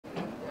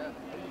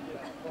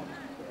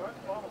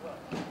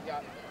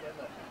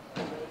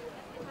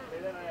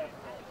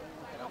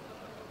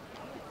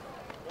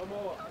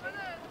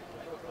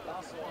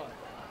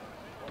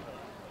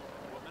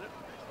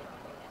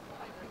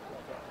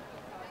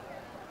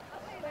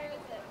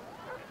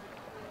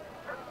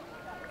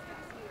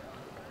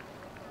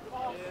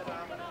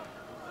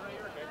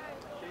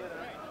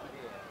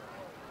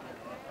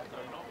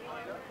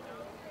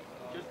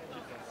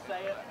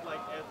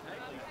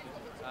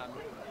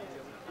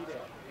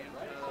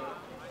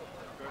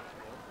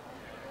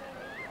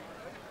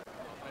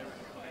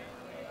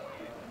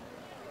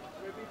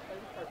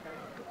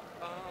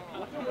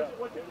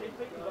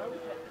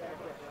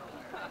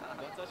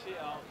Actually,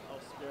 I'll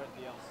spirit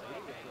the LC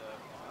with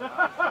the...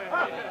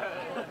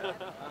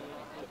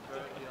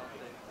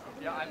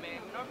 Yeah, I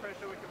mean, no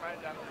pressure, we can write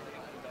it down for the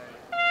game today.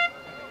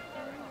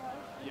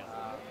 Yeah.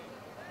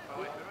 But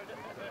wait,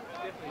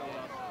 Definitely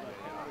not us.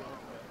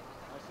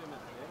 I assume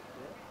it's there.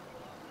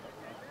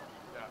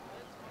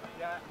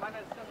 yeah, my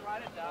man, just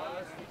write it down.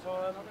 That's the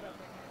time.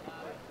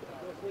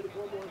 Feel free to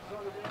put more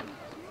inside again.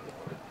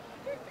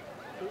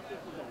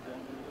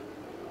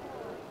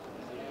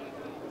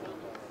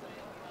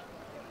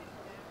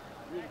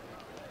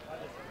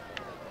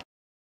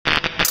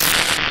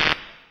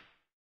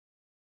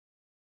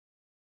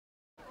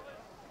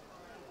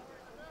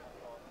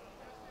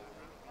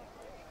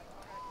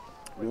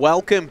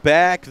 Welcome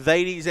back,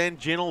 ladies and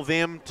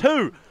gentlemen,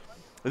 to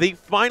the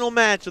final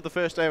match of the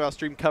first day of our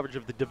stream coverage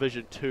of the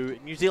Division 2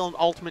 New Zealand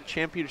Ultimate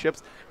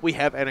Championships. We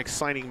have an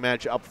exciting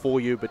match up for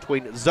you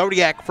between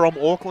Zodiac from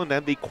Auckland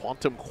and the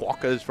Quantum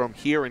Quokkas from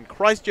here in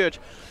Christchurch.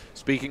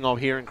 Speaking of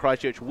here in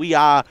Christchurch, we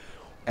are,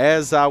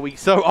 as we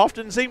so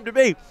often seem to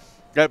be,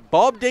 at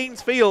Bob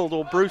Dean's Field,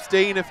 or Bruce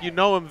Dean if you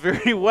know him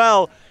very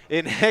well,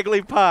 in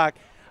Hagley Park.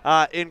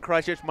 In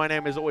Christchurch. My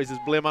name, as always, is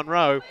Blair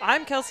Munro.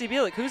 I'm Kelsey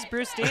Bielik. Who's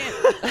Bruce Dean?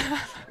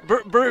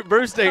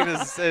 Bruce Dean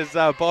is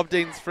Bob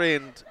Dean's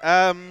friend.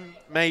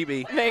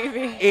 Maybe.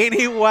 Maybe.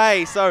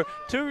 Anyway, so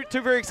two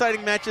very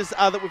exciting matches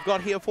that we've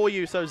got here for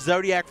you. So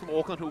Zodiac from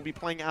Auckland, who will be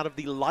playing out of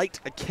the light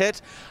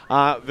kit,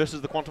 versus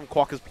the Quantum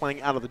Quokkas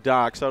playing out of the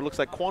dark. So it looks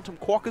like Quantum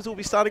Quokkas will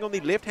be starting on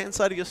the left-hand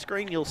side of your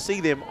screen. You'll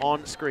see them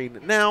on screen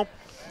now.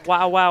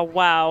 Wow, wow,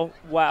 wow,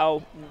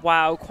 wow,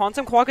 wow.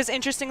 Quantum Quokkas,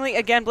 interestingly,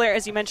 again, Blair,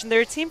 as you mentioned,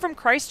 they're a team from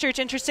Christchurch.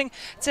 Interesting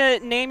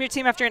to name your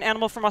team after an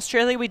animal from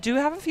Australia. We do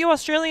have a few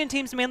Australian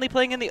teams mainly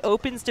playing in the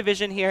Opens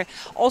division here.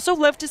 Also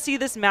love to see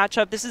this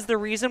matchup. This is the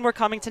reason we're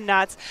coming to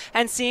Nats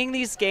and seeing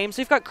these games.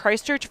 We've got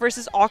Christchurch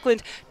versus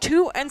Auckland,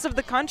 two ends of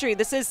the country.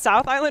 This is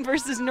South Island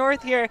versus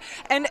North here.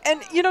 And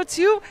you know,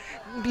 two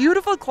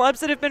beautiful clubs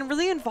that have been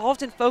really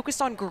involved and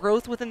focused on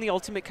growth within the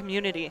Ultimate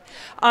community.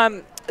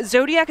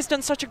 Zodiac has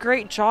done such a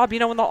great job, you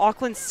know, in the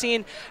Auckland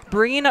scene,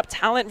 bringing up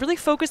talent, really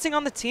focusing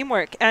on the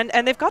teamwork. And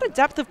they've got a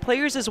depth of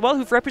players as well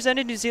who've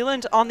represented New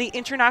Zealand on the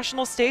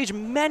international stage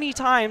many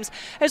times,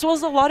 as well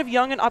as a lot of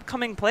young and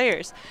upcoming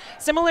players.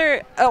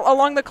 Similar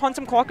along the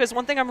Quantum Quokkas,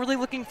 one thing I'm really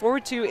looking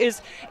forward to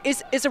is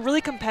a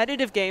really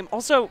competitive game,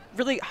 also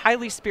really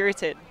highly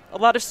spirited. A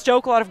lot of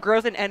stoke, a lot of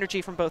growth and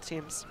energy from both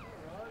teams.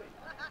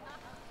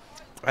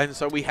 And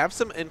so we have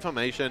some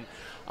information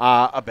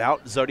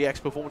about Zodiac's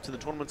performance in the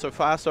tournament so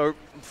far. So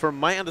from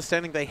my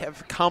understanding, they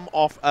have come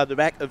off the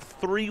back of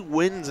 3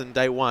 wins in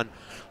day 1,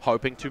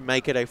 hoping to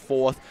make it a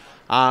 4th.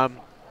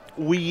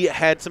 We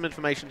had some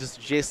information to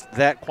suggest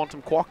that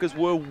Quantum Quokkas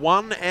were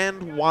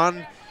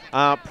 1-1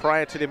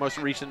 prior to their most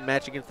recent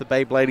match against the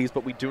Beybladies,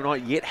 but we do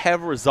not yet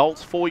have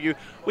results for you.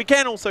 We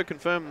can also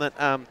confirm that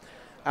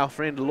our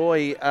friend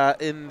Loy,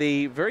 in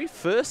the very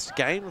first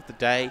game of the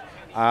day,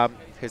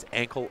 his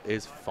ankle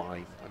is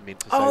fine. I meant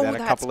to say that a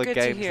couple of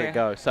games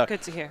ago. So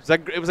good to hear.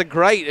 It was a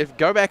great,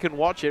 go back and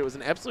watch it, it was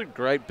an absolute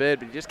great bid,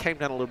 but he just came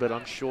down a little bit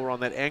unsure on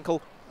that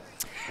ankle.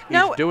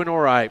 He's doing all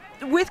right.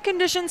 With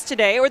conditions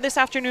today or this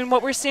afternoon,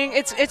 what we're seeing,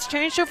 it's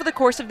changed over the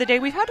course of the day.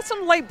 We've had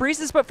some light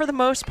breezes, but for the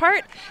most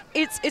part,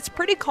 it's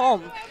pretty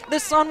calm. The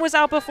sun was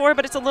out before,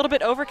 but it's a little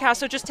bit overcast,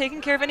 so just taking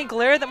care of any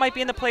glare that might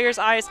be in the players'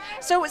 eyes.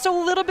 So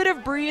a little bit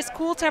of breeze,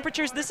 cool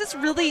temperatures. This is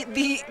really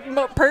the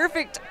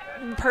perfect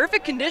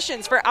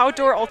conditions for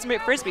outdoor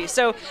Ultimate Frisbee.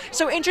 So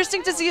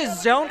interesting to see a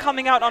zone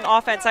coming out on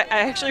offense. I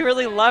actually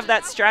really love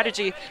that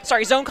strategy.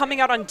 Sorry, zone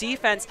coming out on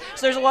defense.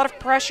 So there's a lot of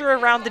pressure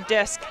around the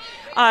disc.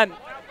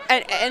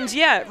 And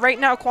yeah, right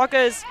now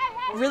Quokkas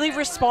really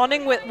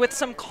responding with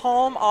some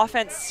calm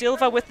offense.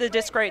 Silva with the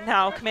disc right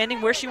now, commanding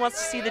where she wants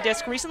to see the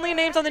disc. Recently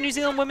named on the New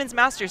Zealand Women's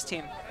Masters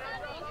team.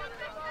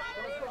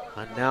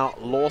 And now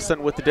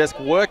Lawson with the disc,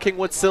 working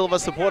with Silva,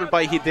 supported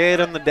by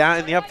Hider in the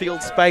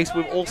upfield space.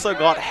 We've also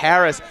got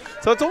Harris.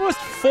 So it's almost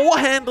 4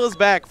 handlers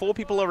back, 4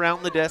 people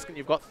around the disc, and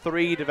you've got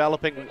 3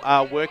 developing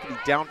work in the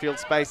downfield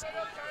space.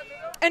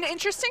 And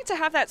interesting to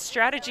have that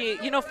strategy.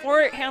 You know,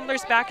 4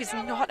 handlers back is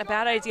not a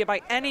bad idea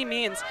by any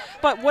means.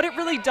 But what it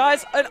really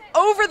does, an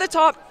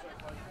over-the-top.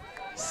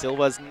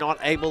 Silva's not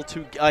able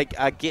to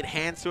get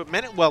hands to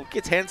it. Well,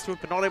 gets hands to it,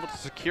 but not able to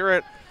secure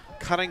it.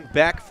 Cutting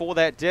back for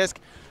that disc.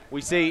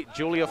 We see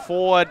Julia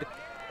Ford.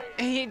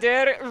 He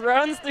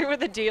runs through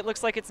with a D. It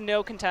looks like it's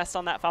no contest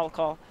on that foul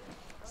call.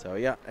 So,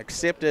 yeah,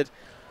 accepted.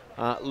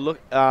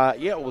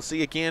 Yeah, we'll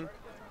see again.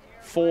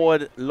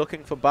 Ford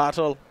looking for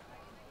battle.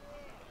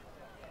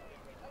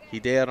 He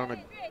dared on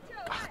an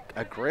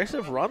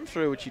aggressive run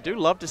through, which you do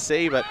love to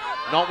see, but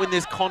not when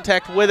there's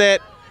contact with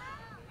it.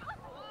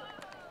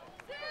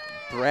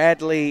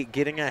 Bradley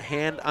getting a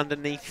hand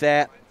underneath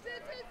that.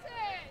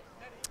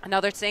 Now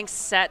they're saying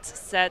set.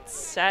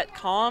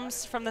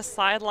 Comms from the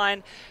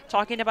sideline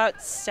talking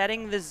about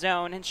setting the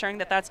zone, ensuring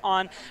that that's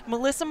on.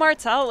 Melissa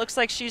Martell looks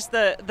like she's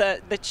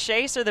the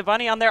chase or the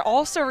bunny on there,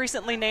 also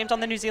recently named on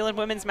the New Zealand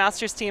Women's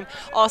Masters team.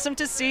 Awesome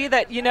to see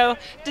that, you know,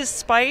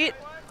 despite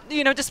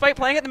you know, despite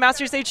playing at the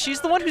Master stage,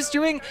 she's the one who's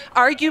doing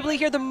arguably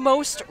here the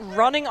most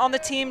running on the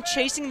team,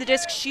 chasing the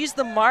disc. She's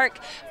the mark,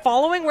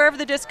 following wherever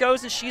the disc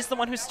goes, and she's the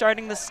one who's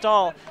starting the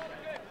stall.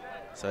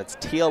 So it's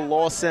Tia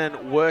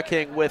Lawson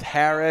working with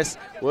Harris,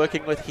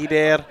 working with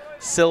Hider,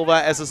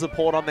 Silva as a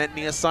support on that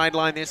near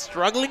sideline. They're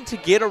struggling to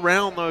get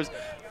around those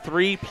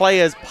 3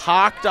 players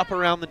parked up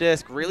around the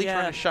disc, really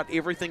trying to shut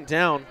everything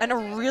down. And a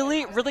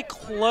really, really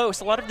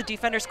close, a lot of the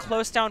defenders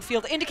close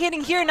downfield,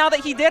 indicating here now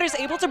that Hider is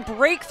able to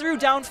break through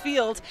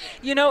downfield.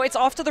 You know, it's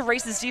off to the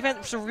races.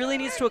 Defense really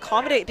needs to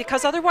accommodate,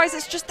 because otherwise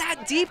it's just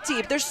that deep.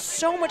 There's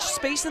so much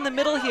space in the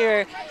middle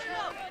here.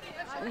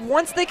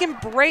 Once they can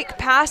break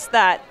past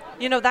that,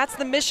 you know, that's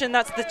the mission,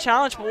 that's the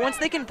challenge. But once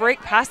they can break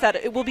past that,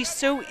 it will be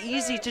so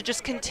easy to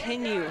just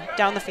continue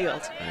down the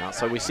field. Yeah,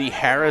 so we see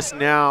Harris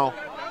now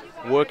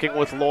working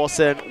with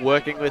Lawson,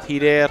 working with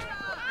Hider,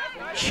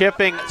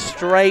 chipping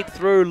straight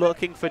through,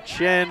 looking for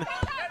Chin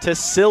to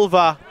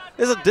Silva.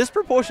 There's a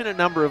disproportionate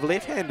number of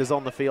left-handers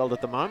on the field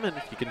at the moment,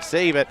 if you can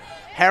see, but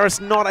Harris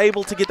not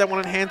able to get that one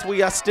in hands.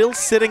 We are still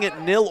sitting at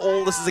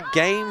 0-0. This is a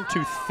game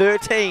to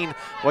 13.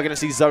 We're going to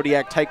see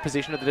Zodiac take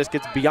possession of the disc.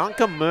 It's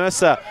Bianca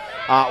Mercer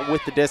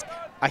with the disc.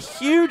 A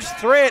huge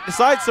threat,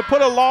 decides to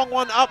put a long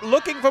one up,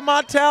 looking for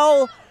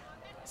Martel.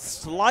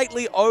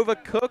 Slightly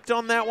overcooked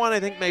on that one. I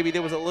think maybe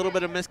there was a little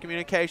bit of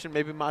miscommunication.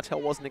 Maybe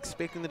Martel wasn't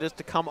expecting the disc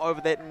to come over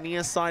that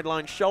near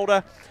sideline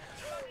shoulder.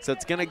 So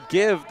it's going to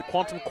give the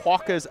Quantum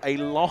Quokkas a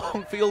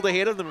long field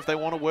ahead of them if they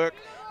want to work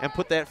and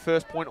put that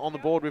first point on the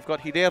board. We've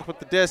got Hider with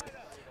the disc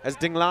as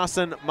Ding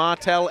Larson,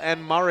 Martel,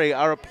 and Murray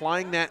are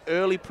applying that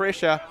early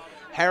pressure.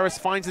 Harris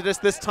finds the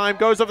disc this time,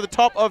 goes over the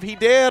top of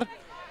Hider.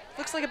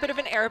 Looks like a bit of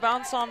an air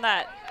bounce on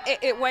that.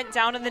 It went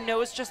down and the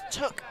nose just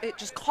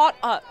caught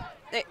up.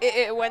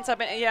 It went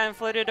up and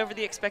floated over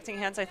the expecting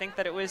hands. I think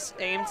that it was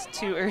aimed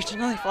to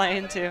originally fly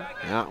into.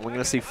 Yeah, we're going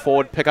to see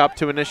Ford pick up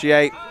to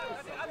initiate.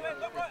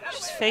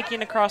 She's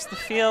faking across the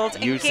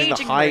field, using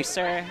engaging the height.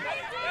 Mercer.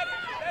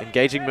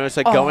 Engaging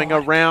Mercer, going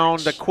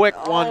around a quick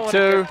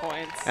 1-2.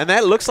 And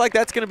that looks like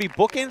that's going to be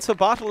bookends for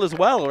Bartle as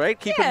well, right?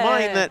 Keep in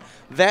mind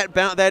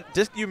that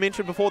disc you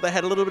mentioned before that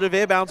had a little bit of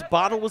air bounce,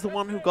 Bartle was the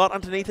one who got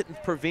underneath it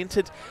and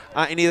prevented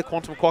any of the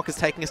Quantum Quokkas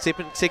taking a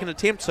second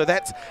attempt. So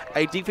that's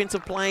a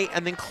defensive play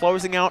and then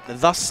closing out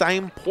the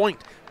same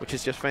point, which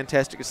is just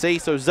fantastic to see.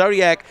 So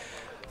Zodiac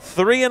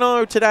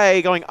 3-0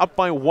 today, going up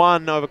by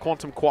 1 over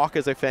Quantum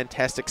Quokkas. A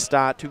fantastic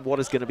start to what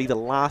is going to be the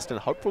last and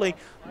hopefully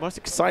the most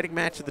exciting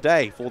match of the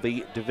day for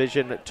the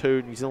Division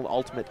 2 New Zealand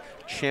Ultimate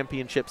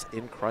Championships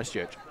in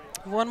Christchurch.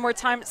 One more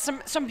time,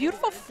 some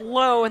beautiful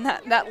flow in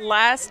that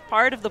last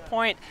part of the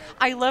point.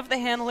 I love the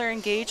handler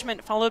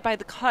engagement followed by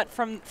the cut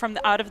from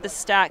the out of the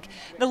stack.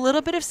 The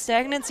little bit of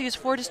stagnancy as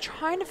Ford is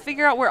trying to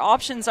figure out where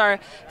options are.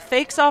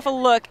 Fakes off a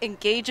look,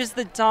 engages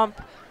the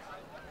dump,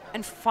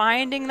 and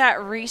finding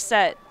that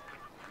reset.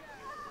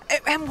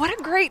 And what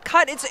a great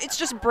cut. It's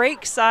just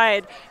break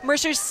side.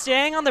 Mercer's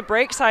staying on the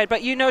break side,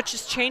 but you know,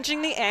 just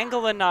changing the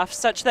angle enough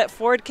such that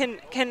Ford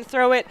can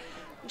throw it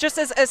just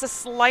as a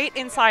slight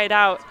inside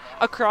out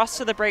across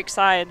to the break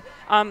side.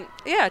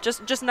 Yeah,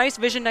 just nice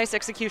vision, nice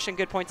execution,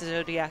 good point to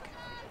Zodiac.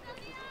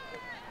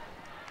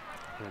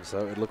 And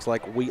so it looks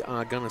like we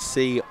are going to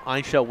see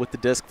Aisha with the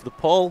disc for the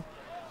pull.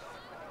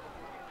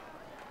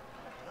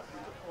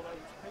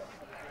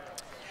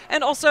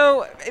 And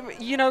also,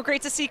 you know,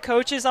 great to see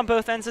coaches on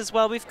both ends as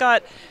well. We've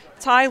got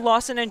Ty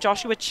Lawson and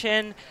Joshua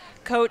Chin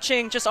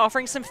coaching, just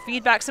offering some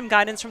feedback, some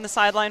guidance from the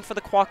sideline for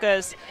the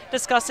Quokkas,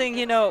 discussing,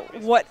 you know,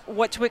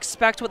 what to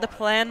expect, what the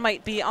plan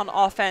might be on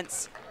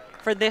offense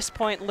for this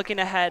point looking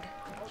ahead.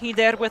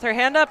 Hider with her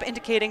hand up,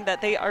 indicating that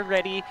they are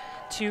ready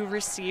to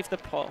receive the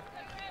pull.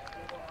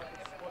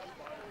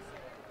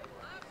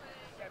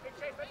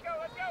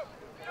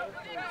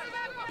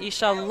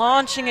 Isha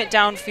launching it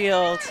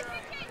downfield.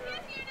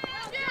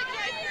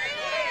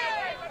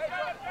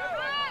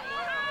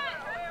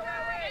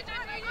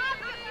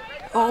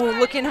 Oh,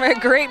 looking for a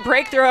great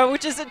breakthrough,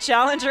 which is a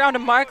challenge around a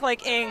mark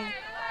like Ing.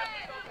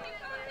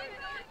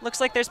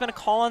 Looks like there's been a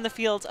call on the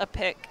field, a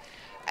pick.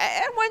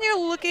 And when you're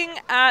looking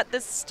at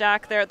the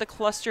stack there, the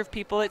cluster of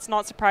people, it's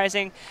not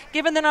surprising.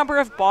 Given the number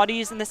of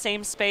bodies in the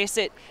same space,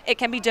 it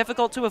can be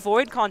difficult to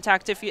avoid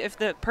contact if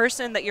the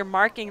person that you're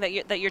marking,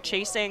 that you're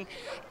chasing,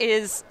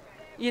 is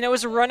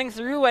running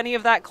through any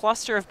of that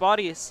cluster of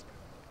bodies.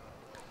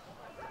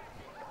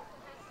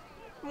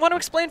 Want to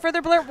explain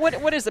further, Blair?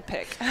 What is a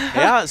pick?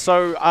 Yeah,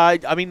 so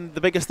I mean,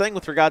 the biggest thing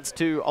with regards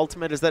to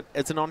Ultimate is that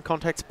it's a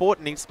non-contact sport.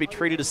 It needs to be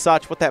treated as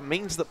such. What that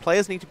means is that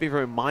players need to be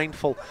very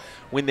mindful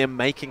when they're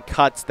making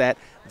cuts that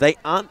they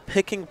aren't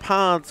picking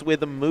paths where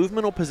the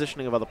movement or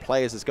positioning of other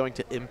players is going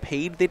to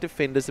impede their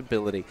defender's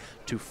ability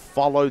to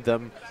follow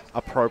them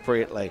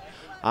appropriately.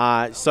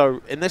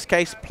 So in this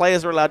case,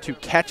 players are allowed to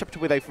catch up to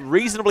where they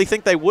reasonably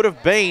think they would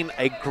have been.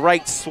 A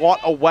great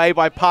swat away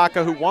by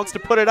Parker, who wants to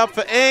put it up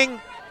for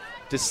Ing.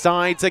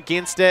 Decides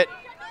against it.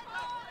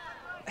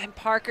 And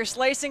Parker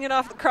slicing it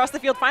off across the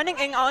field, finding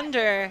Ing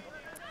under.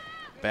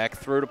 Back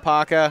through to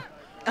Parker.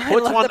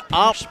 Puts one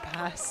up.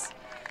 Pass.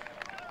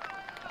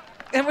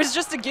 It was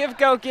just a give,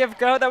 go, give,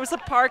 go. That was the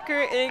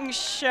Parker Ing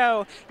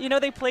show. You know,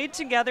 they played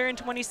together in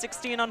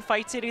 2016 on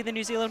Fight City, the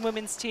New Zealand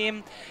women's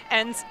team,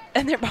 and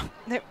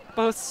they're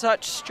both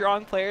such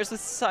strong players with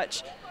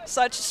such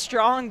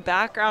strong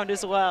background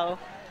as well.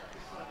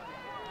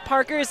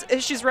 Parker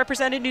she's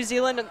represented New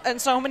Zealand on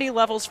so many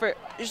levels.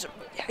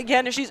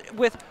 Again, she's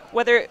with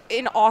whether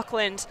in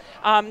Auckland,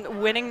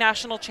 winning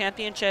national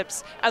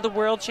championships, at the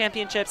World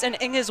Championships, and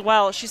Ing as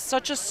well. She's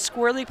such a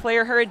squirrely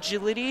player. Her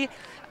agility.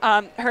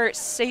 Her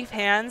safe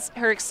hands,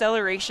 her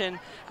acceleration,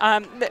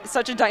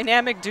 such a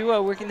dynamic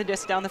duo working the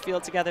disc down the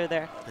field together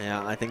there.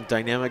 Yeah, I think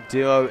dynamic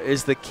duo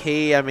is the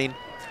key. I mean,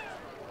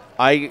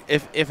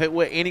 if it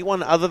were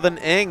anyone other than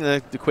Ing,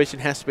 the question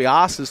has to be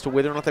asked as to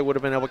whether or not they would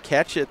have been able to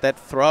catch it. That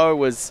throw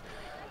was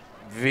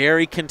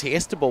very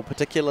contestable,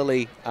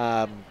 particularly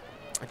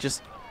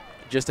just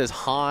as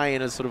high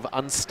and as sort of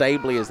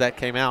unstably as that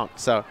came out.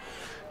 So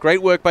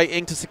great work by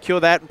Ing to secure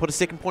that and put a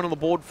second point on the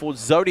board for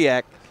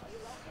Zodiac.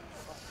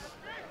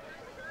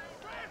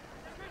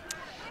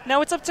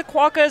 Now it's up to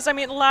Quokkas. I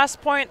mean,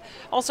 last point,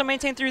 also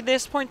maintained through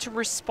this point to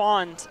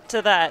respond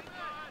to that.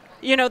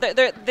 You know,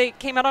 they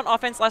came out on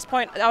offense last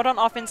point, out on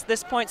offense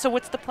this point, so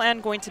what's the plan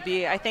going to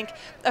be? I think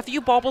a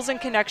few bobbles and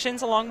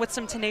connections along with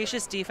some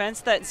tenacious defense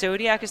that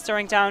Zodiac is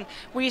throwing down.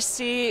 We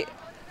see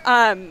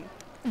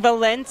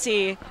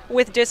Valenti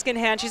with disc in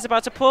hand. She's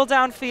about to pull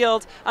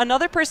downfield.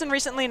 Another person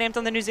recently named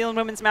on the New Zealand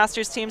Women's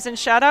Masters teams. And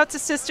shout out to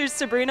sisters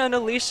Sabrina and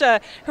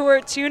Alicia, who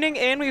are tuning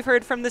in. We've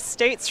heard from the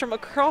States, from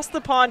across the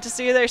pond, to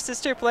see their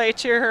sister play,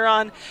 cheer her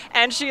on.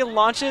 And she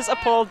launches a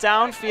pull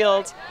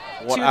downfield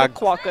to the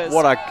Quokkas.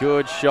 What a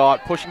good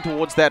shot. Pushing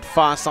towards that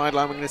far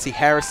sideline. We're going to see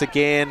Harris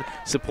again,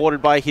 supported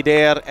by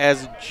Hider,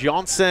 as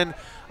Johnson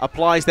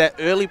applies that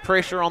early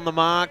pressure on the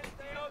mark,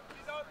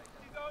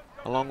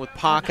 along with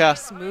Parker.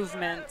 Nice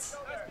movement.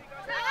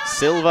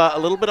 Silva a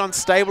little bit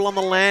unstable on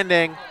the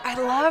landing. I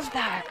love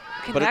that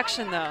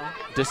connection, though.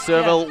 De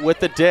Serval with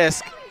the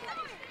disc.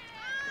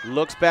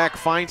 Looks back,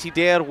 finds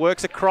Hider,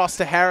 works across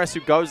to Harris, who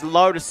goes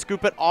low to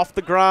scoop it off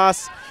the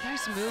grass.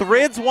 Nice move.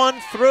 Threads one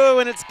through,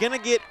 and it's going to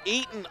get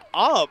eaten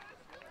up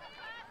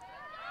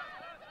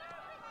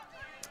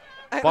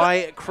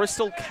by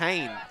Crystal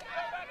Kane.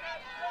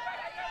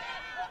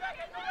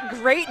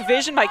 Great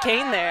vision by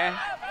Kane there.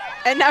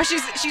 And now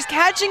she's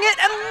catching it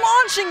and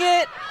launching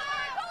it.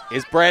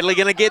 Is Bradley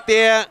going to get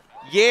there?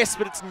 Yes,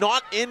 but it's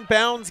not in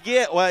bounds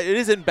yet. Well, it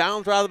is in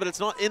bounds, rather, but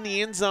it's not in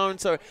the end zone,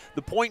 so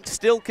the point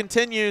still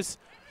continues.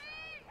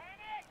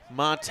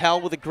 Martel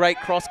with a great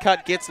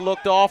cross-cut gets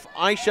looked off.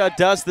 Aisha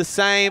does the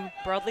same.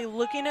 Bradley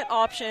looking at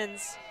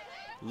options.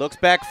 Looks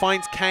back,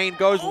 finds Kane,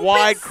 goes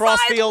wide,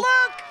 crossfield.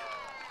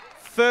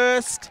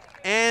 First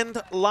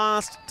and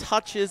last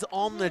touches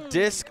on the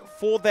disc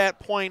for that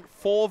point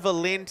for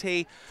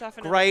Valenti.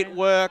 Definitely. Great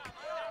work.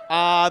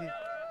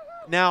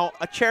 Now,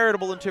 a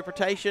charitable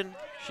interpretation,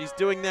 she's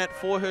doing that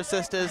for her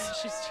sisters.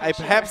 A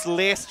perhaps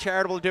less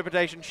charitable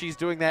interpretation, she's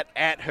doing that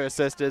at her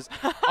sisters.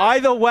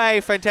 Either way,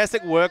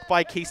 fantastic work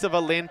by Kisa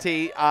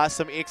Valenti.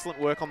 Some excellent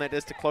work on that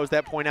disc to close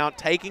that point out,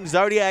 taking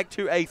Zodiac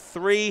to a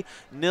 3-0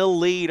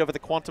 lead over the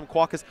Quantum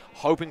Quokkas,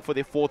 hoping for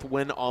their 4th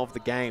win of the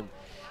game.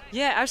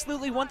 Yeah,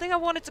 absolutely. One thing I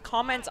wanted to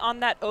comment on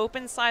that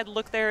open side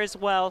look there as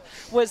well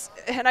was,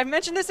 and I've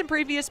mentioned this in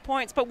previous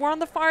points, but we're on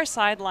the far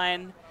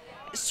sideline,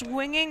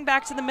 swinging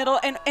back to the middle,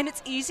 and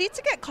it's easy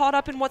to get caught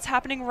up in what's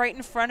happening right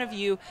in front of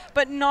you,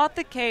 but not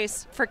the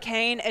case for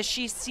Kane as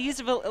she sees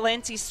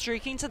Valenti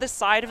streaking to the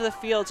side of the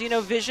field. You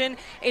know, vision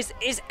is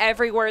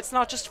everywhere. It's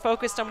not just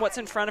focused on what's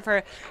in front of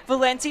her.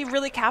 Valenti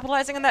really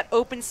capitalizing on that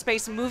open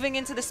space, moving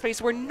into the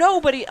space where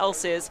nobody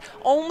else is.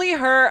 Only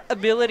her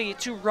ability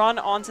to run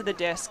onto the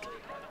disc.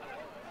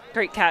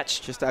 Great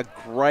catch. Just a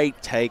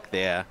great take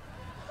there.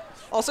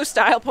 Also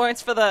style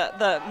points for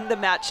the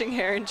matching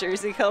hair and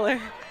jersey color.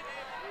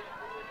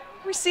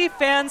 We see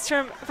fans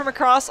from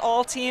across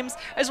all teams,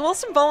 as well as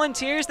some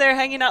volunteers there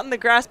hanging out in the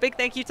grass. Big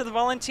thank you to the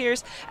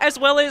volunteers, as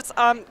well as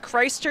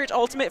Christchurch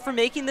Ultimate for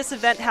making this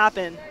event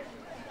happen.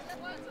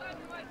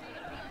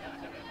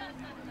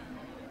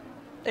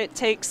 It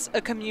takes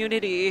a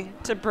community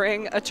to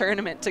bring a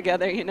tournament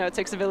together. You know, it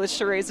takes a village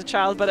to raise a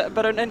child,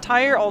 but an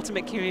entire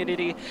Ultimate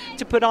community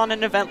to put on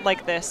an event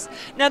like this.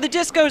 Now the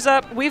disc goes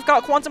up. We've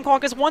got Quantum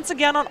Quokkas once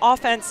again on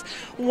offense.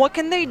 What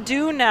can they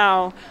do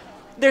now?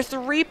 They're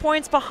 3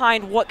 points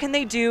behind. What can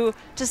they do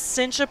to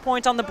cinch a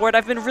point on the board?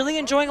 I've been really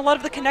enjoying a lot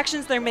of the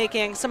connections they're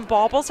making. Some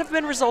bobbles have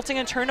been resulting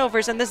in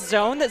turnovers, and this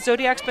zone that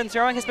Zodiac's been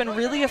throwing has been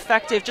really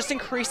effective, just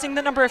increasing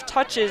the number of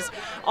touches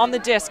on the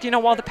disc. You know,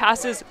 while the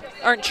passes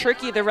aren't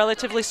tricky, they're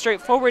relatively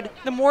straightforward.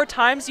 The more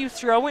times you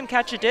throw and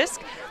catch a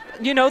disc,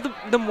 you know,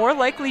 the more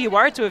likely you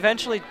are to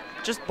eventually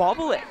just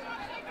bobble it.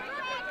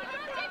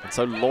 And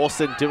so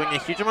Lawson doing a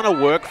huge amount of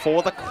work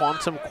for the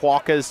Quantum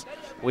Quokkas.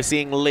 We're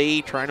seeing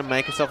Lee trying to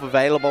make herself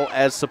available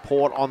as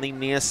support on the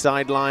near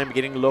sideline,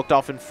 getting looked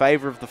off in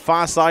favor of the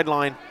far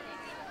sideline.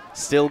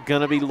 Still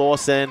going to be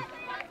Lawson.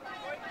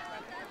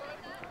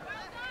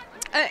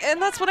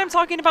 And that's what I'm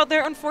talking about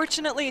there,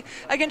 unfortunately.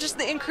 Again, just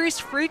the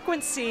increased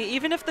frequency.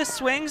 Even if the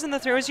swings and the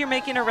throws you're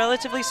making are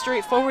relatively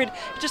straightforward,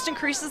 it just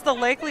increases the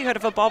likelihood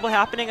of a bobble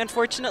happening.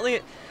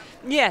 Unfortunately,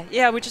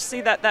 yeah, we just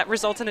see that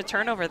result in a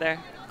turnover there.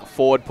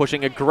 Forward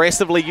pushing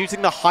aggressively,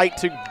 using the height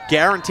to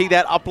guarantee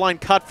that upline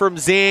cut from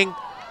Zeng.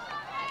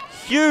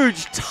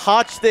 Huge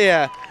touch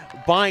there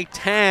by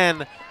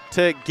Tan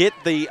to get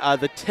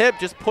the tip,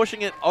 just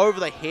pushing it over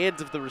the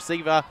heads of the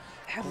receiver.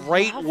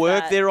 Great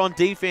work there on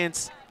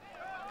defense.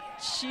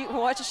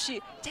 Watch as she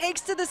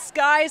takes to the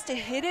skies to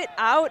hit it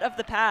out of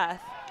the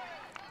path.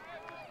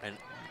 And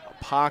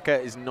Parker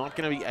is not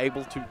going to be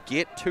able to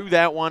get to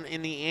that one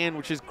in the end,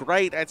 which is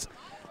great. That's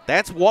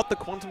what the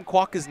Quantum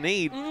Quokkas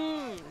need.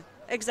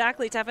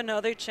 Exactly, to have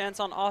another chance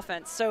on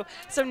offense. So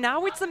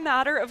now it's a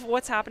matter of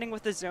what's happening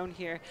with the zone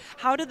here.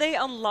 How do they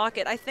unlock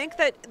it? I think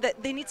that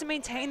they need to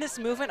maintain this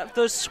movement of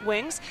those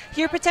swings.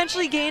 Here,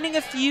 potentially gaining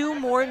a few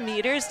more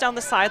meters down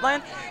the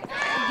sideline.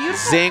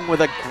 Beautiful. Zeng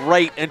with a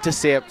great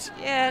intercept.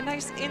 Yeah,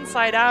 nice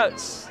inside out.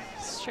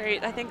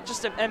 Straight. I think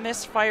just a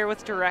misfire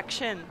with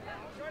direction.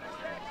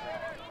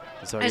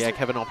 Zodiac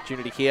have an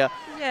opportunity here.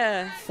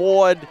 Yeah.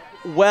 Forward,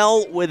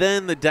 well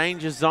within the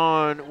danger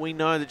zone. We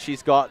know that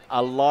she's got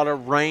a lot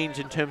of range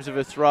in terms of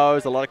her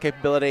throws, a lot of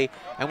capability,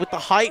 and with the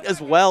height as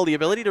well, the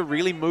ability to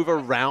really move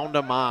around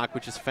a mark,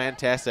 which is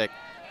fantastic.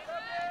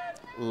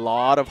 A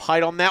lot of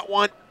height on that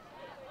one.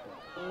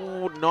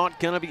 Ooh, not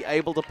going to be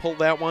able to pull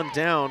that one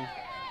down.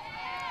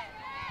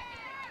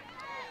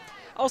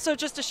 Also,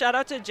 just a shout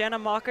out to Jenna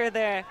Mocker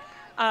there,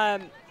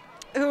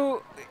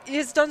 who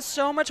has done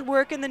so much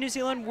work in the New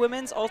Zealand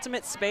women's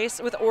ultimate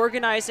space with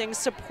organizing,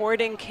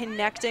 supporting,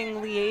 connecting,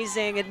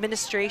 liaising,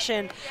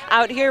 administration,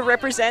 out here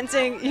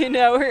representing, you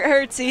know,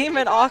 her team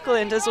in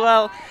Auckland as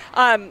well.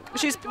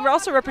 She's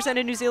also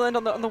represented New Zealand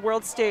on the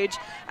world stage,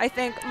 I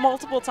think,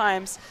 multiple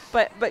times.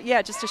 But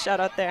yeah, just a shout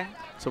out there.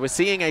 So we're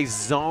seeing a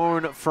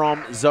zone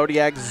from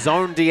Zodiac,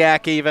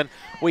 Zodiac even.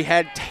 We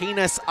had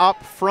Tinas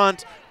up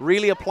front,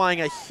 really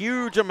applying a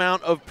huge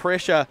amount of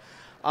pressure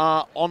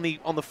on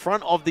the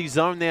front of the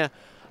zone there.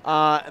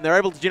 And they're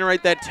able to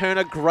generate that turn.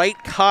 A great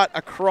cut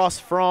across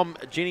from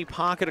Jenny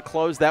Parker to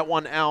close that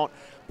one out,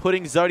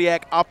 putting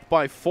Zodiac up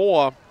by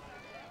 4.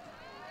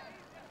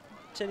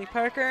 Jenny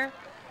Parker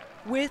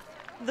with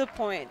the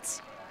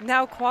points.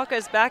 Now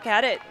Quokkas back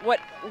at it.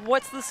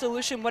 What's the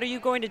solution? What are you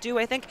going to do?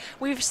 I think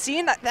we've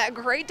seen that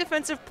great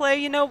defensive play.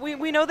 You know,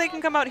 we know they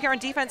can come out here on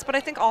defense, but I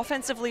think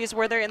offensively is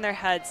where they're in their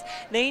heads.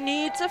 They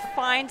need to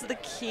find the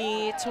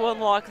key to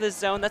unlock the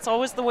zone. That's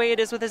always the way it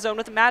is with a zone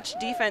with match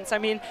defense. I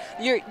mean,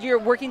 you're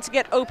working to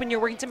get open, you're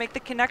working to make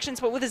the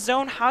connections, but with a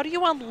zone, how do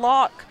you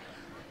unlock,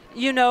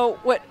 you know,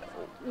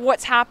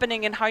 what's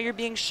happening and how you're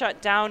being shut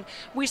down?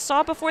 We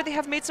saw before they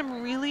have made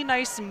some really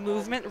nice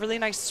movement, really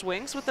nice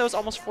swings with those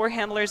almost 4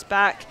 handlers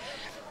back.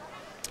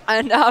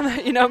 And,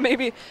 you know,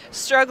 maybe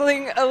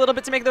struggling a little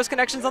bit to make those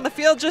connections on the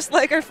field, just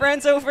like our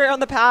friends over on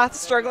the path,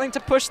 struggling to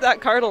push that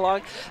card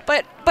along.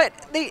 But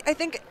I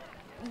think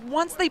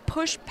once they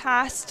push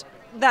past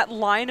that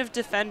line of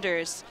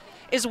defenders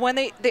is when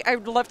I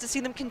would love to see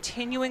them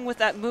continuing with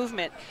that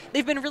movement.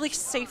 They've been really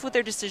safe with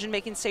their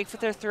decision-making, safe with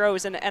their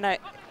throws, and I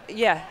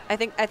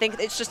think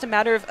it's just a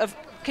matter of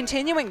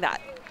continuing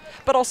that,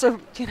 but also,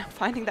 you know,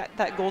 finding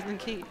that golden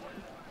key.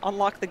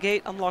 Unlock the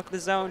gate, unlock the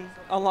zone,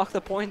 unlock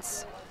the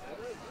points,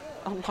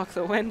 unlock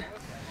the win.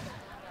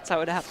 That's how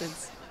it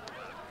happens.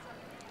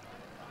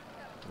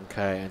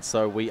 Okay, and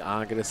so we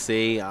are going to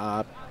see,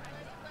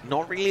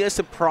 not really a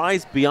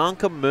surprise,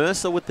 Bianca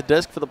Mercer with the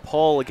disc for the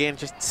pole. Again,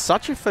 just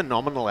such a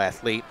phenomenal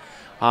athlete.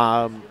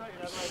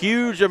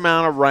 Huge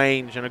amount of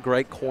range and a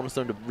great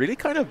cornerstone to really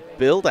kind of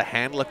build a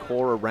handler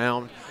core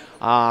around.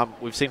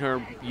 We've seen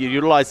her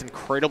utilized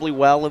incredibly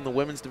well in the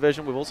women's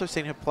division. We've also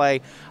seen her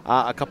play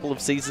a couple of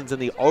seasons in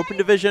the open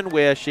division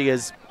where she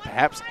is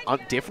perhaps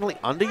definitely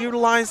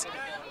underutilized.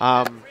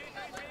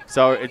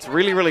 So it's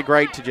really, really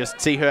great to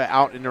just see her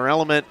out in her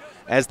element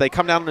as they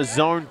come down in a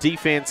zone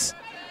defense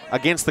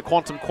against the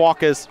Quantum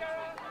Quokkas.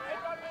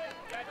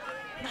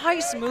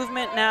 Nice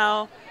movement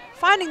now.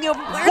 Finding the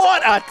open players.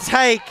 What a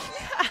take!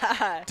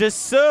 De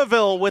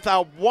Serville with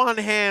a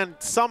one-hand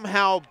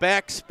somehow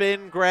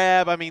backspin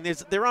grab. I mean,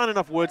 there aren't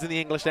enough words in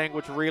the English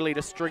language really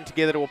to string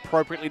together to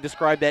appropriately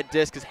describe that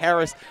disc as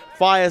Harris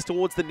fires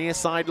towards the near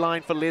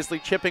sideline for Leslie,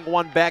 chipping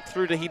one back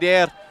through to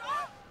Hider.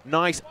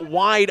 Nice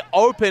wide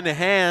open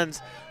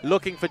hands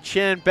looking for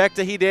Chen. Back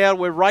to Hider.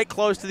 We're right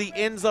close to the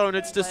end zone.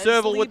 It's De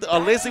Serville with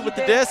Leslie with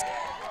the disc.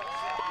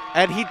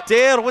 And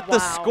Hider with the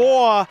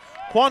score.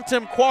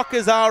 Quantum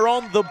Quokkas are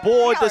on the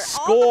board. The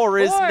score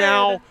is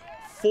now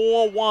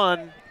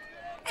 4-1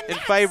 in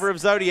favor of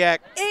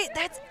Zodiac.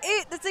 That's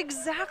it. That's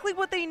exactly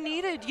what they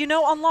needed, you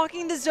know,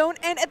 unlocking the zone.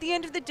 And at the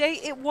end of the day,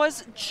 it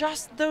was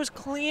just those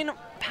clean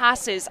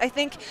passes. I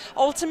think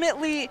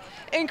ultimately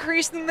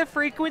increasing the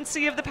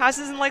frequency of the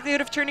passes and likelihood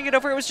of turning it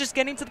over, it was just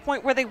getting to the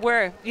point where they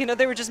were. You know,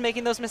 they were just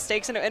making those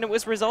mistakes and it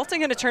was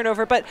resulting in a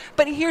turnover. But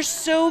here's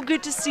so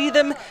good to see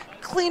them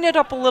clean it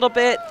up a little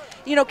bit,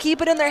 you know,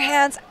 keep it in their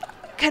hands,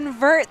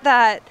 convert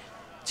that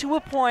to a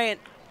point,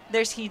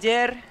 There's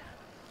Hider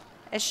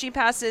as she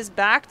passes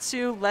back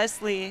to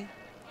Leslie.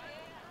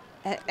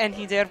 And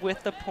Hider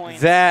with the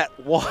point.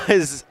 That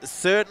was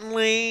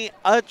certainly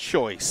a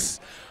choice.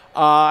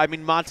 I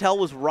mean, Martel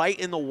was right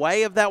in the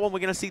way of that one. We're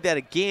going to see that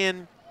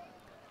again.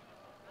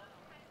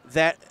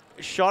 That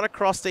shot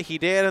across to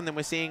Hider, and then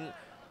we're seeing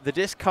the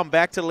disc come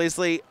back to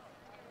Leslie.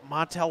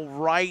 Martel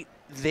right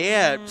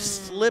there,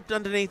 slipped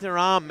underneath her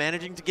arm,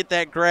 managing to get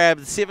that grab.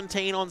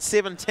 17 on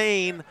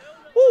 17.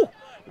 Woo!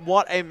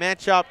 What a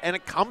matchup, and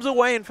it comes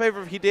away in favor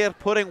of Hider,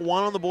 putting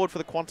one on the board for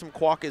the Quantum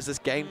Quokkas. This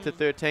game to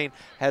 13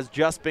 has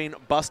just been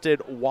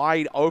busted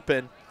wide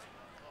open.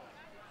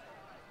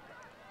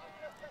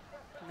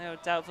 No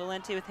doubt,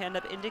 Valenti with hand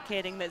up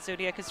indicating that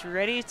Zodiac is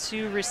ready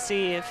to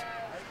receive.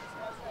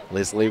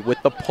 Leslie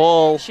with the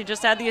pull. She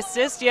just had the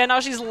assist. Yeah, now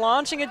she's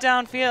launching it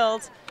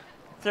downfield,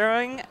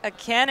 throwing a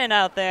cannon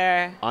out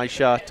there.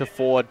 Aisha to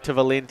forward to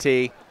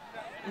Valenti.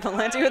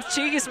 Valenti with a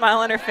cheeky smile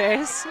on her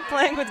face,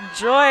 playing with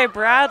joy.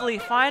 Bradley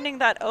finding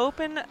that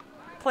open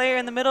player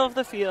in the middle of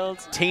the field.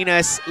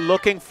 Tinas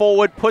looking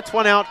forward, puts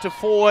one out to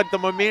forward. The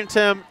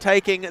momentum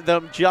taking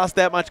them just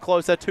that much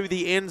closer to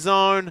the end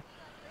zone.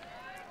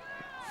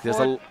 There's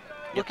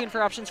looking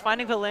for options,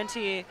 finding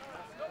Valenti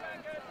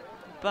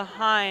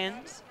behind.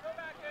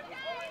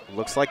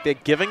 Looks like they're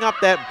giving up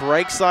that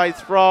break side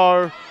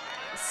throw.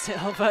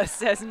 Silva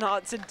says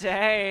not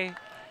today.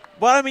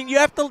 Well, I mean,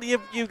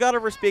 you've got to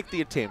respect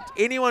the attempt.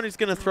 Anyone who's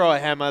going to throw a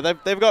hammer,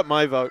 they've got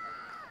my vote.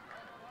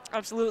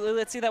 Absolutely.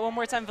 Let's see that one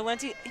more time,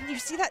 Valenti. And you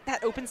see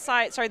that open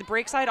side, sorry, the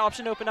break side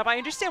option open up. I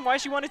understand why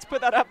she wanted to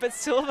put that up, but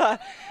Silva,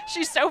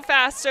 she's so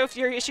fast, so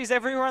furious. She's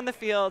everywhere on the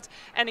field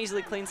and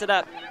easily cleans it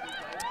up,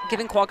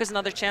 giving Quokkas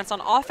another chance on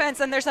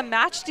offense. And there's a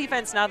match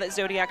defense now that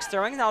Zodiac's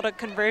throwing out a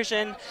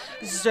conversion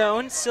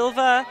zone.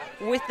 Silva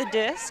with the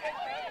disc.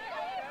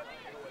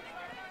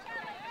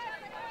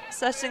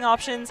 Assessing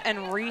options and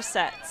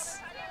resets.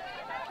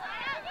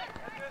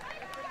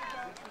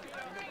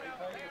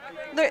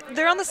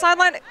 They're on the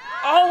sideline.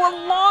 Oh,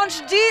 a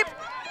launch deep.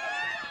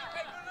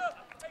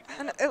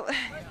 And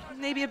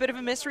maybe a bit of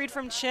a misread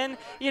from Chin.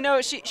 You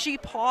know, she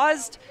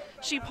paused.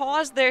 She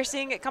paused there,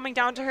 seeing it coming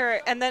down to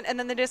her, and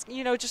then the disc,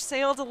 you know, just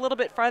sailed a little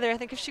bit farther. I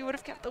think if she would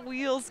have kept the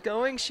wheels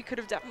going, she could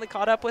have definitely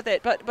caught up with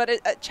it. But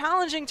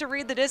challenging to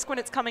read the disc when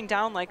it's coming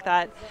down like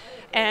that.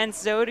 And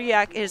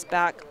Zodiac is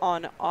back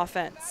on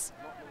offense.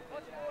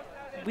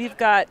 We've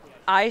got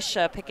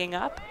Aisha picking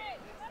up.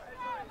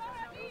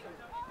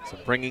 So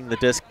bringing the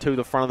disc to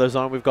the front of the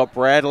zone. We've got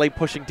Bradley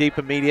pushing deep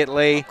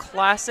immediately.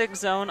 Classic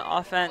zone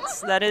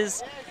offense. That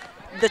is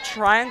the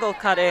triangle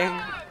cutting.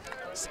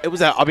 It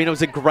was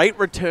a great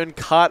return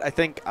cut. I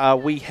think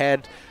we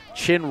had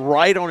Chin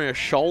right on her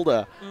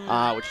shoulder,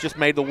 which just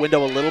made the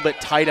window a little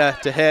bit tighter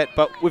to hit.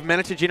 But we've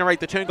managed to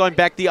generate the turn going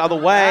back the other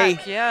way.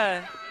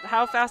 Yeah.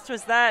 How fast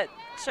was that?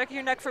 Check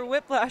your neck for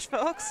whiplash,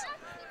 folks.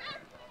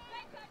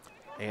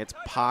 It's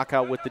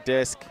Parker with the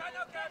disc.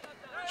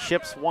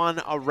 Chips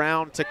one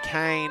around to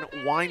Kane.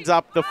 Winds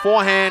up the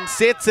forehand.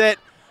 Sets it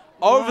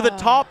over the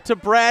top to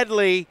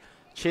Bradley.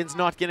 Chin's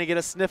not going to get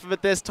a sniff of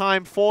it this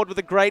time. Forward with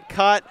a great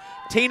cut.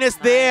 Tina's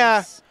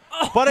there,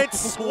 but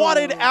it's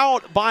swatted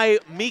out by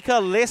Mika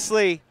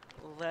Leslie.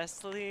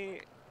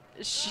 Leslie,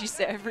 she's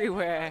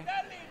everywhere.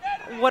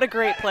 What a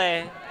great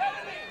play.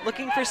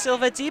 Looking for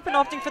Silva deep and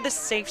opting for the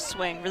safe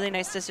swing. Really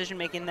nice decision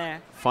making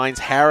there. Finds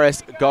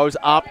Harris, goes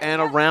up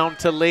and around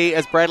to Lee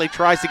as Bradley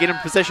tries to get in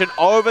position,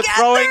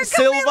 overthrowing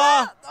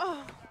Silva.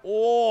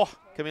 Oh,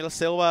 Camila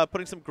Silva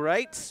putting some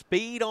great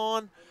speed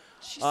on.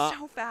 She's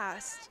so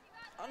fast.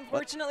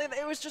 Unfortunately,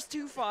 it was just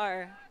too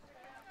far.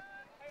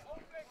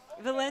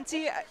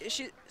 Valenti,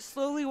 she's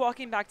slowly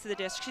walking back to the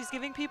disc. She's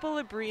giving people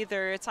a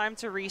breather, a time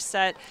to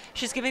reset.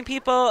 She's giving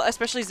people,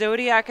 especially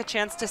Zodiac, a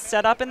chance to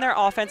set up in their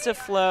offensive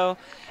flow.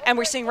 And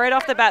we're seeing right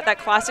off the bat that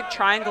classic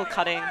triangle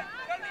cutting.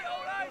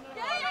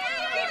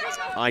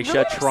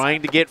 Aisha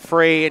trying to get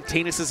free, and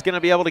Tinas is going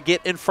to be able to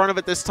get in front of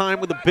it this time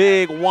with a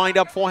big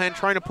wind-up forehand,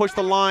 trying to push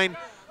the line.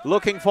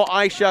 Looking for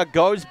Aisha,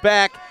 goes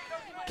back.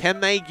 Can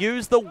they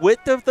use the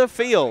width of the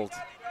field?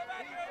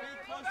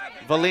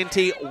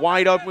 Valenti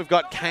wide open. We've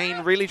got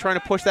Kane really trying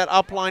to push that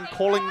up line,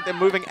 calling them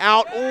moving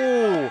out.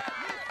 Ooh,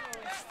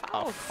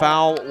 a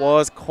foul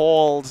was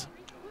called.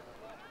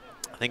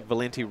 I think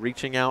Valenti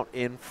reaching out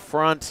in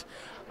front,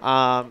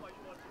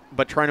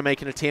 but trying to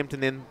make an attempt,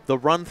 and then the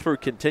run through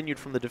continued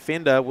from the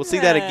defender. We'll see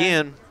that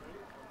again.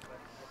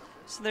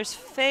 So there's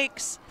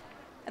fakes,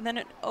 and then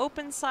an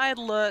open side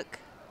look.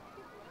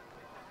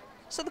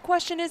 So the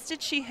question is,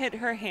 did she hit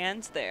her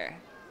hands there?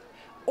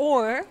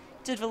 Or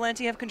did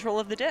Valenti have control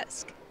of the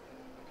disc?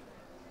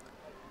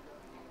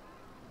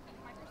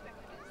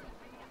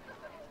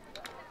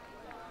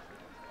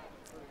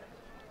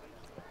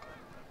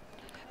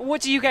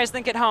 What do you guys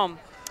think at home?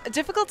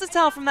 Difficult to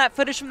tell from that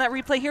footage, from that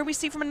replay. Here we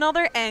see from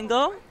another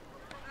angle.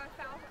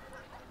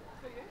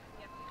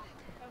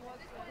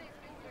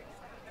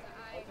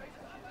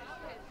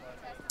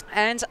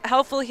 And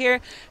helpful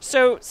here.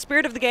 So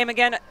spirit of the game,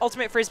 again,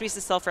 Ultimate Frisbee is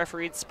a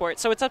self-refereed sport.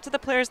 So it's up to the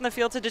players in the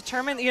field to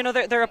determine, you know,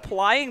 they're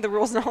applying the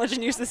rules, knowledge,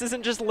 and use. This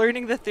isn't just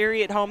learning the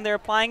theory at home. They're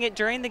applying it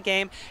during the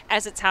game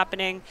as it's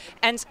happening.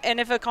 And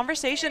if a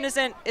conversation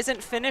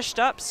isn't finished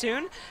up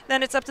soon,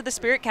 then it's up to the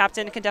spirit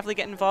captain, can definitely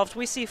get involved.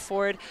 We see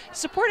Ford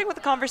supporting with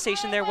the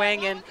conversation. They're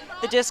weighing in.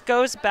 The disc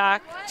goes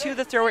back to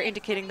the thrower,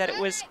 indicating that it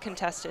was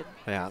contested.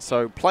 Yeah,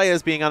 so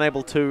players being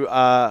unable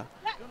to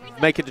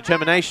make a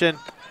determination.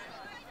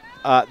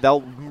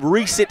 They'll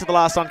reset to the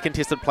last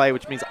uncontested play,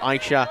 which means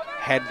Aisha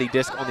had the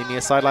disc on the near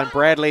sideline.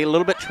 Bradley, a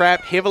little bit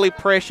trapped, heavily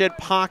pressured.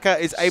 Parker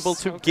is able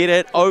to get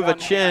it over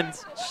Chin.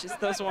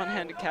 Those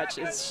one-handed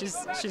catches,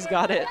 she's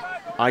got it.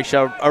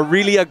 Aisha are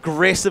really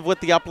aggressive with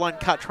the upline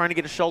cut, trying to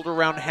get a shoulder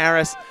around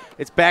Harris.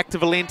 It's back to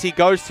Valenti,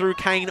 goes through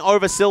Kane,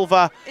 over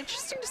Silva.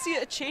 Interesting to see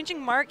a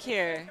changing mark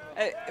here.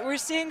 We're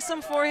seeing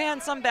some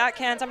forehand, some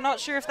backhands. I'm not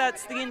sure if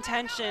that's the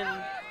intention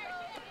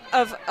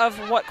of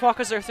what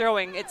Quokkas are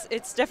throwing.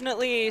 It's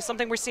definitely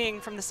something we're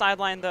seeing from the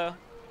sideline, though.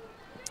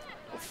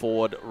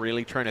 Ford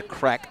really trying to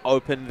crack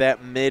open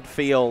that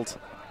midfield.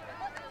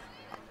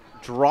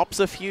 Drops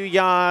a few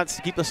yards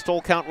to keep the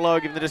stall count low,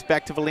 giving the disc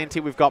back to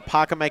Valenti. We've got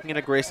Parker making an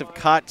aggressive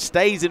cut.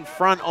 Stays in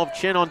front of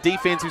Chin on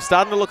defense, who's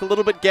starting to look a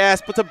little bit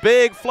gassed. Puts a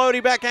big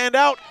floaty backhand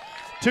out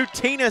to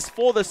Tinas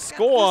for the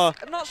score.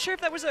 I'm not sure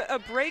if that was a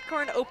break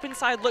or an open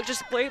side look.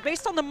 Just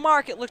based on the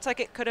mark, it looked like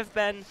it could have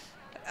been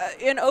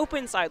an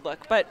open side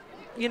look, but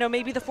you know,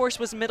 maybe the force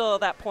was middle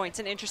at that point. It's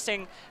an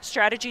interesting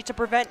strategy to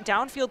prevent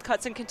downfield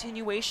cuts and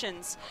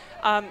continuations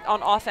on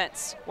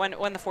offense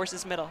when the force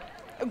is middle.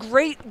 A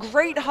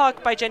great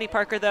huck by Jenny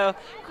Parker, though.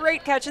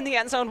 Great catch in the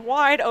end zone,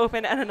 wide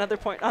open, and another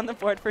point on the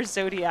board for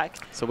Zodiac.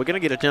 So we're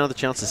going to get another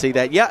chance to see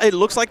that. Yeah, it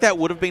looks like that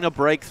would have been a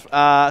break.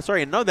 That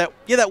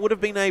would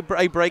have been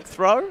a break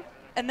throw.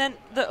 And then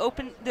the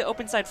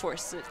open side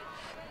force.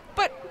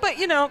 But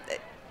you know.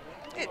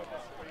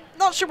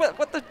 Not sure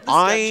what the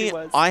strategy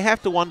was. I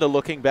have to wonder,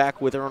 looking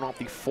back, whether or not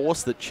the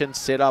force that Chin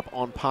set up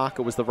on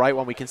Parker was the right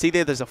one. We can see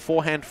there's a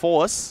forehand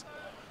force,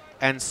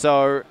 and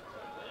so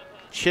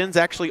Chin's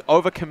actually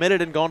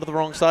overcommitted and gone to the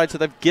wrong side, so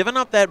they've given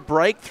up that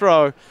break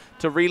throw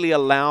to really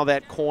allow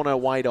that corner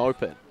wide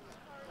open.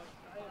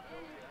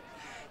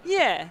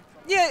 Yeah,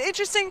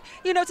 interesting,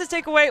 you know, to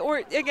take away,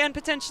 or again,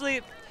 potentially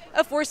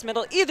a force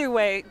middle. Either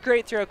way,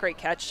 great throw, great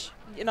catch.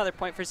 Another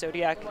point for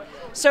Zodiac.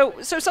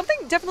 So something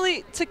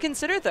definitely to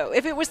consider, though.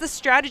 If it was the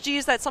strategy,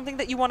 is that something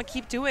that you want to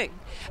keep doing?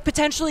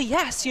 Potentially,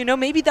 yes. You know,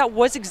 maybe that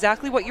was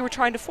exactly what you were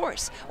trying to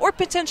force. Or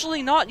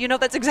potentially not. You know,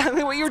 that's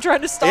exactly what you were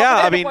trying to stop.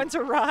 Yeah, and it went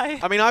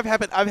awry. I mean, I've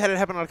had it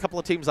happen on a couple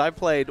of teams I've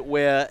played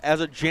where, as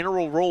a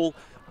general rule,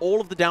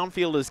 all of the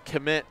downfielders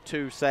commit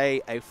to,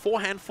 say, a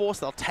forehand force.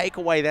 They'll take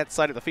away that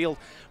side of the field.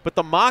 But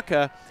the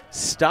marker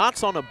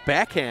starts on a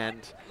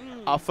backhand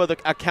for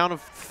a count of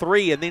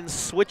 3 and then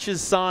switches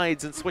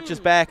sides and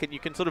switches back, and you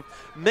can sort of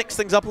mix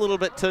things up a little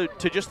bit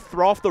to just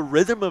throw off the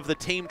rhythm of the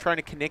team trying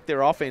to connect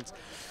their offense.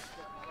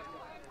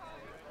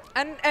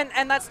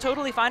 And that's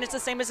totally fine. It's the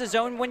same as a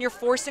zone when you're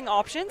forcing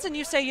options and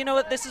you say, you know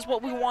what, this is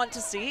what we want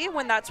to see,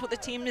 when that's what the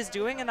team is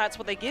doing and that's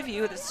what they give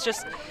you. It's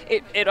just,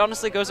 it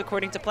honestly goes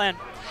according to plan.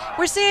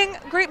 We're seeing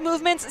great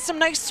movements, some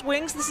nice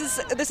swings.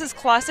 This is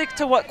classic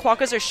to what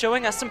Quokkas are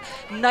showing us. Some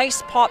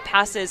nice pop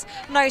passes,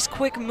 nice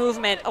quick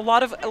movement, a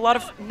lot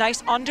of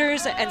nice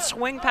unders and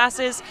swing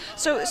passes.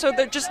 So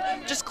they're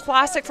just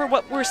classic for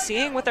what we're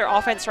seeing with their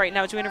offense right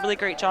now, doing a really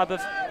great job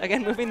of,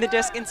 again, moving the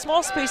disc in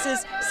small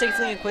spaces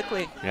safely and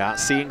quickly. Yeah,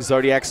 seeing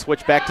Zodiac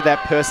switch back to that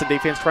person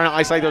defense, trying to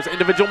isolate those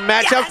individual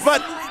matchups,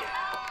 but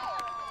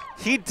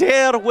he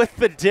dared with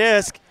the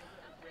disc.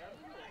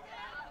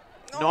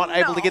 Not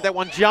able to get that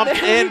one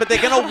jumped in, but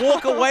they're going to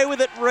walk away with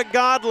it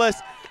regardless.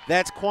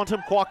 That's Quantum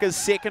Quokka's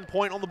second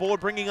point on the board,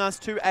 bringing us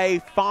to a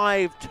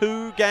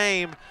 5-2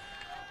 game.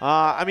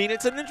 I mean,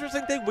 it's an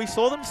interesting thing. We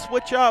saw them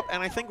switch up,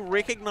 and I think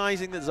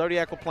recognizing that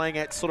Zodiac were playing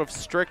at sort of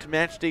strict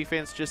match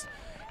defense just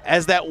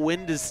as that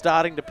wind is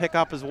starting to pick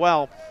up as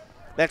well.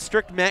 That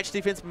strict match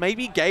defense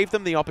maybe gave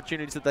them the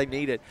opportunities that they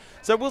needed.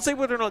 So we'll see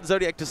whether or not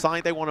Zodiac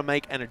decide they want to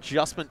make an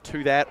adjustment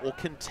to that or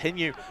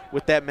continue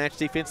with that match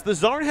defense. The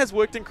zone has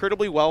worked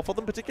incredibly well for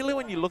them, particularly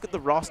when you look at the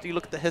roster, you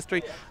look at the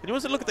history, and you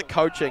also look at the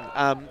coaching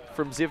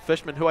from Zev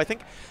Fishman, who I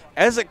think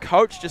as a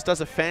coach just does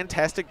a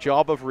fantastic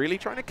job of really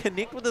trying to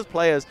connect with his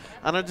players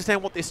and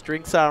understand what their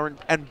strengths are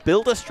and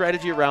build a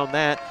strategy around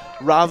that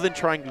rather than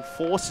trying to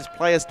force his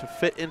players to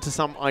fit into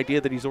some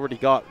idea that he's already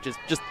got.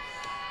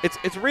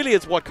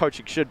 It's what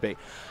coaching should be.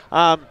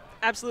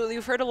 Absolutely.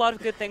 We've heard a lot of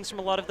good things from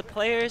a lot of the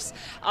players.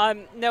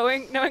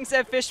 Knowing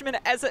Zev Fishman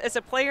as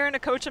a player and a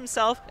coach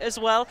himself as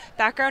well,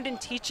 background in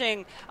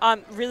teaching,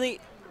 really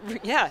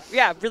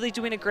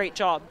doing a great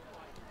job.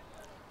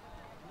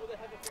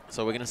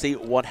 So we're going to see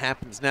what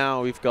happens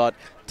now. We've got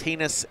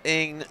Tinas,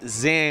 Ing,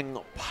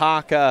 Zeng,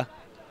 Parker,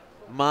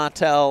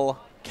 Martel,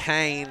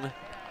 Kane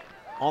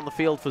on the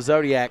field for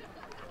Zodiac.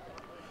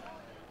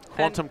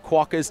 Quantum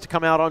Quokkas to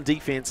come out on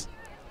defense.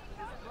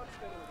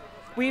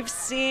 We've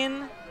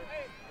seen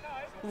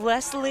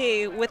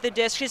Leslie with the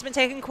disc. She's been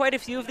taking quite a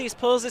few of these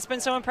pulls. It's been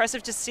so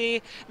impressive to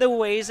see the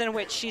ways in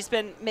which she's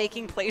been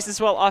making plays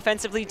as well,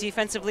 offensively,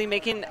 defensively,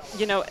 making,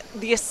 you know,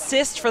 the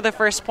assist for the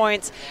first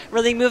points,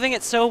 really moving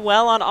it so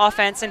well on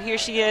offense. And here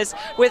she is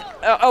with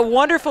a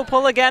wonderful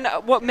pull again.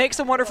 What makes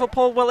a wonderful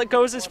pull? Well, it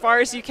goes as far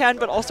as you can,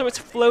 but also it's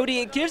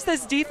floaty. It gives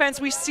this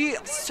defense, we see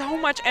so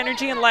much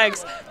energy and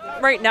legs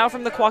right now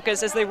from the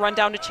Quokkas as they run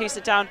down to chase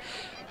it down.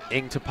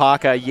 Ing to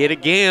Parker yet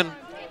again.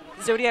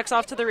 Zodiac's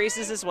off to the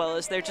races as well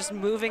as they're just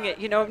moving it.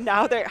 You know,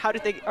 now they're, how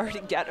did they already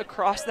get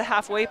across the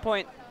halfway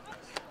point?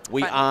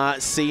 We are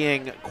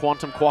seeing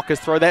Quantum Quokkas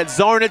throw that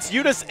zone. It's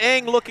Eunice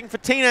Ing looking for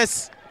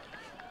Tinas.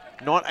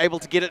 Not able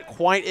to get it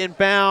quite in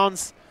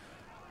bounds.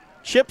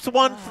 Chips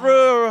one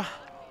through.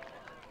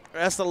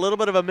 That's a little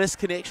bit of a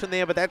misconnection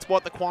there, but that's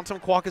what the Quantum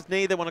Quokkas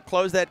need. They want to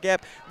close that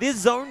gap. Their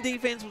zone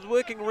defense was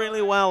working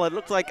really well. It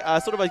looked like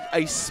sort of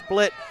a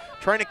split,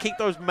 trying to keep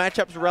those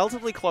matchups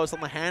relatively close on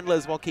the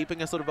handlers while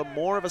keeping a sort of a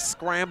more of a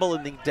scramble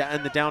in the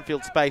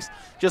downfield space,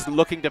 just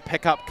looking to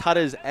pick up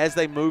cutters as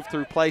they move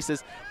through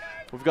places.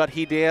 We've got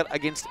Hider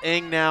against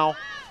Ing now.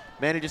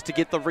 Manages to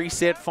get the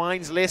reset,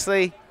 finds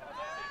Leslie.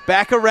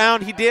 Back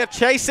around, Hider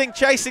chasing,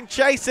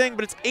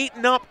 but it's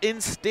eaten up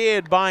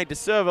instead by De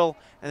Serville,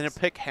 and then a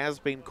pick has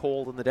been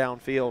called in the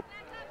downfield.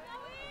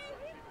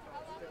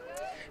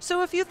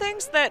 So a few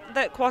things that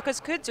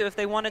Quokkas could do if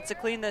they wanted to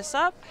clean this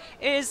up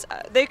is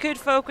they could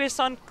focus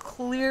on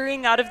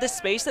clearing out of the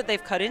space that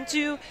they've cut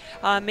into,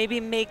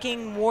 maybe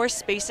making more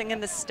spacing in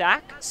the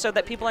stack so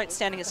that people aren't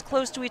standing as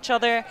close to each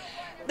other.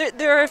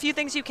 There are a few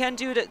things you can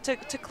do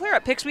to clear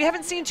up picks. We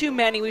haven't seen too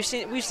many. We've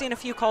seen a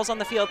few calls on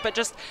the field, but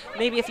just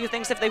maybe a few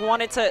things if they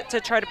wanted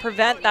to try to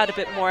prevent that a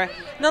bit more.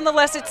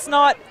 Nonetheless, it's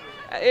not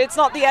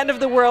the end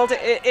of the world.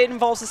 It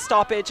involves a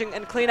stoppage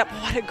and cleanup.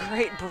 What a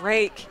great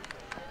break.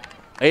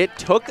 It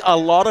took a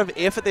lot of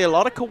effort there, a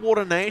lot of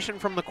coordination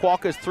from the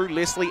Quokkas through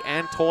Leslie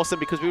and Torsen,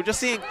 because we were just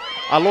seeing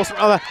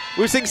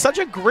we were seeing such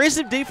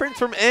aggressive defense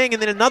from Ing,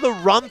 and then another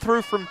run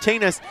through from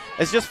Tinas.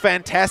 It's just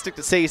fantastic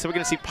to see. So we're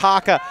going to see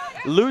Parker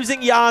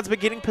losing yards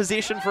but getting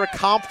possession for a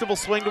comfortable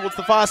swing towards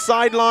the far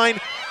sideline.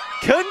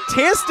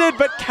 Contested,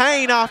 but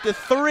Kane, after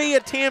 3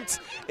 attempts,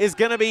 is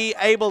going to be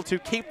able to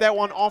keep that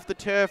one off the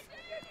turf.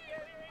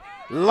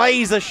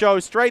 Laser show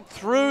straight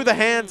through the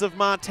hands of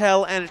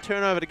Martel, and a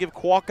turnover to give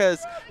Quokkas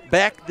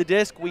back the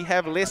disc. We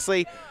have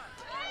Leslie.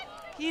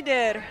 He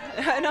did.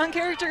 An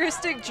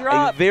uncharacteristic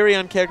drop. A very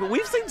uncharacteristic.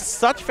 We've seen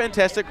such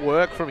fantastic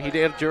work from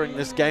Hider during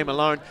this game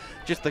alone.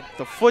 Just the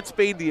foot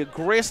speed, the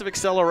aggressive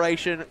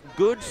acceleration,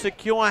 good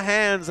secure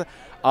hands.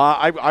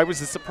 I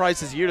was as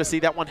surprised as you to see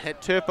that one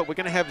hit turf, but we're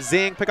going to have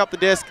Zeng pick up the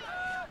disc.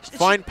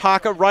 Find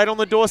Parker right on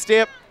the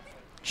doorstep.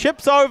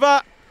 Chips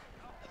over.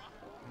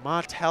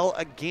 Martel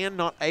again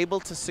not able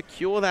to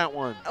secure that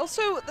one.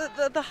 Also,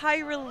 the high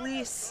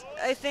release,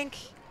 I think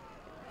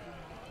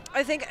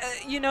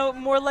you know,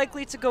 more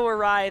likely to go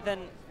awry than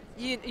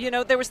you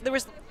know. There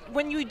was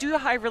when you do a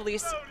high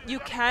release, you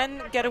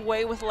can get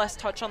away with less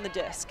touch on the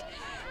disc.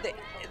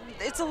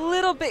 It's a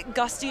little bit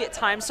gusty at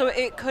times, so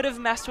it could have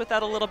messed with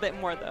that a little bit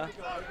more though.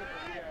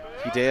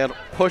 Hider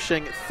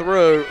pushing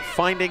through,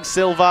 finding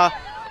Silva,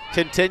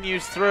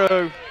 continues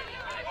through.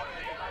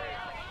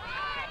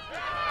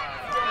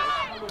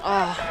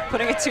 Oh,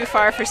 putting it too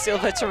far for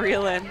Silva to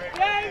reel in.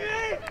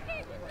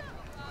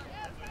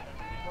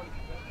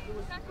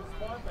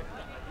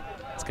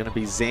 It's going to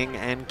be Zeng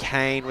and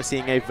Kane. We're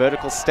seeing a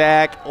vertical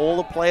stack. All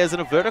the players in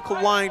a vertical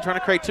line trying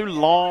to create 2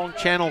 long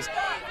channels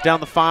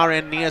down the far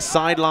end near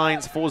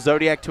sidelines for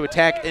Zodiac to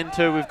attack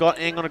into. We've got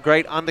Ing on a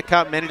great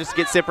undercut. Manages to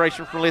get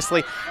separation from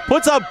Leslie.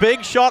 Puts a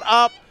big shot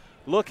up.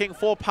 Looking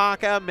for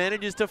Parker,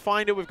 manages to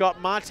find it. We've got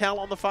Martel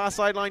on the far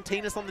sideline,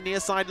 Tinas on the near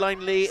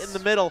sideline, Lee in the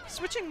middle.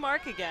 Switching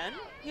mark again.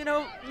 You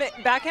know,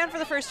 backhand for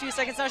the first few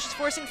seconds. Now she's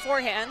forcing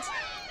forehand.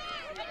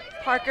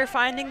 Parker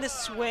finding the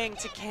swing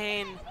to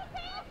Kane.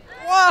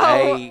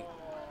 Whoa! A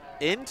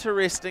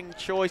interesting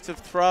choice of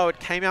throw. It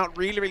came out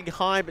really, really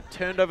high, but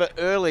turned over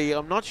early.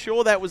 I'm not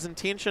sure that was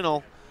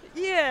intentional.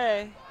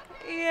 Yeah,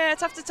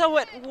 it's tough to tell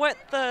what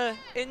the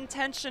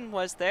intention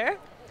was there.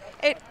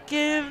 It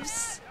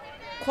gives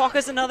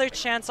Quokkas another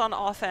chance on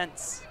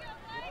offense.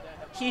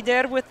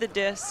 Hider with the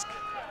disc.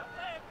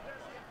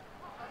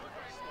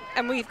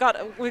 And we've got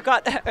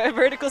a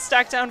vertical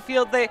stack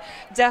downfield. They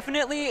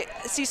definitely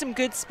see some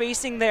good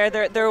spacing there.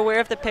 They're aware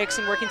of the picks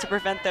and working to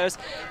prevent those.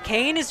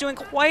 Kane is doing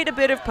quite a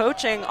bit of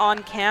poaching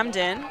on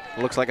Camden.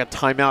 Looks like a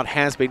timeout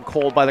has been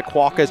called by the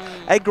Quokkas.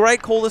 A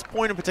great call. This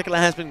point in particular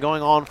has been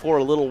going on for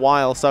a little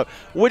while. So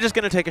we're just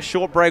going to take a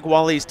short break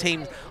while these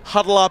teams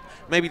huddle up,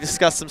 maybe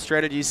discuss some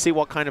strategies, see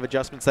what kind of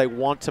adjustments they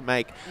want to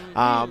make.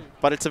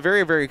 But it's a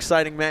very, very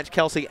exciting match,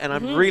 Kelsey, and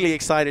I'm really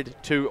excited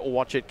to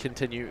watch it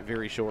continue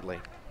very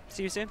shortly.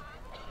 See you soon.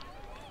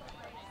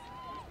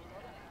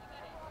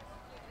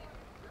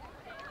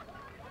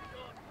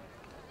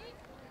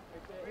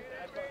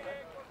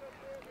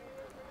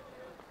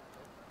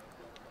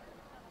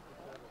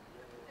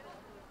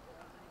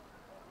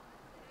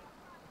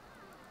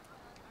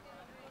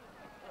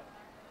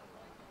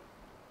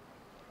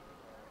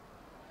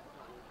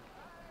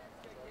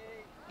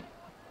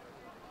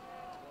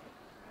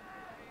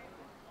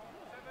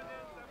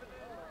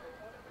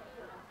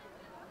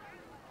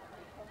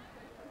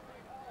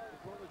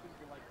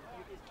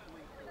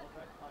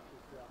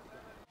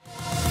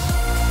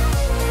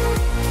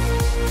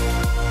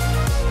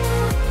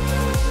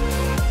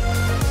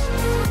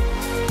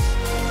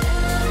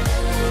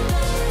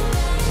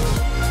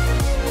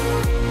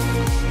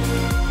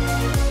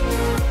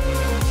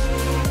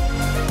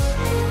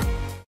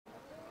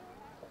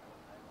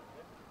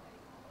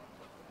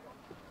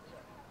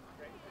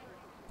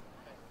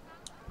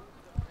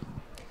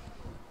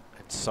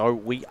 So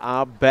we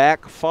are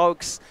back,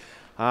 folks,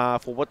 for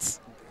what's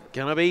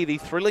going to be the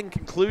thrilling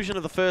conclusion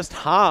of the first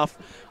half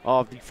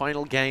of the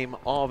final game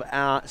of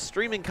our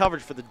streaming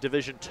coverage for the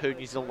Division 2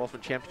 New Zealand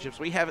Ultimate Championships.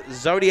 We have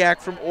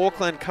Zodiac from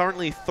Auckland,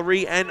 currently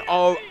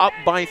 3-0, up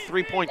by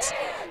 3 points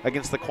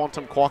against the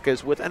Quantum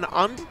Quokkas with an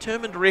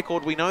undetermined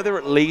record. We know they're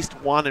at least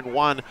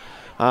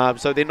 1-1,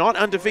 so they're not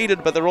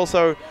undefeated, but they're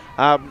also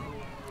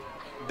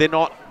they're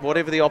not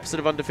whatever the opposite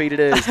of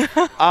undefeated is.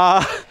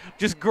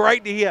 Just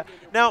great to hear.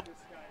 Now,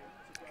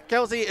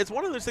 Kelsey, it's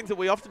one of those things that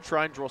we often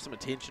try and draw some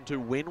attention to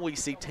when we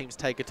see teams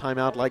take a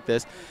timeout like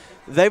this.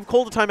 They've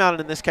called a timeout, and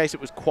in this case it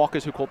was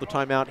Quokkas who called the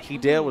timeout.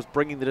 Hider was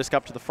bringing the disc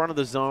up to the front of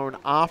the zone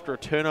after a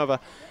turnover.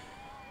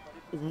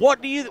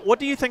 What do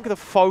you think the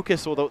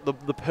focus or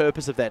the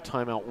purpose of that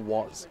timeout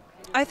was?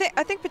 I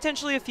think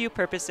potentially a few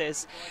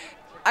purposes.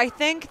 I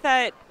think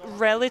that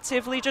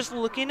relatively, just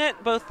looking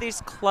at both these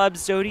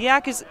clubs,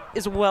 Zodiac is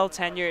well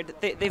tenured.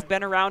 They've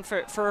been around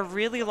for a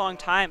really long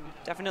time,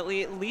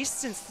 definitely at least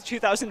since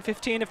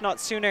 2015, if not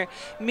sooner.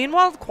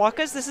 Meanwhile,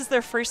 Quokkas, this is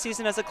their first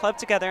season as a club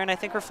together, and I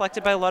think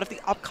reflected by a lot of the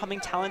upcoming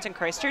talent in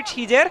Christchurch.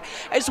 Hider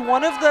is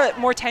one of the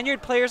more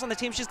tenured players on the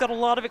team. She's got a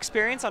lot of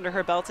experience under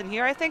her belt, and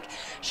here I think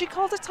she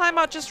called a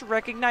timeout just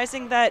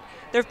recognizing that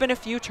there have been a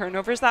few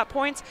turnovers at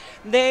points.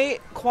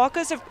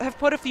 Quokkas have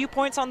put a few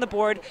points on the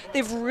board.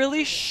 They've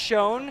really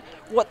shown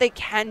what they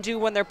can do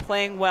when they're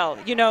playing well.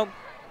 You know,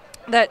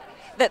 that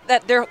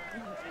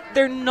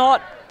they're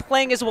not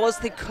playing as well as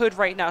they could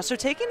right now. So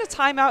taking a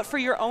timeout for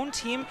your own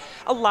team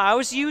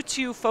allows you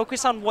to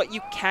focus on what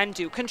you can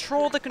do.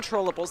 Control the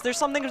controllables. There's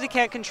some things you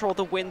can't control,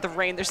 the wind, the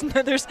rain.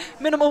 There's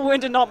minimal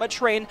wind and not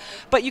much rain,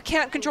 but you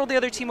can't control the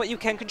other team. What you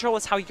can control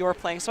is how you're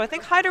playing. So I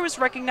think Hider was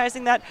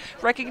recognizing that,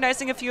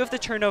 recognizing a few of the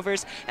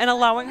turnovers, and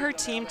allowing her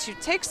team to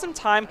take some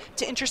time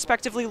to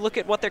introspectively look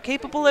at what they're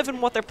capable of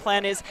and what their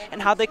plan is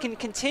and how they can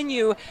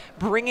continue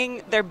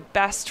bringing their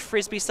best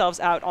Frisbee selves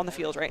out on the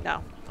field right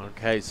now.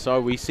 Okay,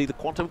 so we see the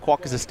Quantum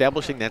Quokkas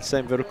establishing that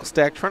same vertical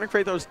stack, trying to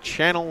create those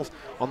channels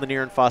on the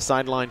near and far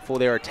sideline for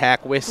their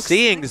attack. We're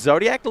seeing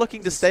Zodiac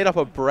looking to state up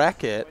a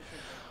bracket.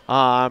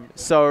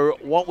 So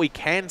what we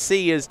can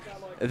see is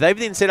they've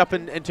then set up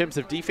in terms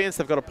of defense.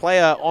 They've got a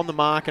player on the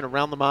mark and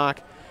around the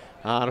mark.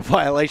 A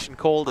violation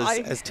called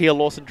as Tia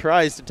Lawson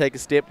tries to take a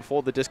step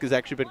before the disc has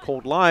actually been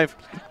called live.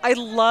 I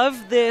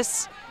love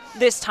this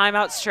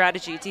timeout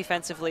strategy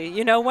defensively.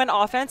 You know, when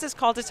offense is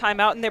called a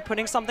timeout and they're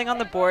putting something on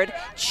the board,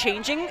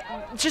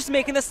 just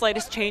making the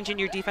slightest change in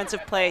your defensive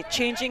play,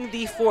 changing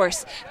the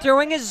force,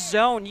 throwing a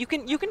zone, you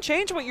can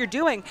change what you're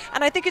doing.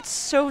 And I think it's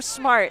so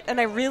smart, and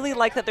I really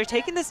like that they're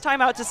taking this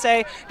timeout to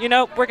say, you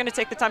know, we're going to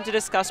take the time to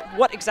discuss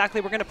what exactly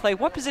we're going to play,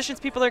 what positions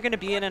people are going to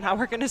be in, and how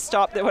we're going to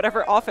stop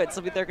whatever offense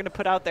they're going to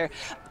put out there.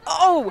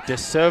 Oh!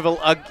 DeServille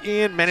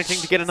again managing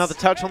to get another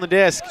touch on the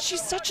disc.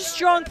 She's such a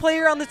strong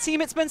player on the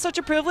team. It's been such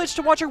a privilege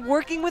to watch her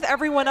working with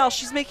everyone else.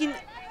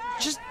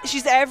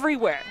 She's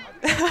everywhere.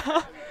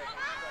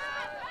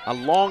 A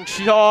long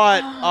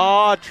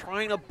shot.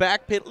 Trying to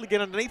backpedal to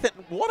get underneath it.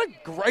 What a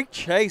great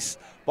chase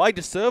by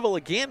DeServille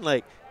again.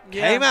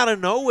 Came out of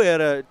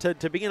nowhere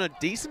to be in a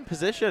decent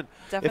position.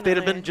 Definitely. If there'd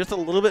have been just a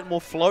little bit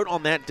more float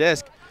on that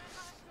disc.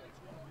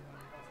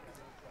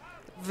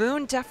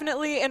 Voon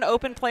definitely an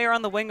open player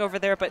on the wing over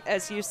there, but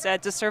as you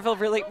said, DeServille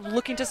really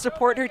looking to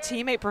support her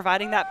teammate,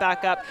 providing that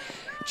backup.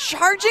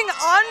 Charging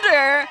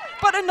under,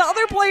 but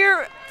another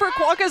player for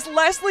Quokkas,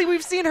 Leslie,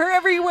 we've seen her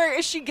everywhere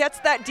as she gets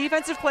that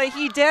defensive play.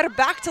 Hider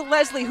back to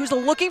Leslie, who's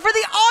looking for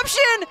the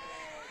option.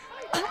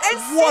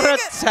 What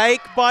a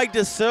take by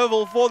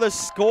DeServille for the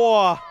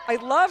score. I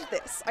love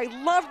this. I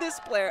love this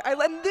player.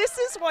 And this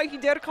is why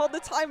Hider called the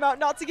timeout,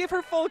 not to give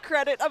her full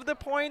credit of the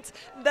point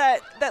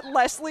that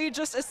Leslie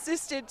just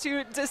assisted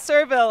to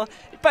DeServille.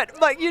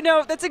 But you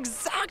know, that's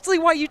exactly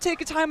why you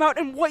take a timeout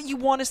and what you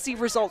want to see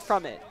result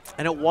from it.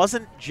 And it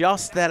wasn't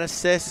just that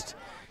assist.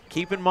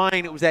 Keep in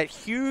mind, it was that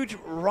huge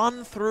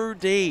run through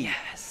D.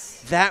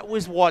 Yes. That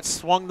was what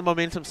swung the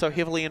momentum so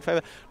heavily in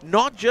favor.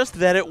 Not just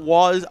that it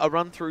was a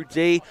run through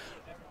D.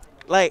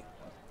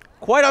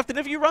 Quite often,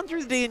 if you run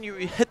through the D and you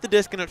hit the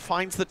disc and it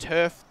finds the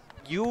turf,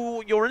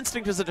 your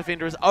instinct as a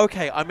defender is,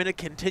 okay, I'm going to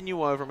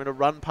continue over, I'm going to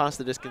run past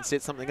the disc and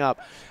set something up.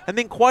 And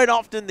then quite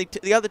often,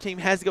 the other team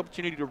has the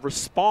opportunity to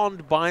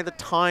respond by the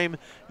time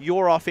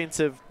your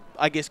offensive,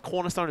 I guess,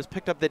 cornerstone has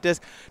picked up that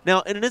disc.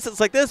 Now, in an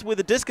instance like this, where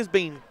the disc is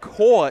being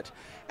caught,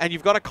 and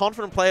you've got a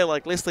confident player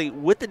like Leslie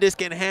with the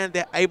disc in hand,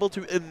 they're able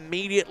to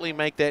immediately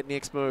make that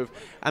next move.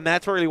 And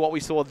that's really what we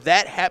saw.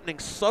 That happening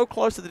so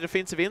close to the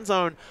defensive end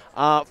zone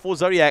for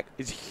Zodiac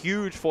is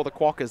huge for the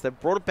Quokkas. They've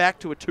brought it back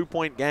to a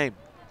 2-point game.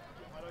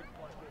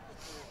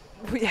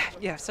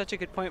 Yeah, such a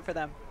good point for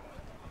them.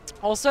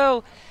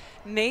 Also,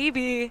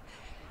 maybe,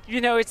 you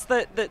know, it's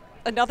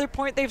another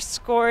point they've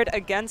scored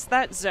against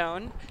that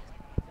zone.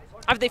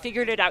 Have they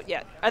figured it out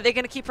yet? Are they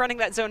going to keep running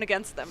that zone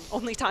against them?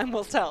 Only time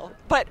will tell.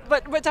 But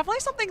definitely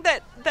something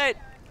that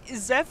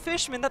Zev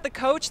Fishman, that the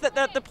coach,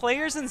 that the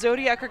players in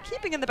Zodiac are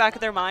keeping in the back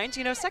of their mind.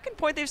 You know, second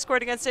point they've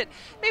scored against it,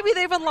 maybe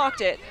they've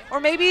unlocked it. Or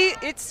maybe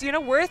it's, you know,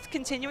 worth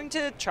continuing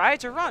to try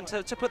to run,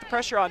 to put the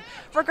pressure on.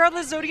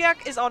 Regardless,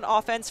 Zodiac is on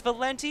offense.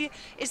 Valenti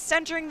is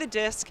centering the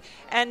disc,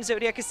 and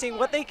Zodiac is seeing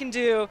what they can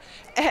do.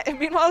 And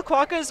meanwhile,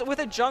 Quokkas with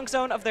a junk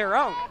zone of their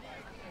own.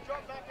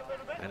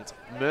 And it's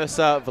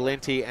Mercer,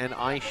 Valenti, and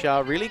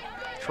Aisha really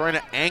trying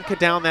to anchor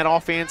down that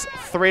offense,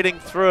 threading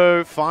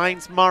through,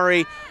 finds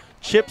Murray.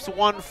 Chips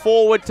one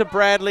forward to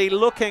Bradley,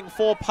 looking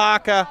for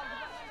Parker.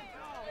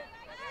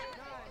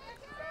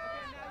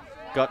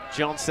 Got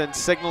Johnson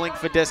signaling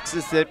for discs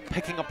as they're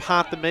picking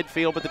apart the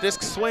midfield, but the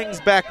disc swings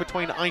back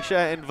between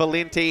Aisha and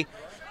Valenti,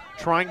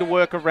 trying to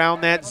work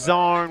around that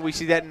zone. We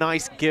see that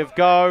nice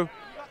give-go.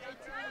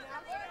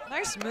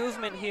 Nice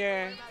movement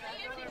here.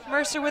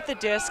 Mercer with the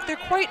disc. They're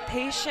quite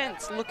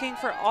patient, looking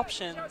for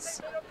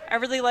options. I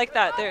really like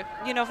that. They're,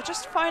 you know,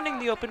 just finding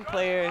the open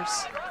players.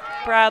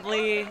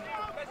 Bradley.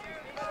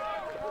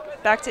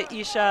 Back to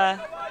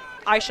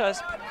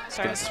Aisha's,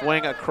 sorry. Gonna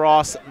swing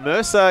across.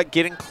 Mercer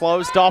getting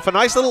closed off. A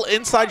nice little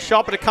inside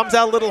shot, but it comes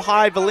out a little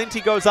high.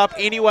 Valenti goes up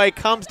anyway,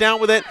 comes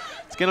down with it.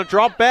 It's gonna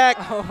drop back.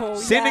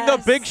 Sending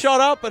the big shot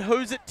up, but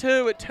who's it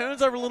to? It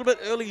turns over a little bit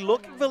early,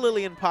 looking for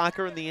Lillian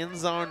Parker in the end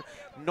zone.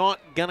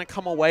 Not gonna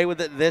come away with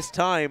it this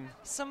time.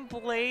 Some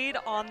blade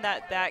on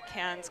that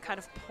backhand kind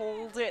of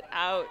pulled it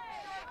out.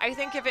 I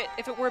think if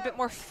it were a bit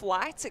more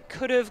flat, it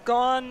could have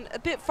gone a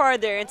bit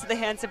farther into the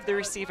hands of the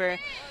receiver.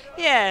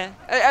 Yeah,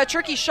 a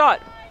tricky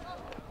shot.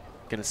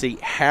 Gonna see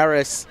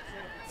Harris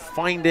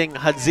finding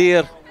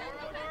Hazir.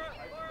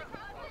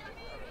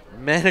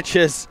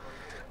 Manages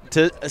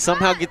to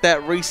somehow get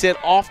that reset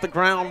off the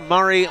ground.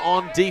 Murray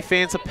on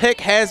defense. A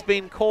pick has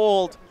been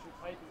called.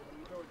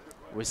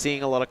 We're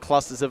seeing a lot of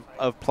clusters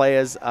of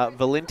players.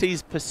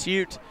 Valenti's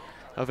pursuit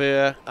of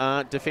her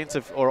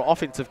defensive or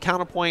offensive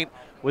counterpoint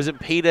was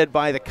impeded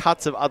by the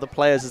cuts of other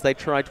players as they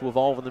tried to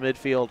evolve in the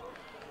midfield.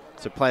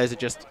 So players are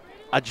just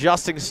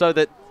adjusting so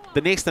that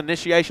the next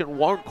initiation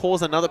won't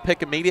cause another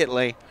pick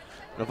immediately.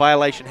 A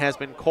violation has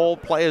been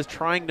called. Players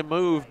trying to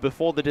move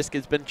before the disc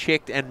has been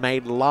checked and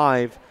made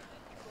live.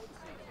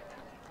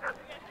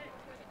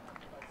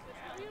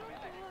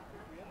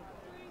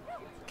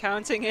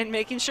 Counting in,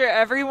 making sure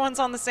everyone's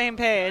on the same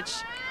page.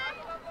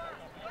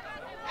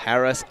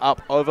 Harris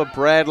up over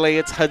Bradley.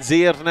 It's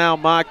Hazir now,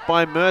 marked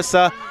by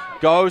Mercer.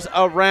 Goes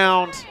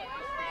around.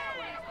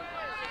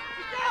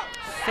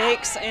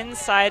 Fakes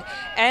inside.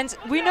 And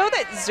we know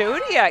that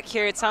Zodiac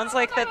here, it sounds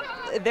like that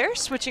they're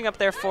switching up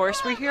their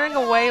force. We're hearing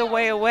away,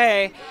 away,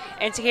 away,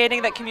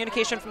 indicating that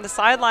communication from the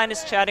sideline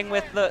is chatting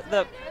with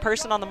the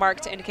person on the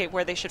mark to indicate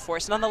where they should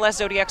force. Nonetheless,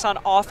 Zodiac's on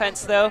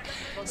offense, though.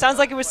 Sounds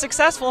like it was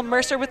successful.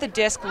 Mercer with the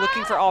disc,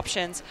 looking for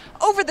options.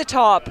 Over the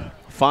top.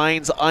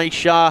 Finds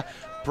Aisha.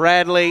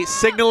 Bradley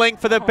signaling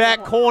for the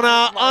back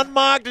corner.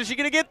 Unmarked. Is she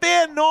going to get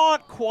there?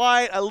 Not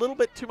quite. A little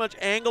bit too much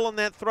angle on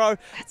that throw.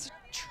 That's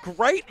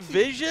great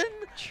vision.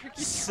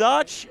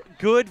 Such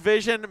good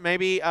vision.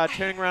 Maybe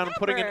turning around and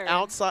putting an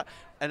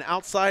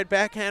outside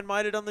backhand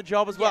might have done the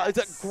job as well. Yes.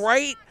 It's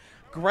a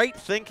great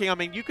thinking. I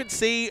mean, you can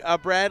see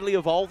Bradley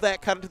evolve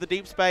that cut into the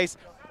deep space.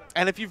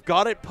 And if you've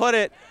got it, put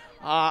it.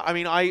 I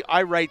mean,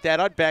 I rate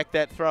that. I'd back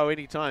that throw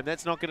anytime.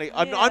 That's not going to.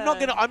 I'm not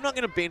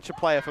going to bench a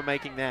player for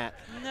making that.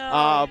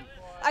 No.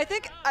 I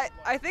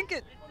think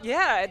it.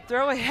 Yeah, I'd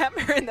throw a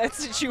hammer in that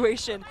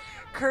situation.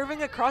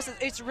 Curving across,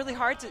 it's really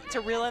hard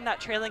to reel in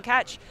that trailing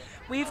catch.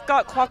 We've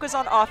got Quokkas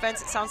on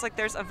offense. It sounds like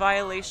there's a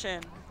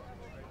violation.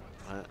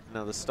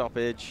 Another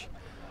stoppage.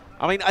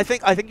 I mean, I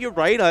think you're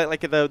right.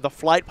 Like the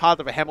flight path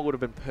of a hammer would have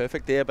been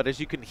perfect there, but as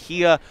you can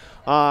hear,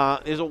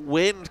 there's a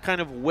wind kind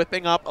of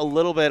whipping up a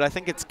little bit. I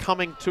think it's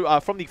coming to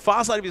from the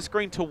far side of your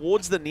screen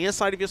towards the near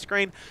side of your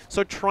screen.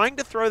 So trying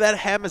to throw that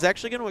hammer is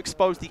actually going to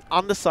expose the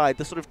underside,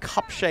 the sort of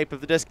cup shape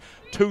of the disc,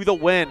 to the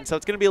wind. So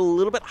it's going to be a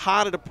little bit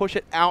harder to push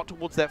it out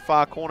towards that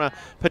far corner,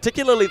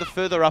 particularly the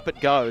further up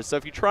it goes. So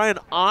if you try and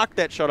arc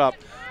that shot up,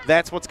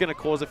 that's what's going to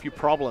cause a few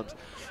problems.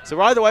 So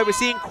either way, we're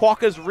seeing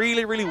Quokkas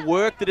really, really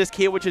work the disc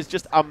here, which is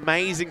just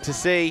amazing to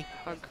see.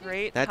 A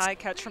great high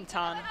catch from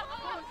Tan.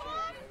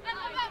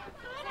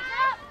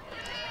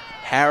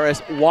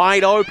 Harris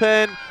wide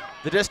open.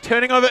 The disc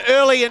turning over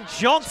early, and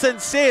Johnson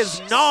says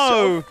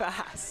no. So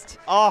fast.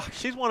 Oh,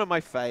 she's one of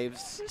my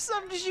faves.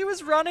 She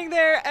was running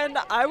there, and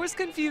I was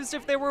confused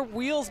if there were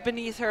wheels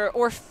beneath her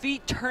or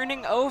feet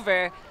turning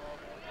over.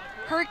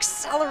 Her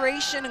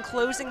acceleration and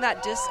closing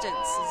that distance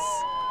is...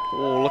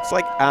 Oh, looks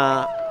like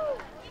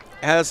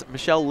as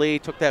Michelle Lee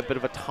took that bit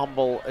of a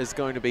tumble, is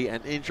going to be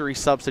an injury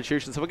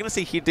substitution. So we're going to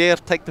see Hider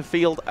take the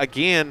field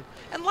again.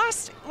 And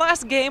last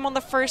game on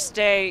the first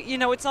day, you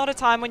know, it's not a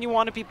time when you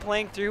want to be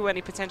playing through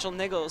any potential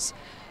niggles.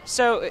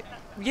 So,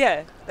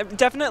 yeah,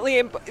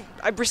 definitely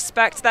I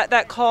respect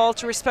that call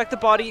to respect the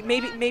body.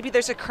 Maybe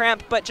there's a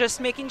cramp, but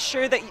just making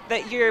sure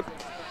that you're,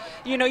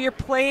 you know, you're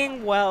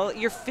playing well,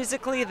 you're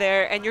physically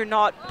there, and you're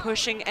not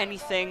pushing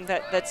anything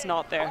that's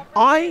not there.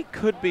 I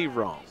could be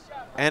wrong,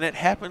 and it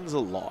happens a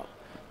lot.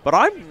 but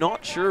I'm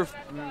not sure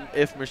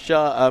if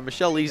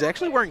Michelle Lee's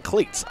actually wearing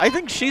cleats. I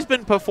think she's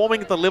been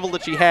performing at the level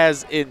that she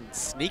has in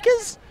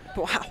sneakers.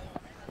 Wow.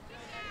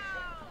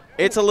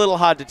 It's a little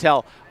hard to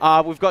tell.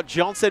 We've got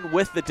Johnson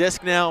with the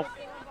disc now.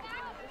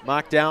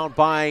 Marked down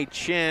by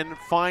Chin.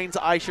 Finds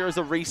Aisha as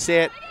a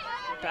reset.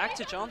 Back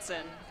to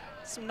Johnson.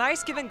 Some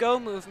nice give and go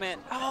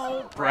movement.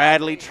 Oh,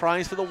 Bradley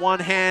tries for the one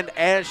hand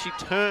as she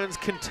turns,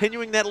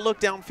 continuing that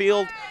look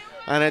downfield.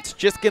 And it's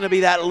just going to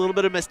be that little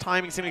bit of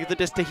mistiming. He's going to get the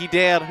disc to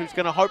Hider, who's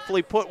going to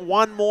hopefully put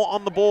one more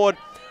on the board.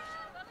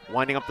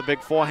 Winding up the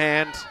big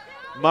forehand.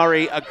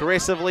 Murray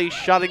aggressively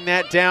shutting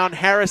that down.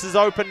 Harris is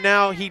open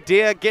now.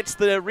 Hider gets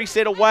the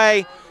reset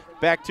away.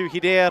 Back to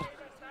Hider.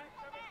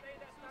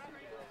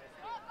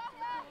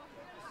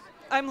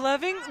 I'm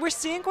loving, we're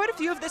seeing quite a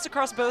few of this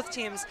across both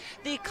teams.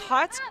 The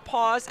cut,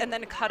 pause, and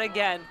then cut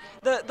again.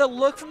 The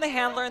look from the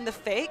handler and the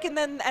fake, and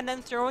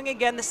then throwing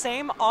again the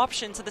same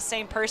option to the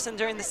same person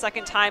during the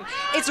second time.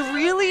 It's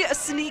really a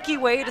sneaky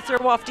way to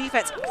throw off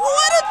defense.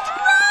 What a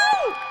throw!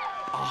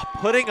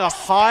 Putting a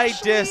high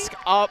disc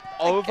up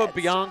over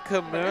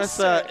Bianca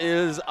Mercer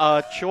is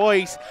a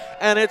choice,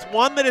 and it's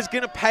one that is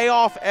going to pay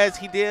off as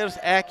Hider's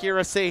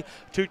accuracy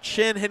to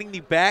Chin hitting the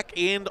back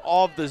end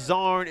of the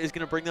zone is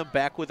going to bring them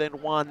back within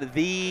one.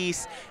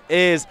 This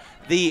is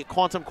the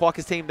Quantum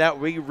Quokkas team that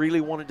we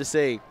really wanted to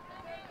see.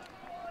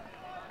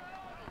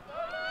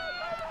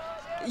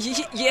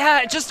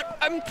 Yeah, just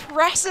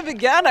impressive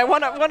again. I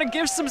want to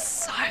give some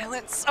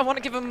silence. I want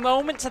to give a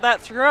moment to that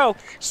throw.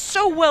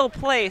 So well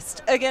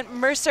placed. Again,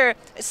 Mercer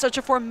is such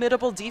a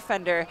formidable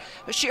defender.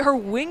 Her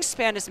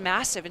wingspan is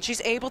massive, and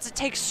she's able to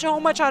take so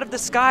much out of the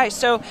sky.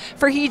 So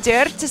for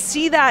Hider to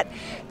see that,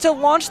 to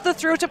launch the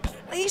throw, to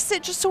place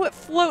it just so it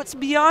floats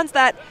beyond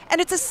that,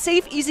 and it's a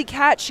safe, easy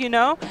catch, you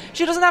know?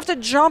 She doesn't have to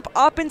jump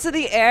up into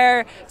the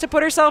air to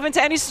put herself into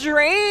any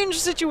strange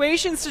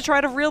situations to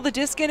try to reel the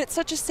disc in. It's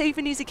such a safe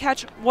and easy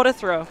catch. What a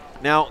throw.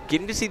 Now,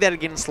 getting to see that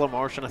again in slow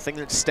motion, a thing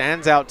that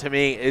stands out to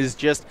me is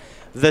just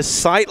the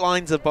sight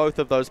lines of both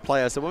of those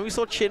players. So when we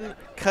saw Chin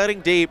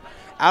cutting deep,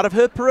 out of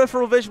her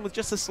peripheral vision with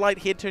just a slight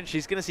head turn,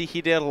 she's going to see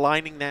Hider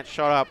lining that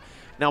shot up.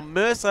 Now,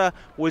 Mercer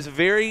was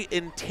very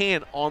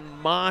intent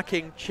on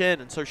marking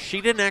Chin, and so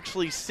she didn't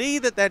actually see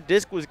that that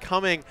disc was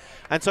coming,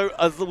 and so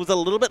it was a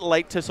little bit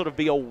late to sort of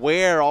be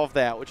aware of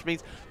that, which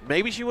means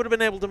maybe she would have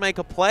been able to make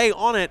a play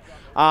on it,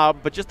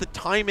 but just the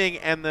timing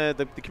and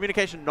the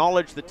communication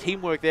knowledge, the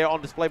teamwork there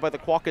on display by the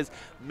Quokkas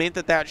meant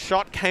that that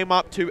shot came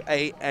up to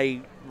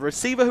a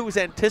receiver who was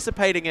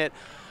anticipating it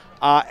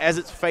as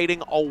it's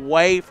fading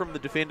away from the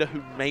defender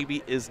who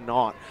maybe is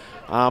not.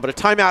 But a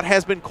timeout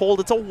has been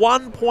called. It's a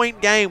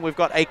 1-point game. We've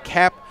got a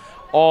cap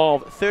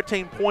of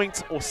 13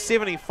 points or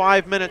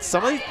 75 minutes.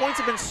 Some of these points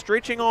have been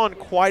stretching on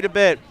quite a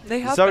bit.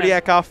 They have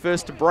Zodiac are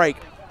first to break.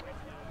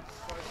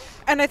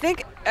 And I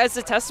think as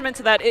a testament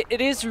to that,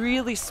 it is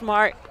really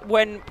smart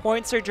when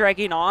points are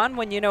dragging on,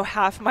 when you know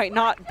half might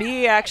not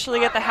be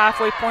actually at the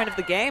halfway point of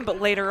the game, but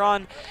later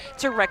on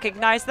to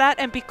recognize that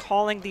and be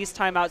calling these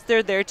timeouts.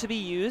 They're there to be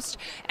used.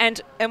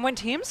 And when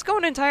teams go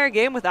an entire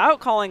game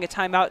without calling a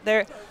timeout,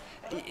 they're,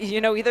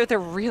 you know, either they're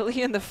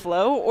really in the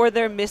flow or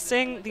they're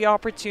missing the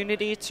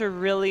opportunity to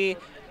really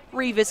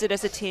revisit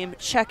as a team,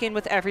 check in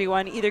with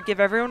everyone, either give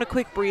everyone a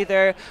quick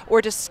breather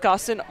or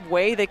discuss a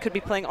way they could be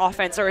playing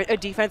offense or a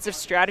defensive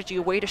strategy,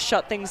 a way to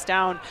shut things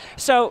down.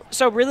 So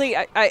really,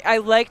 I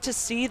like to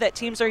see that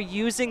teams are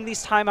using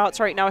these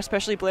timeouts right now,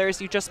 especially Blair, as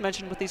you just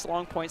mentioned with these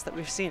long points that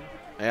we've seen.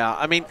 Yeah,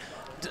 I mean,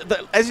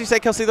 as you say,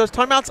 Kelsey, those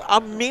timeouts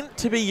are meant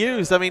to be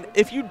used. I mean,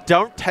 if you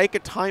don't take a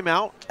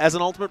timeout as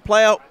an Ultimate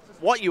player,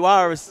 what you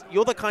are is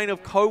you're the kind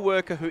of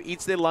co-worker who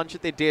eats their lunch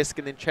at their desk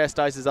and then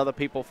chastises other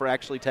people for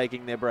actually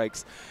taking their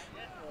breaks.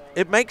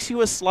 It makes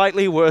you a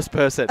slightly worse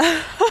person.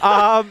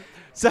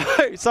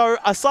 So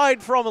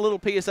aside from a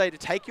little PSA to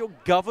take your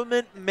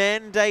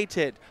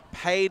government-mandated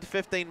paid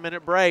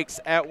 15-minute breaks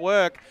at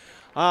work,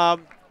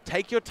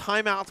 take your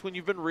timeouts when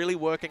you've been really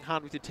working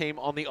hard with your team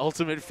on the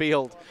Ultimate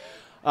field.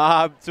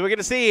 So we're going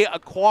to see a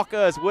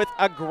Quokkas with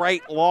a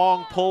great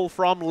long pull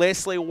from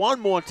Leslie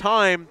one more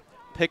time.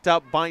 Picked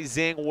up by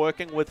Zhang,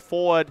 working with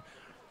forward.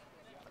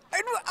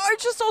 I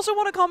just also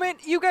want to comment,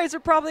 you guys are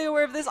probably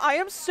aware of this, I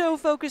am so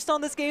focused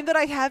on this game that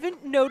I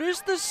haven't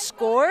noticed the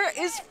score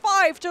is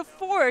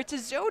 5-4 to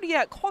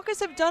Zodiac. Quokkas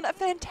have done a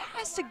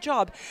fantastic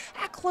job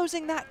at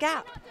closing that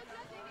gap.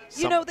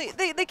 You know,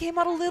 they came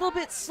out a little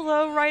bit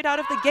slow right out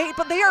of the gate,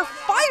 but they are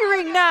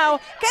firing now.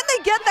 Can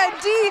they get that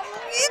D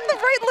in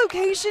the right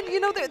location?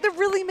 You know, they're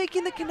really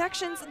making the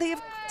connections. They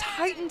have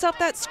tightened up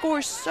that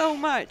score so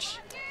much.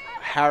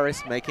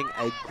 Harris making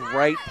a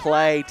great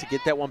play to get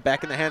that one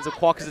back in the hands of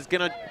Quokkas.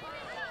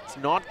 It's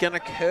not going to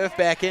curve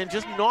back in,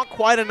 just not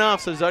quite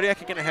enough. So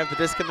Zodiac are going to have the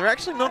disc, and they're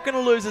actually not going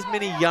to lose as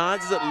many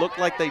yards as it looked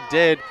like they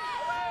did,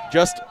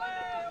 just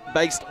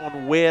based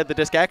on where the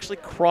disc actually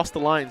crossed the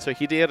line. So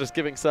Hider is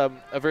giving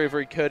a very,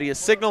 very courteous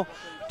signal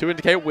to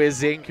indicate where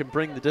Zeng can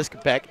bring the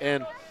disc back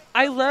in.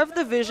 I love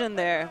the vision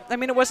there. I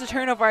mean, it was a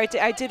turnover. I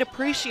did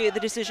appreciate the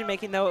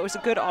decision-making, though. It was a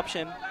good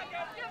option.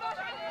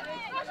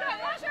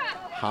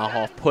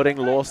 Harhoff putting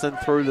Lawson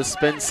through the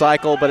spin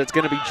cycle, but it's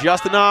going to be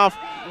just enough.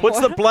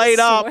 Puts the blade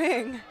up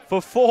for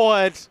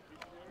Ford.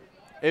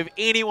 If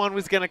anyone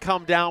was going to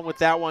come down with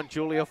that one,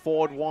 Julia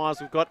Ford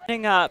was. We've got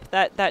up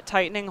that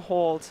tightening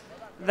hold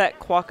that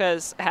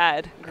Quokkas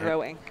had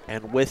growing.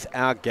 And with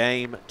our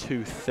game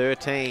to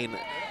 13,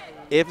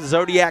 if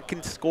Zodiac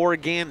can score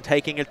again,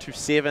 taking it to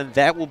 7,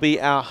 that will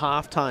be our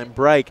halftime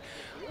break.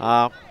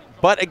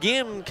 But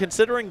again,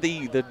 considering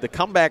the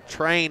comeback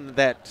train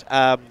that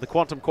the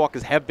Quantum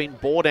Quokkas have been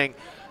boarding,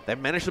 they've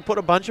managed to put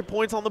a bunch of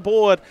points on the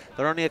board.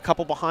 They're only a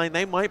couple behind.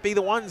 They might be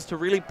the ones to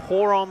really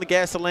pour on the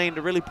gasoline,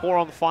 to really pour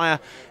on the fire,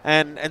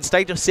 and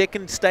stage a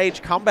second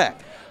stage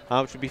comeback,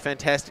 which would be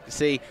fantastic to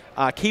see.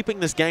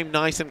 Keeping this game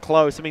nice and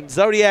close. I mean,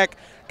 Zodiac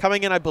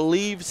coming in, I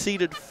believe,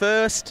 seeded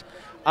first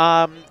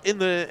in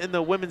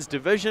the women's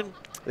division.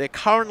 They're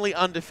currently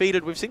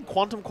undefeated. We've seen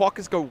Quantum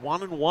Quokkas go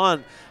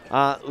 1-1,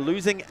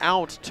 losing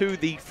out to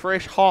the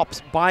Fresh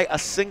Hops by a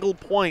single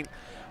point.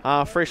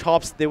 Fresh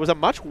Hops, there was a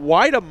much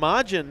wider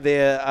margin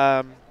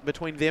there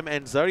between them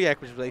and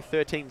Zodiac, which was a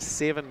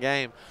 13-7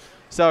 game.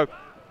 So,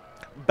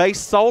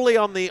 based solely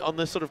on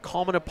the sort of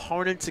common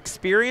opponent's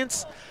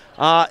experience,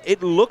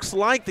 it looks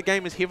like the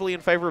game is heavily in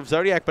favor of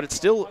Zodiac, but it's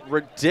still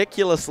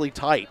ridiculously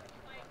tight.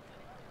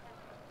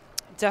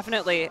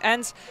 Definitely.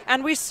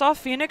 And we saw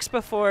Phoenix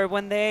before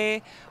when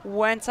they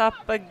went up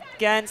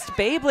against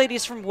Babe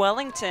Ladies from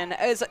Wellington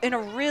as in a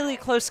really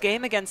close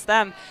game against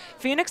them.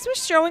 Phoenix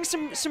was showing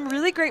some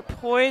really great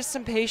poise,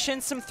 some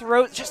patience, some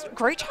throw, just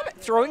great job at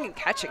throwing and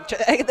catching,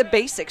 the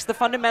basics, the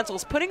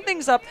fundamentals, putting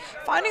things up,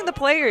 finding the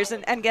players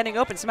and getting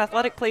open, some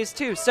athletic plays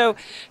too. So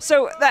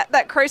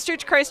that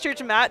Christchurch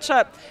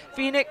matchup,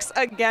 Phoenix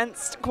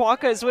against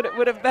Quokkas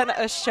would have been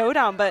a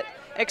showdown, but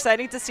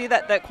exciting to see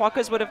that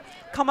Quokkas would have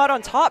come out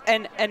on top,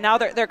 and now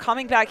they're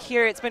coming back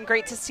here. It's been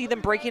great to see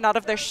them breaking out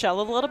of their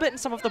shell a little bit, and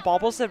some of the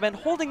baubles that have been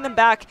holding them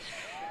back.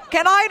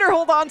 Can Eider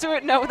hold on to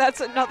it? No,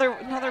 that's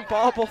another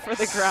bauble for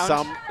the ground.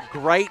 Some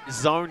great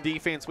zone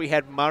defense. We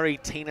had Murray,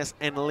 Tinas,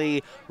 and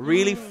Lee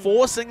really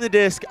forcing the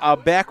disc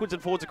backwards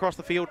and forwards across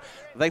the field.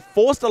 They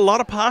forced a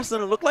lot of passes,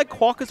 and it looked like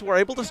Quokkas were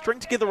able to string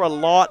together a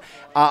lot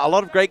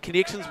of great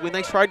connections when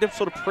they tried to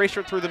sort of pressure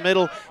it through the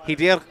middle. He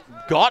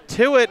got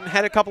to it and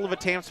had a couple of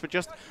attempts, but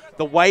just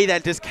the way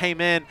that disc came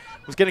in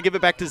was going to give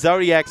it back to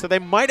Zodiac. So they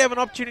might have an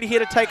opportunity here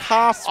to take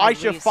half.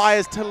 Aisha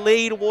fires to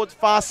lead towards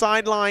far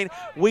sideline.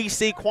 We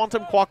see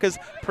Quantum Quokkas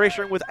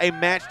pressuring with a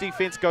match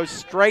defense, goes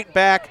straight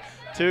back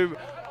to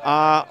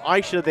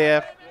Aisha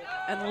there.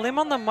 And Lim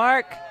on the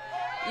mark.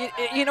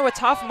 You know, a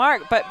tough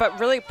mark, but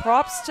really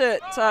props to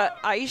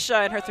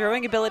Aisha and her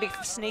throwing ability,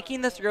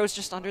 snaking the throws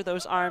just under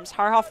those arms.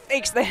 Harhoff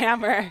fakes the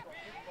hammer.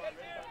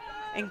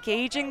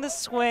 Engaging the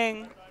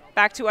swing.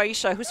 Back to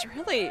Aisha,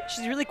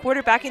 she's really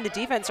quarterbacking the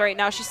defense right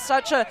now. She's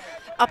such a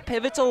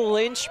pivotal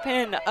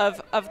linchpin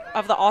of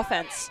the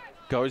offense.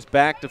 Goes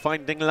back to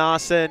finding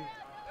Larson.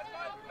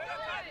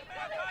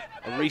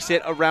 A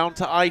reset around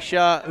to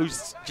Aisha,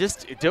 who's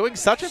just doing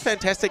such a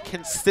fantastic,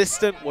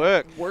 consistent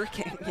work.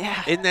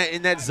 Yeah. In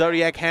that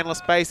Zodiac handler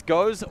space.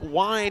 Goes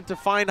wide to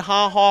find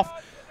Harhoff.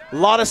 A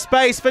lot of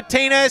space for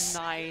Tinas.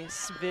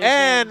 Nice vision.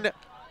 And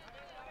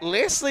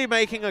Leslie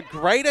making a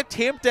great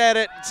attempt at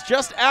it. It's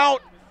just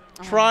out.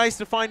 Tries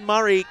to find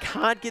Murray.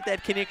 Can't get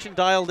that connection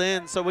dialed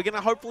in. So we're going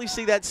to hopefully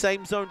see that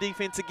same zone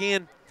defense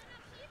again.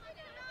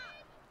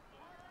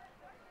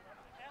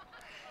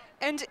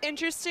 And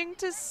interesting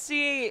to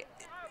see,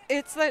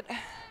 it's that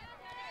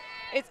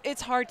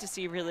it's hard to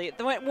see really.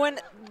 When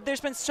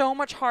there's been so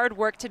much hard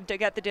work to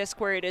get the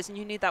disc where it is, and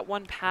you need that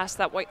one pass,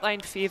 that white line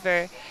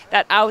fever,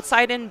 that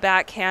outside and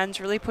backhand,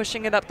 really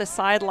pushing it up the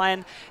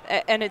sideline,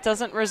 and it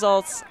doesn't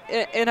result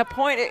in a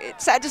point.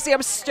 It's sad to see.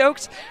 I'm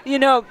stoked. You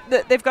know,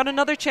 they've got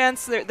another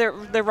chance.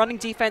 They're running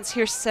defense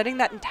here, setting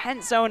that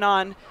intense zone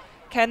on.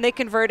 Can they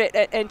convert it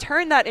and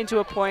turn that into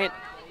a point?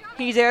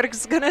 He's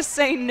going to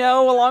say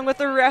no, along with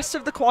the rest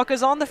of the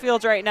Quokkas on the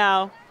field right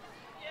now.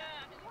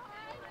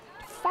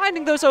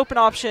 Finding those open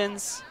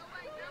options,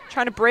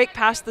 trying to break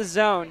past the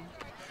zone.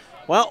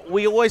 Well,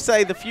 we always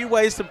say the few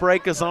ways to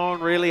break a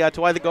zone really are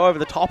to either go over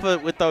the top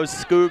of it with those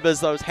scubas,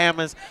 those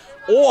hammers,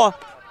 or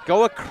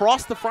go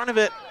across the front of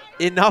it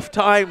enough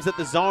times that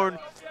the zone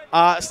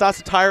starts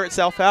to tire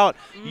itself out.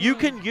 You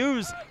can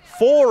use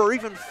 4 or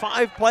even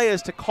 5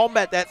 players to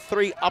combat that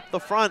 3 up the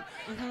front,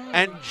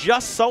 and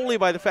just solely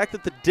by the fact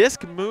that the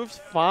disc moves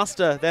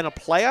faster than a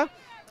player,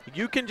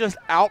 you can just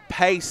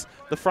outpace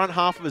the front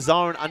half of a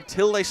zone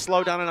until they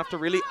slow down enough to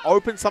really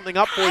open something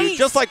up for you,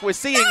 just like we're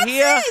seeing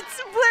here. That's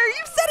it, Blair,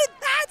 you said it.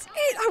 That's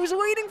it. I was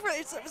waiting for it.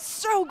 It was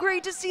so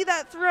great to see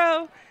that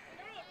throw.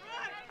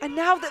 And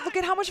now look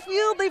at how much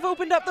field they've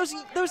opened up.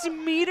 Those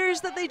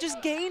meters that they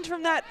just gained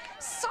from that.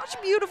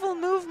 Such beautiful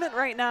movement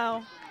right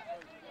now.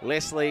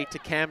 Leslie to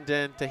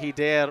Camden to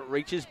Hider,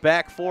 reaches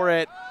back for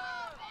it.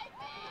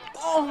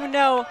 Oh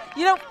no,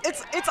 you know,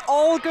 it's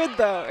all good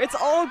though. It's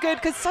all good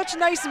because such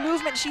nice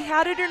movement. She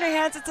had it in her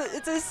hands.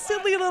 It's a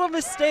silly little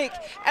mistake,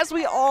 as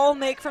we all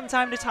make from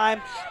time to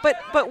time. But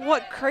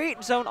what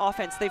great zone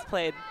offense they've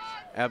played.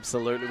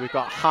 Absolutely. We've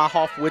got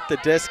Harhoff with the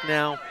disc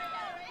now.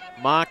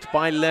 Marked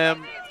by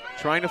Lim.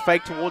 Trying to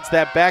fake towards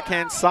that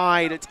backhand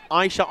side. It's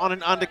Aisha on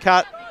an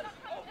undercut.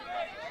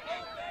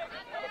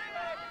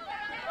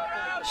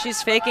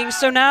 She's faking.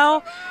 So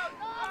now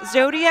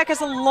Zodiac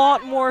has a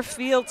lot more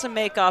field to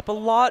make up, a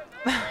lot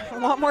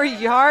more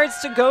yards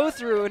to go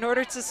through in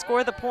order to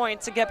score the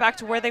point to get back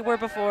to where they were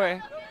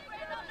before.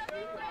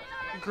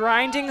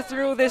 Grinding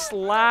through this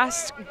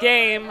last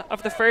game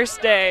of the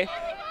first day.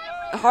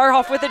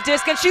 Harhoff with a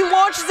disc, and she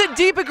launches it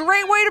deep. A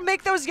great way to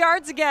make those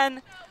yards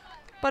again.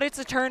 But it's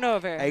a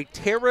turnover. A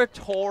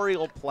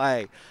territorial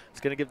play. It's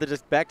going to give the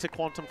disc back to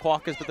Quantum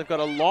Quokkas, but they've got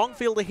a long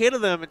field ahead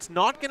of them. It's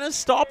not going to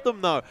stop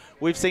them, though.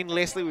 We've seen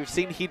Leslie, we've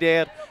seen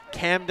Hider,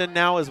 Camden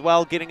now as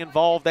well getting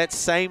involved. That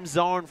same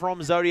zone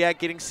from Zodiac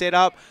getting set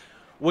up.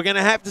 We're going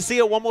to have to see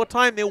it one more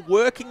time. They're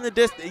working the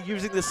disc,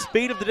 using the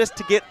speed of the disc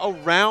to get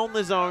around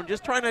the zone,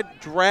 just trying to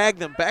drag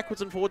them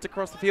backwards and forwards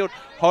across the field,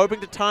 hoping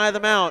to tire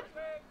them out.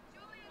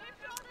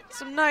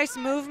 Some nice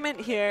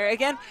movement here.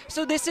 Again,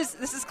 so this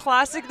is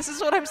classic. This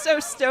is what I'm so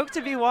stoked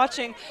to be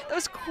watching.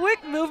 Those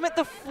quick movement,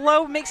 the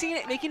flow, making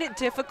it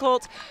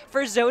difficult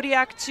for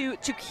Zodiac to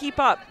keep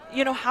up.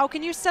 You know, how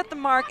can you set the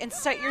mark and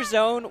set your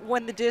zone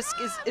when the disc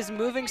is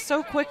moving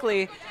so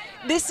quickly?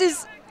 This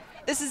is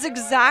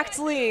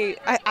exactly,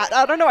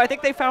 I don't know, I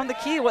think they found the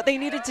key. What they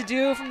needed to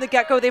do from the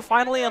get-go, they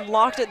finally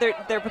unlocked it.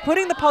 They're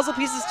putting the puzzle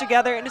pieces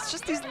together, and it's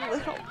just these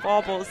little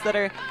baubles that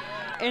are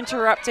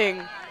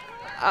interrupting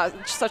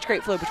such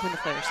great flow between the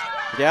players.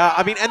 Yeah,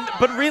 I mean,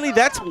 but really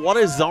that's what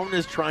a zone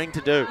is trying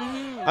to do.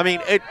 I mean,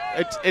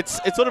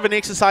 it's sort of an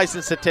exercise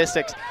in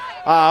statistics.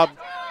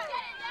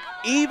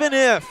 Even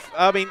if,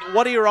 I mean,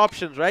 what are your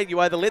options, right? You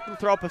either let them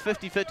throw up a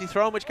 50-50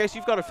 throw, in which case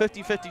you've got a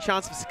 50-50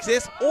 chance of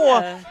success,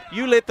 or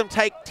you let them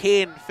take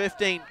 10,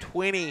 15,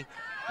 20,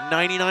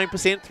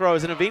 99%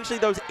 throws, and eventually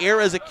those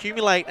errors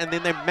accumulate and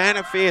then they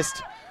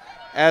manifest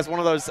as one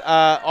of those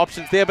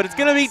options there. But it's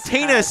going to be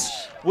Tinas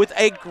with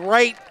a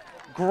great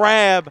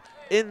grab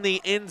in the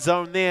end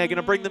zone there. Going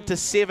to bring them to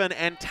 7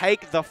 and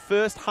take the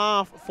first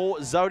half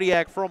for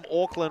Zodiac from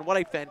Auckland. What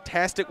a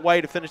fantastic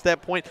way to finish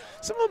that point.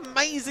 Some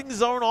amazing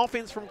zone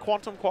offense from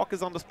Quantum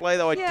Quokkas on display,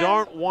 though. I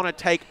don't want to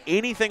take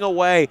anything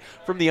away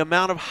from the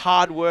amount of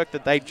hard work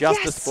that they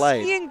just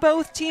displayed. Seeing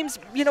both teams,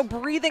 you know,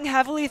 breathing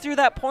heavily through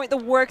that point, the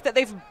work that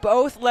they've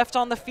both left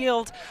on the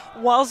field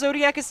while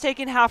Zodiac is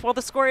taking half, while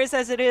the score is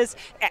as it is,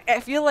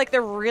 I feel like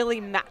they're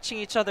really matching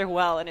each other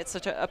well, and it's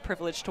such a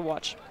privilege to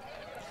watch.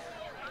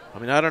 I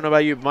mean, I don't know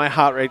about you, but my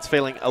heart rate's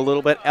feeling a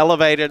little bit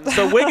elevated.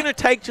 So we're going to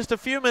take just a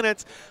few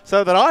minutes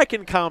so that I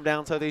can calm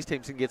down so these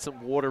teams can get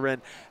some water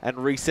in and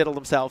resettle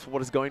themselves for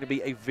what is going to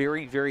be a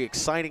very, very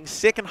exciting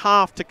second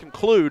half to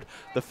conclude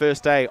the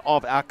first day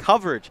of our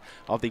coverage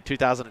of the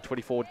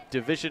 2024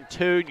 Division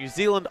 2 New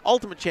Zealand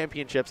Ultimate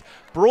Championships,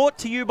 brought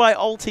to you by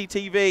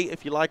ulti.TV.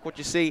 If you like what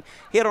you see,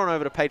 head on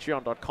over to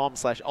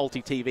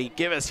patreon.com/ulti.tv.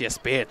 Give us your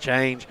spare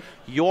change.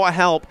 Your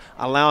help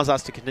allows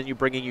us to continue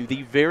bringing you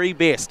the very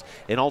best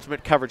in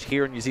ultimate coverage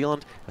here in New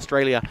Zealand,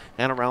 Australia,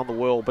 and around the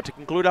world. But to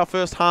conclude our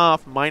first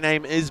half, my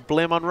name is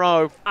Blair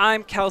Monroe.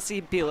 I'm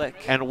Kelsey Bielik.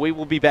 And we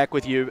will be back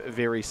with you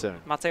very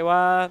soon.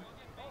 Matewa.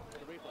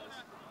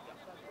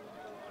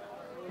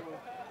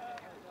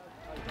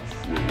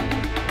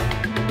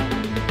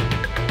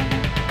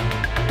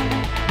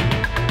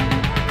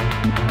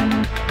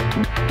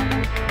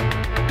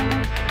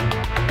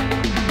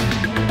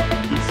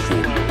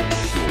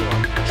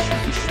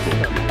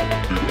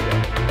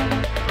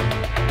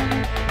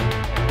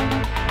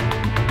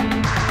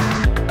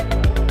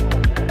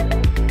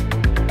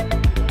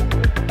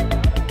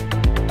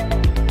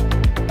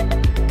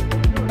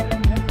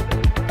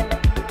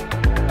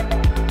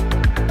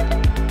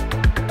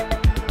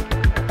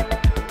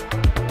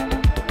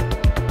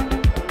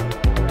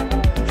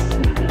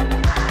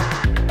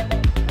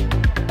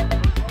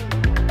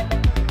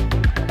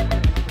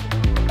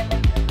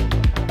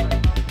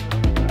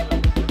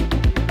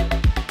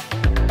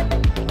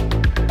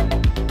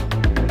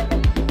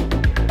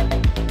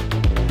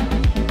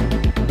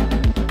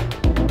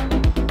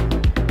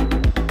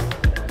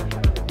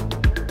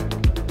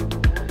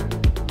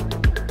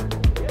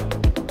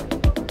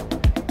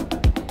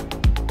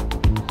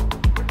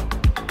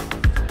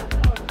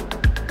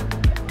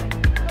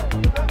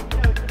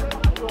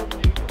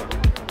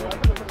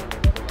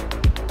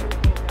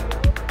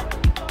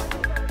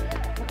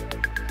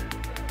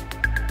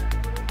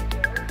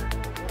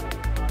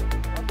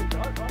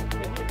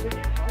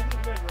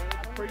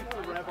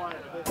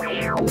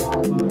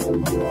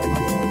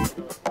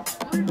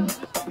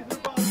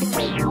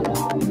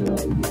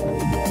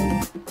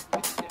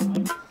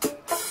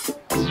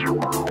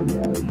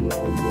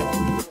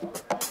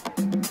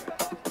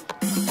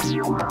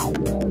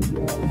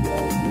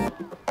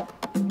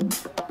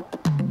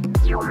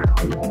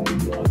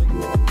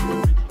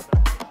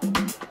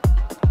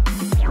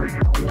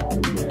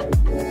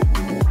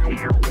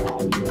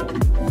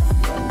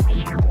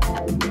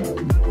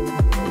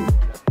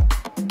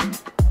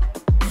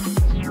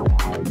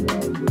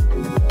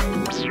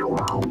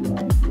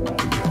 Wow.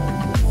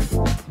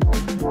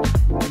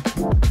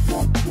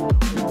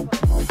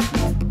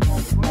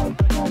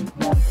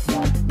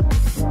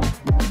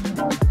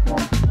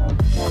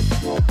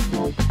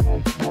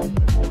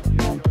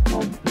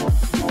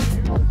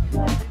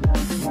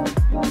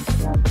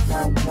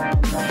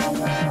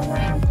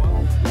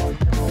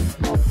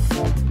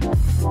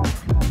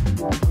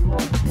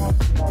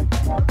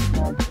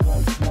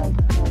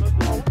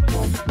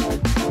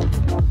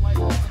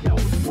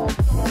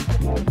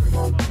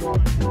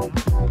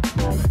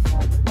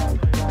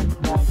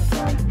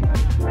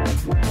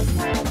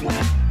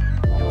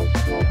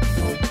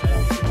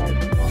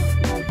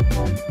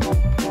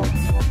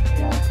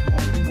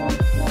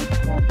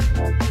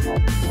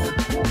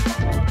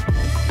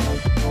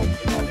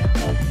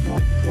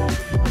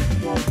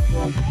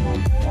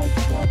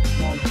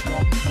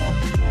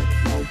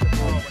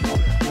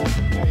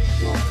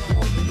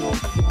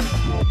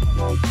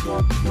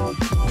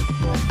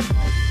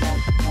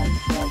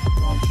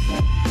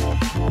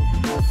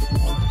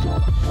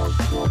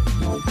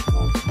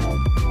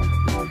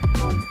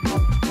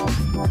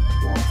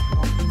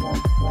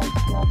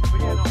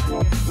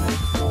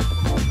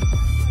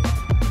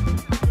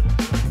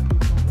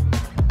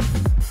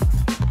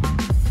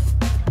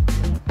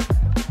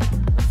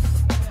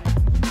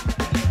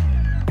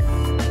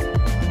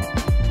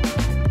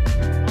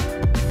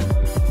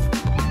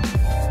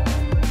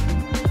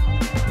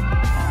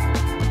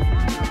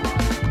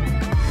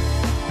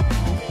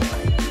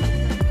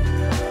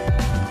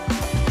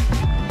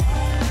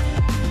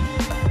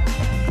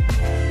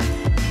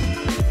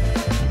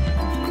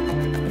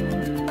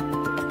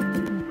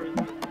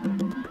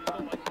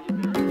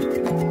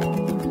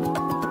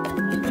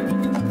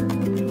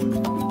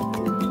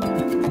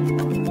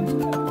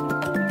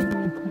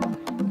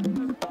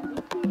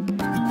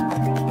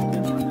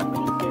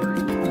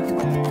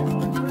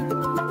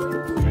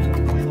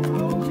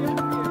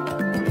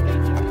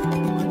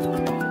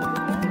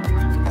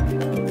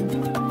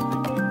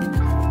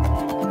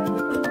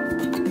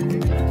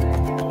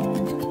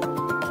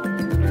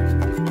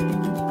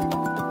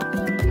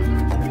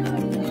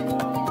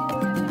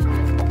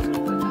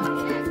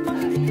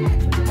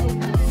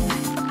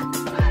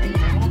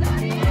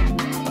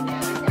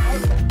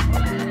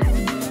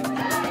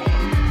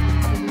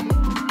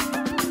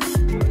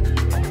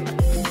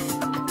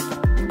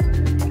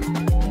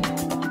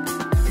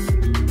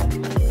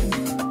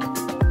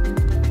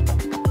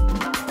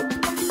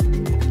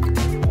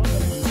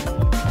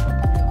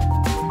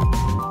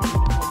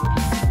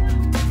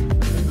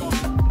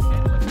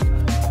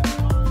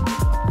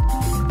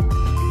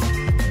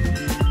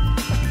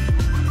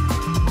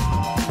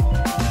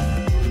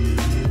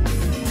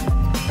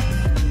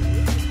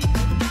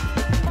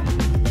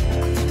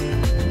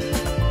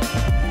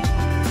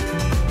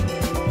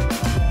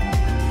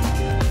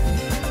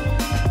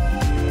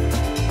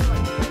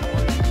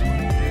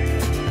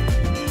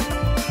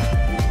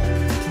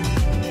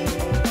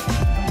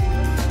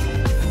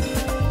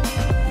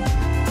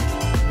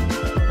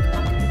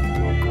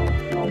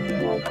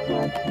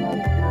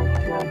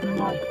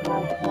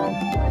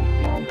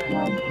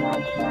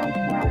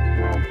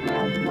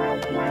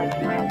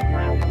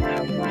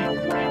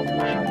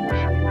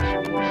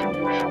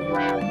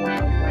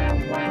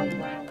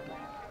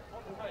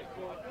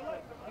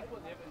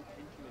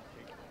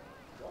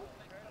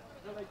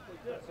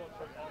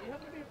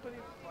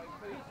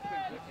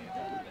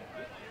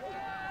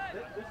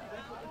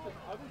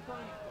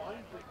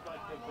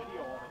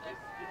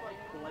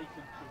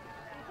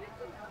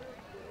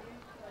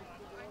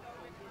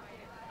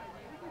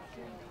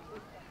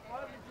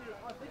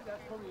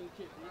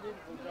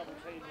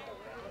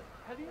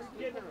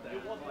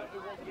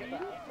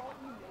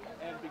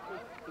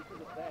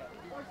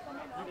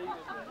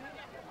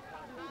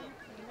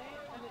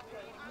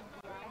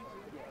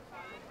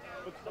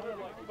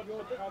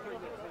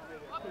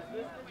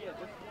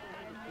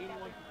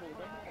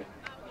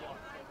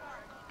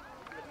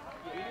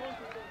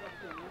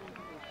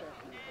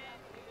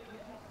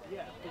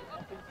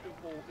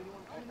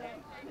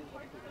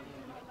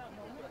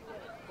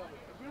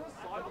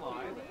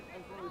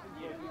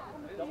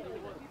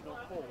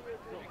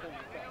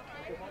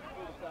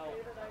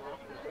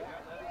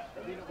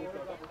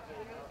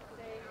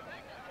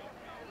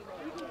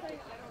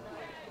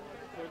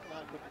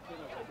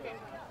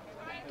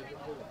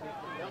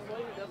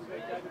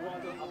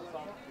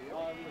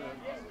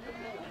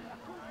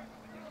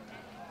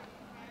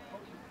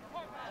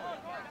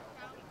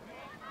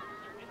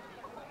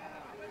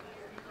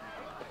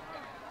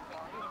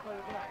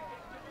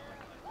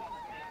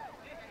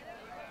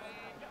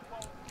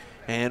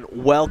 And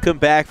welcome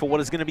back for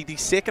what is going to be the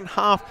second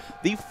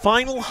half, the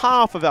final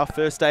half of our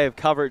first day of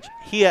coverage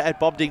here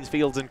at Bob Deans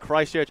Fields in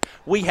Christchurch.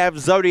 We have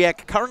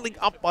Zodiac currently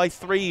up by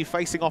 3,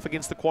 facing off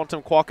against the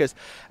Quantum Quokkas.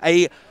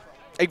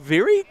 A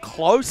very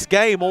close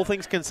game, all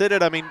things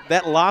considered. I mean,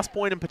 that last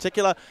point in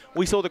particular,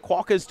 we saw the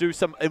Quokkas do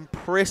some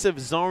impressive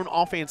zone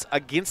offense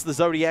against the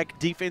Zodiac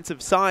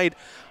defensive side.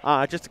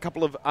 Just a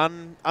couple of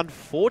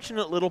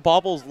unfortunate little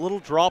bobbles, little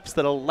drops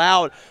that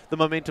allowed the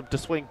momentum to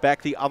swing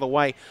back the other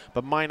way.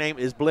 But my name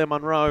is Blair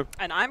Munro.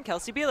 And I'm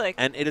Kelsey Bielik.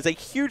 And it is a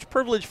huge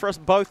privilege for us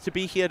both to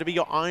be here, to be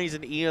your eyes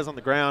and ears on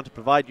the ground, to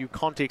provide you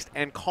context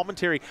and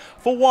commentary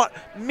for what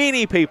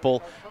many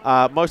people,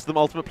 most of them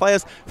Ultimate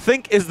players,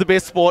 think is the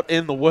best sport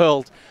in the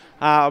world.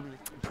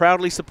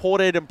 Proudly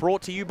supported and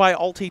brought to you by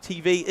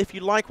ulti.TV. If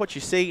you like what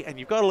you see and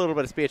you've got a little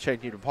bit of spare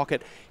change in your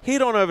pocket,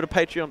 head on over to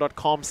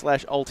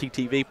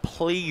patreon.com/ulti.tv.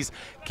 Please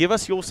give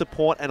us your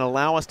support and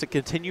allow us to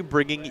continue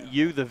bringing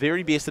you the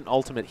very best in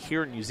Ultimate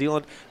here in New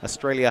Zealand,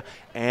 Australia,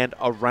 and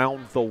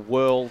around the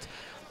world.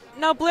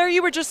 Now, Blair,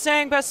 you were just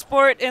saying best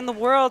sport in the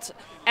world,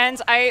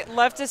 and I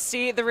love to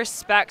see the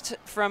respect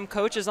from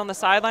coaches on the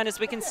sideline, as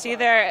we can see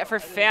there for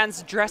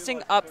fans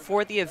dressing up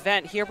for the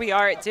event. Here we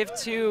are at Div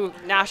 2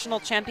 National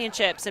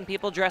Championships, and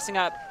people dressing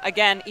up.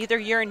 Again, either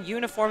you're in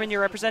uniform and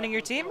you're representing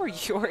your team, or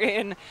you're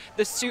in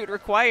the suit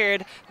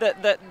required.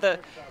 The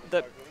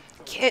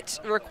kit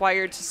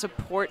required to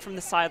support from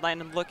the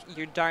sideline and look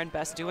your darn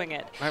best doing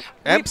it.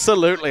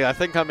 Absolutely. I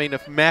think, I mean,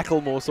 if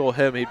Macklemore saw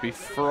him, he'd be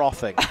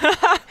frothing.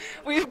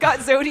 We've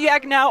got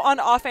Zodiac now on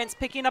offense,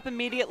 picking up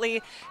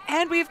immediately.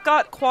 And we've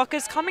got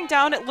Quokkas coming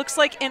down, it looks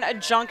like, in a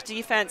junk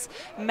defense.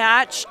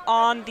 Match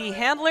on the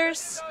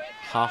handlers.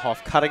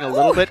 Hahoff cutting a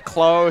little bit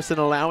close and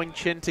allowing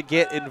Chin to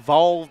get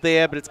involved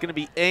there, but it's going to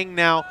be Ing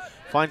now.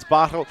 Finds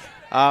Bartel.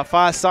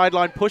 Far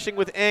sideline, pushing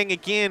with Ing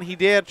again. He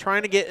did,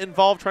 trying to get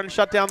involved, trying to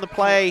shut down the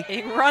play.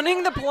 Ing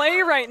running the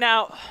play right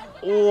now.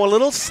 Oh, a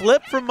little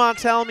slip from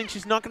Martel. I mean,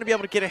 she's not going to be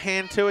able to get a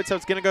hand to it, so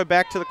it's going to go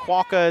back to the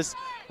Quokkas.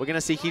 We're going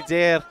to see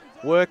Hider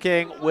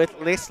working with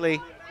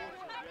Leslie.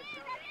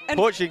 And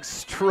pushing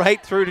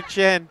straight through to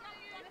Chen.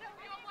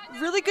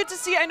 Really good to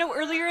see. I know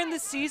earlier in the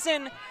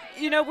season,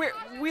 you know,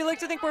 we like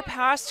to think we're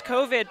past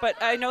COVID, but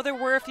I know there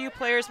were a few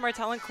players,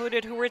 Martel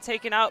included, who were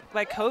taken out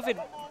by COVID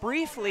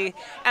briefly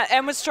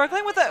and was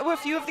struggling with a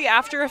few of the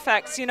after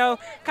effects, you know,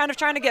 kind of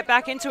trying to get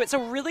back into it.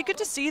 So really good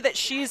to see that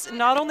she's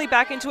not only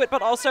back into it,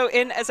 but also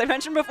in, as I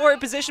mentioned before, a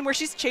position where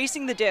she's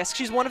chasing the disc.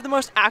 She's one of the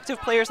most active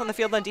players on the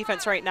field on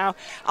defense right now,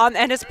 and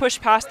has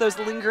pushed past those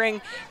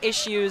lingering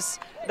issues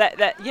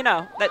that you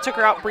know, that took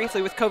her out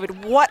briefly with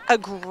COVID. What a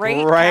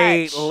great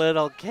catch.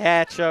 Little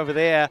catch over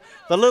there.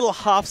 The little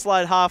half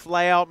slide, half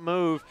layout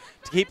move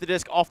to keep the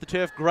disc off the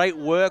turf. Great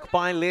work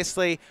by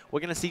Leslie. We're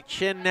going to see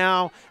Chin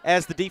now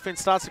as the defense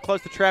starts to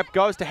close the trap.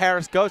 Goes to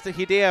Harris, goes to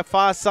Hider,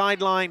 far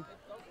sideline.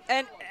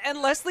 And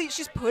Leslie,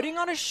 she's putting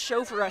on a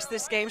show for us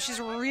this game.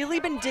 She's really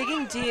been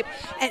digging deep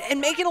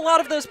and making a lot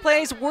of those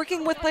plays,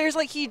 working with players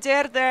like he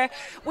did there,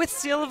 with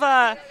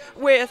Silva,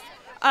 with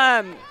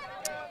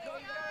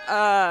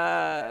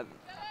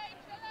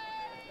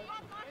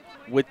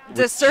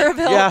De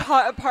Serville,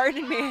 yeah.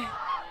 Pardon me.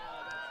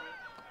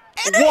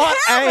 What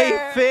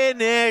a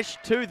finish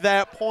to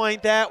that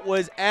point. That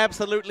was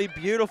absolutely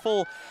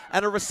beautiful.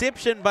 And a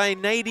reception by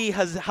Nadi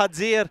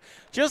Hadzir.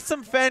 Just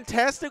some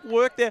fantastic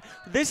work there.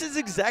 This is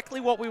exactly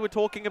what we were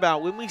talking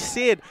about when we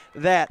said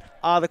that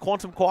the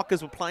Quantum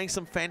Quokkas were playing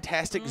some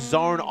fantastic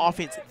zone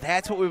offense.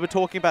 That's what we were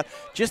talking about.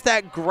 Just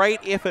that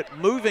great effort,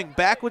 moving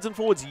backwards and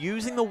forwards,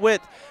 using the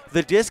width.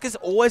 The disc is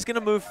always going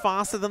to move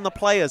faster than the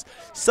players.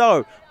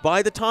 So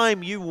by the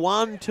time you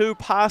 1-2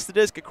 pass the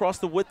disc across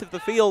the width of the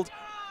field,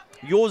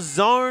 your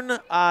zone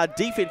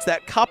defense,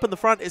 that cup in the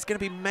front, is going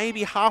to be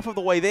maybe half of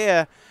the way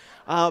there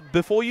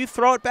before you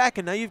throw it back,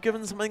 and now you've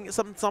given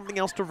something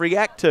else to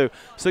react to.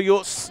 So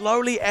you're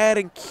slowly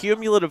adding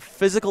cumulative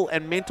physical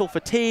and mental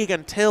fatigue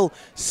until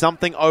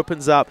something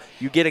opens up.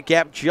 You get a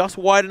gap just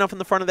wide enough in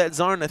the front of that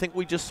zone. I think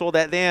we just saw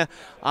that there.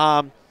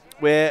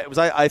 Where it was,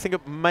 I think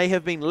it may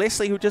have been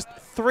Leslie who just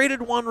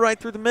threaded one right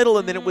through the middle,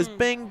 and then it was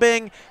bing,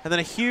 bing, and then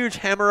a huge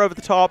hammer over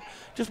the top.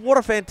 Just what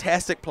a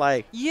fantastic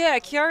play. Yeah,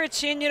 Kiara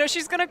Chin, you know,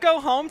 she's going to go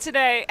home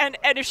today, and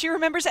if she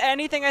remembers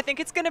anything, I think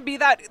it's going to be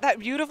that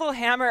beautiful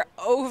hammer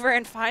over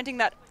and finding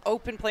that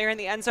open player in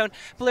the end zone.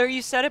 Blair,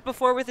 you said it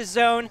before with the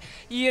zone,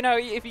 you know,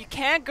 if you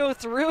can't go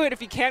through it,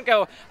 if you can't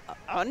go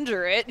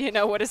under it, you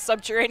know, what is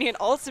Subterranean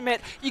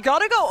Ultimate, you got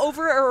to go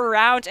over or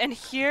around, and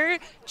here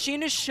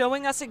Chin is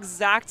showing us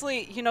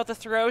exactly, you know, the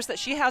throws that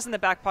she has in the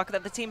back pocket,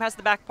 that the team has in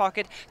the back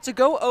pocket, to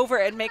go over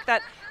and make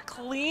that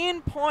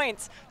clean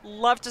point.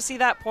 Love to see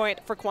that point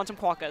for Quantum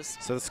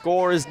Quokkas. So the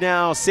score is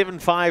now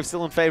 7-5,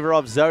 still in favor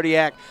of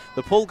Zodiac.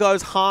 The pull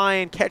goes high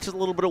and catches a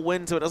little bit of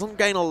wind, so it doesn't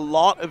gain a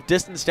lot of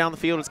distance down the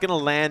field. It's going to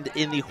land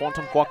in the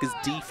Quantum Quokkas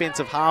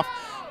defensive half.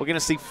 We're going to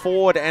see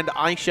Ford and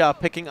Aisha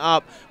picking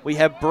up. We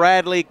have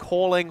Bradley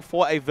calling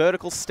for a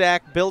vertical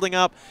stack, building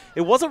up.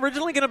 It was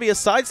originally going to be a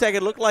side stack.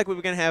 It looked like we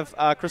were going to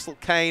have Crystal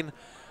Kane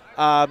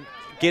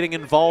getting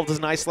involved as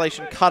an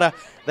isolation cutter.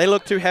 They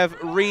look to have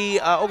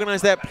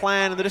reorganized that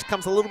plan, and it just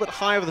comes a little bit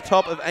high over the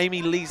top of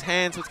Amy Lee's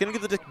hand. So it's going to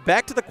give the disc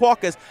back to the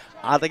Quokkas.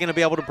 Are they going to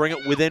be able to bring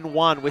it within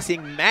one? We're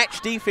seeing match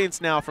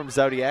defense now from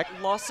Zodiac.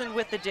 Lawson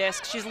with the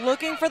disc. She's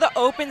looking for the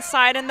open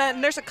side, and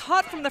then there's a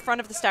cut from the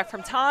front of the stack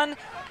from Tan.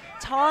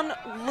 Tan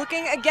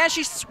looking again.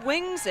 She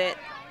swings it.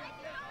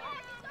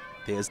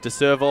 There's De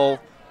Serville.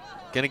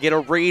 Going to get a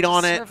read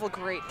on it. De Serville,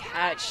 great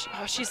catch.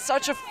 Oh, she's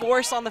such a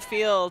force on the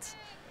field.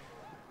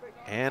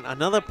 And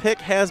another pick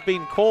has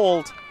been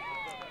called.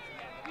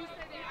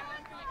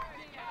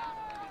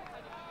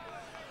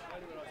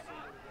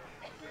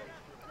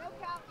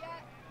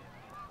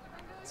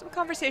 Some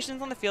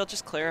conversations on the field,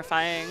 just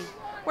clarifying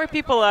where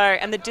people are,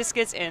 and the disc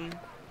is in.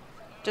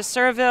 De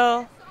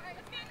Serville.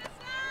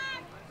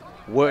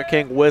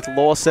 Working with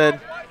Lawson.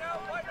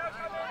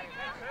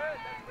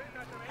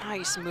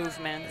 Nice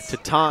movement.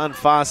 Titan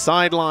far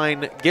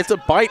sideline. Gets a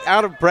bite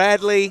out of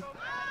Bradley.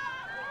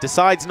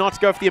 Decides not to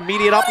go for the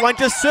immediate upline.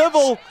 De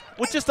Serville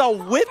with just a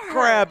whip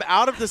grab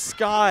out of the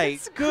sky.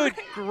 Good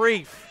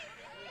grief.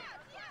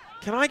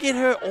 Can I get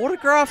her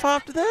autograph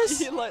after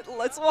this?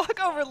 Let's walk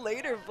over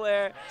later,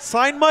 Blair.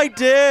 Sign my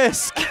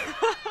disc.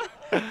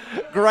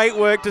 Great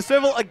work. De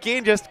Serville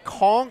again just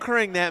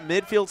conquering that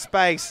midfield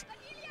space.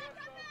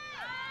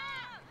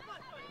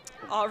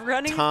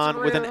 Running Tan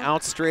through. with an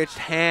outstretched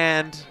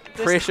hand.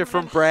 pressure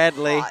from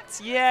Bradley.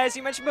 Hot. Yeah, as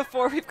you mentioned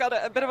before, we've got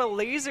a bit of a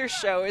laser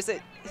show.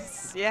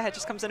 Yeah, it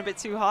just comes in a bit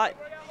too hot.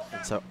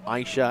 And so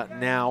Aisha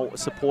now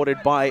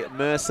supported by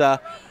Mercer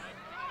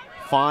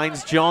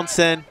finds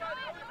Johnson.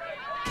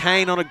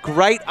 Kane on a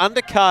great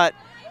undercut.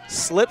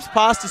 Slips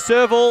past to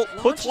Serval,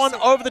 puts one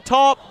over the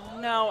top.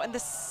 No, and the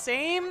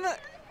same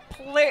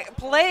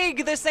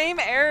plague, the same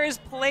errors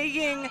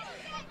plaguing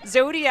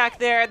Zodiac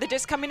there. The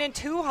disc coming in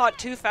too hot,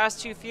 too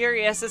fast, too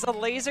furious. As a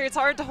laser, it's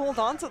hard to hold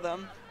on to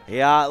them.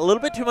 Yeah, a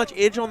little bit too much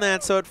edge on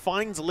that, so it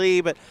finds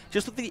Lee, but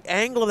just with the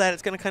angle of that,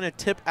 it's going to kind of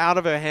tip out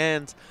of her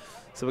hands.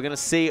 So we're going to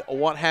see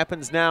what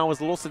happens now as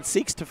Lawson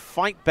seeks to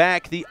fight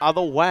back the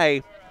other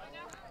way.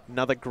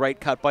 Another great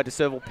cut by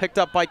DeServal, picked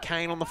up by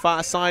Kane on the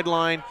far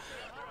sideline.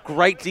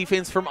 Great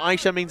defense from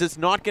Aisha means it's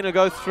not going to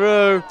go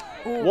through.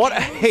 Ooh, what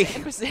a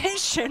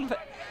position, but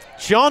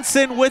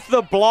Johnson with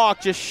the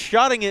block, just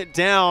shutting it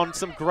down.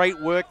 Some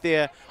great work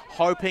there,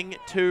 hoping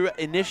to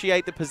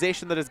initiate the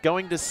possession that is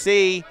going to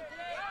see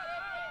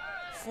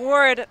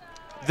Ford.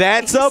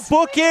 That's a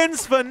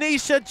bookends for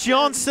Nisha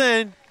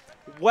Johnson.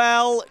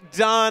 Well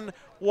done.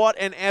 What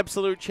an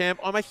absolute champ.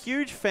 I'm a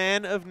huge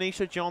fan of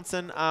Nisha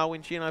Johnson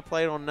when she and I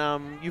played on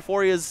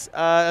Euphoria's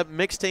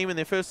mixed team in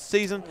their first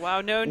season.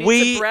 Wow, no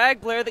need to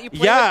brag, Blair, that you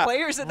play with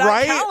players at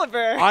that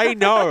caliber. I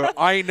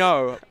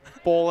know.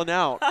 Balling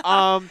out.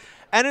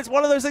 And it's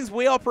one of those things,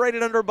 we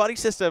operated under a buddy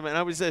system, and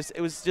it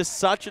was just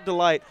such a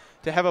delight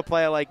to have a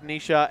player like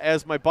Nisha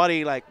as my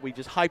buddy. Like, we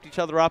just hyped each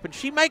other up, and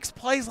she makes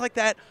plays like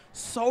that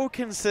so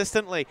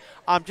consistently.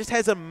 Just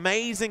has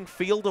amazing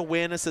field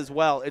awareness as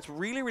well. It's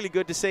really, really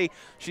good to see.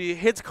 She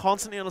hits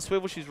constantly on a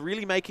swivel. She's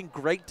really making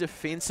great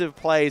defensive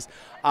plays.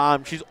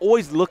 She's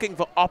always looking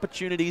for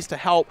opportunities to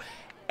help,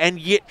 and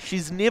yet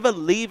she's never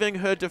leaving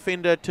her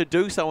defender to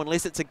do so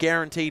unless it's a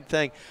guaranteed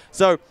thing.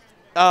 So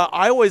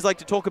I always like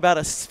to talk about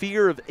a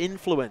sphere of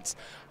influence.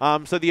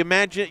 So you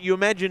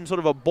imagine sort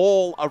of a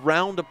ball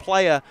around a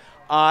player,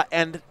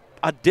 and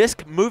a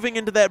disc moving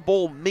into that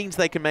ball means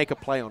they can make a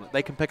play on it.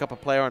 They can pick up a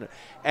player on it.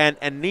 And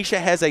Nisha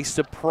has a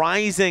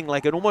surprising,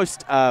 like an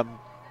almost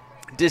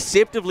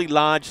deceptively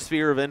large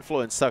sphere of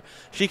influence. So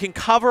she can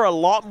cover a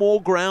lot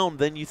more ground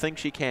than you think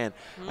she can,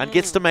 and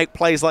gets to make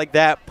plays like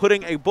that,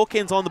 putting a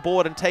bookends on the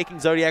board and taking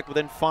Zodiac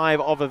within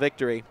 5 of a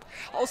victory.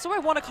 Also, I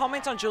want to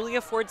comment on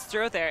Julia Ford's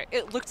throw there.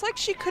 It looked like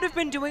she could have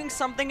been doing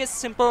something as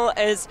simple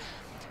as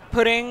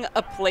putting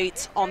a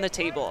plate on the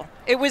table.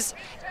 It was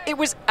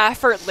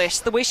effortless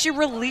the way she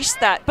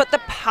released that, but the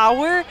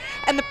power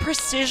and the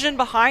precision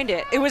behind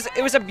it. It was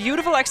a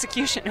beautiful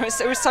execution.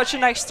 It was such a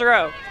nice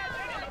throw.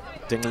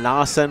 Ding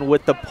Larson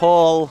with the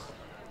pull.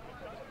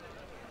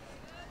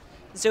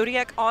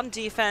 Zodiac on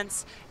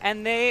defense,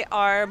 and they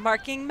are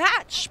marking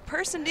match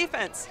person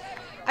defense.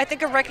 I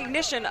think a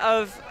recognition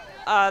of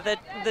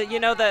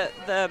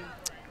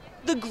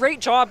the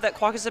great job that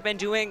Quokkas have been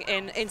doing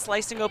in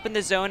slicing open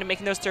the zone and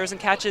making those throws and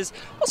catches.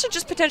 Also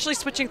just potentially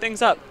switching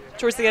things up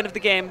towards the end of the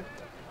game.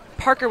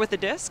 Parker with the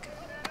disc.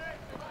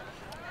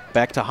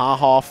 Back to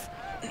Harhoff.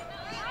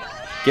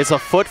 Gets a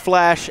foot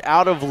flash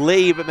out of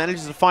Lee, but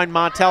manages to find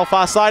Martel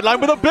far sideline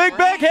with a big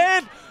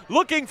backhand.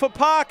 Looking for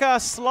Parker,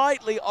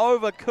 slightly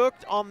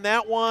overcooked on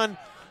that one.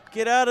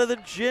 Get out of the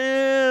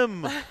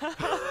gym.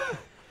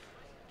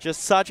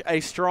 Just such a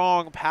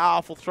strong,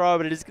 powerful throw,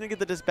 but it is going to get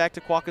the disc back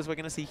to Quokkas. We're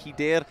going to see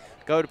Hider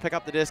go to pick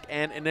up the disc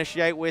and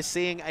initiate. We're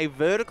seeing a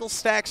vertical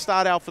stack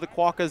start out for the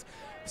Quokkas.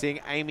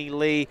 Seeing Amy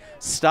Lee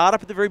start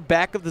up at the very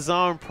back of the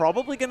zone.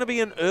 Probably going to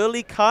be an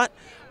early cut.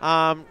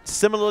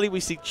 Similarly,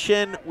 we see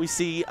Chin, we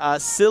see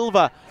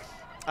Silva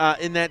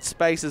in that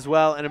space as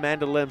well, and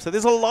Amanda Lim. So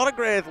there's a lot of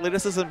great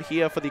athleticism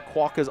here for the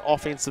Quokkas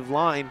offensive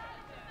line.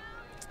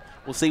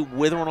 We'll see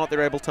whether or not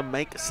they're able to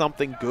make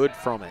something good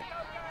from it.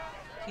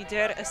 He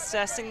did,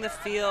 assessing the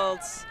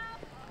fields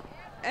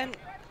and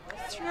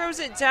throws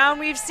it down.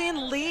 We've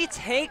seen Lee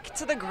take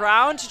to the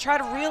ground to try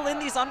to reel in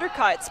these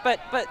undercuts,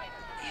 but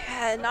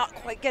yeah, not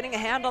quite getting a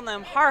hand on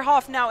them.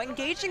 Harhoff now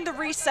engaging the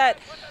reset,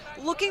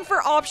 looking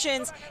for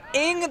options.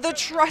 Ing, the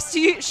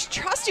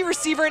trusty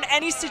receiver in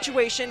any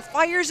situation,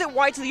 fires it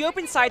wide to the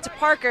open side to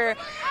Parker,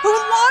 who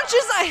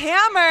launches a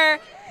hammer.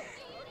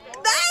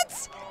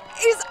 That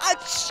is a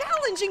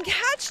challenging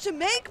catch to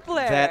make,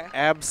 Blair. That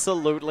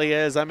absolutely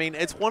is. I mean,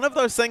 it's one of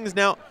those things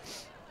now.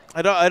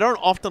 I don't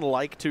often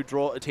like to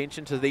draw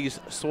attention to these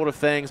sort of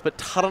things, but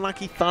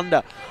Taranaki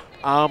Thunder,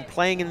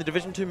 playing in the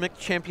Division 2 Mixed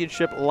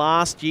Championship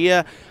last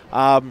year,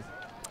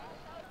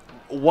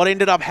 what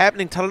ended up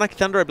happening, Taranaki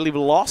Thunder, I believe,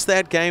 lost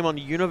that game on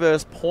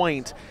Universe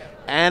Point,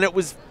 and it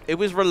was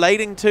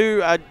relating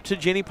to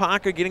Jenny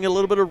Parker getting a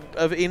little bit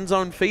of end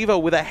zone fever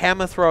with a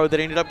hammer throw that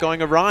ended up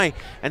going awry.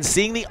 And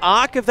seeing the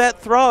arc of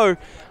that throw,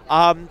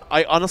 I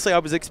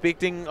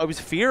was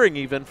fearing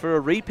even for a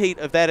repeat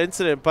of that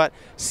incident, but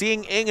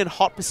seeing Ing in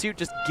hot pursuit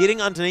just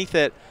getting underneath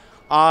it,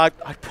 I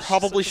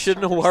probably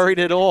shouldn't have worried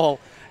at all.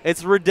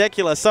 It's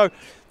ridiculous. So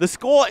the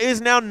score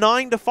is now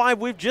 9-5.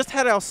 We've just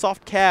had our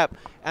soft cap,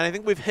 and I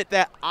think we've hit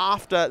that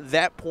after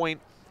that point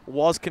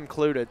was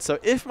concluded. So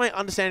if my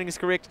understanding is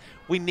correct,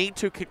 we need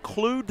to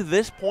conclude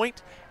this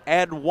point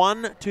add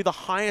 1 to the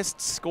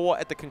highest score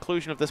at the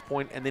conclusion of this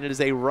point, and then it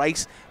is a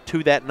race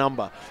to that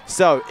number.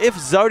 So if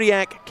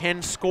Zodiac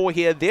can score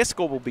here, their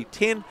score will be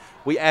 10.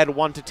 We add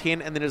 1 to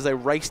 10, and then it is a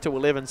race to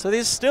 11. So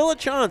there's still a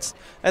chance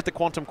that the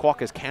Quantum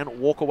Quokkas can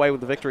walk away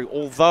with the victory,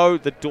 although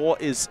the door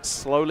is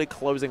slowly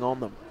closing on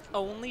them.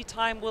 Only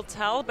time will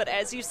tell, but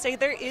as you say,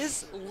 there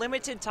is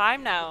limited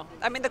time now.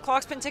 I mean, the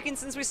clock's been ticking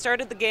since we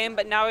started the game,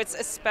 but now it's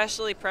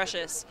especially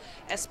precious,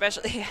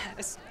 especially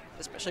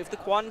if the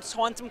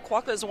Quantum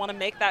Quokkas want to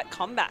make that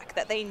comeback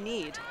that they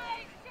need.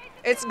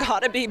 It's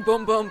got to be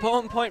boom, boom,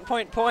 boom, point,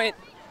 point, point.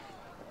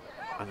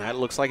 And that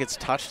looks like it's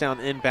touchdown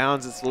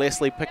inbounds. It's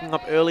Leslie picking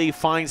up early,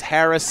 finds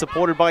Harris,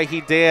 supported by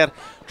Hider,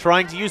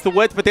 trying to use the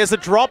width, but there's a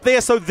drop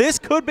there, so this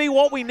could be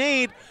what we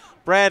need.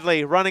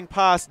 Bradley running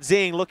past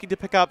Zeng, looking to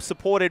pick up,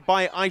 supported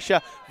by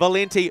Aisha,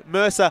 Valenti,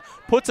 Mercer,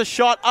 puts a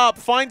shot up,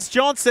 finds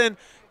Johnson,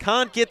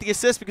 can't get the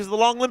assist because of the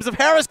long limbs of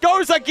Harris,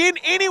 goes again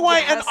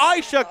anyway, yes. And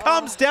Aisha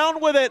comes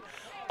down with it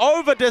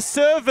over to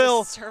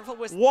Serville.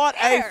 What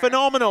there. a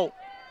phenomenal.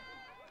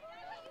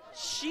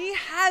 She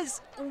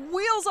has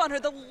wheels on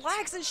her, the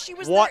legs, and she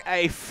was What there.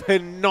 a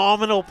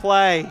phenomenal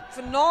play.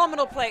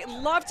 Phenomenal play.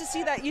 Love to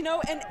see that, you know,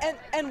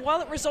 and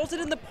while it resulted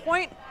in the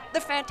point, the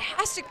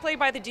fantastic play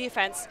by the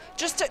defense,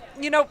 just to,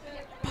 you know,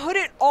 put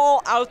it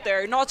all out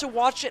there, not to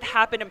watch it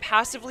happen and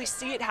passively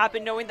see it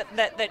happen, knowing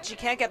that she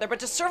can't get there, but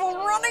to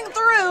Serville running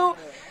through.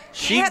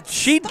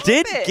 She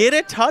did get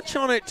a touch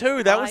on it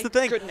too. That was the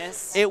thing.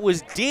 Goodness. It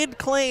was dead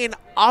clean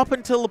up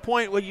until the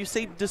point where you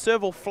see De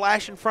Serville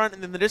flash in front,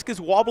 and then the disc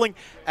is wobbling,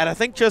 and I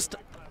think just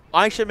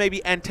Aisha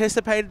maybe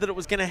anticipated that it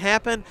was going to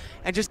happen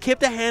and just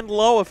kept a hand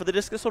lower for the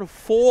disc to sort of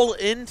fall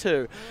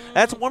into.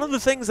 That's one of the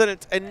things that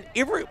it's in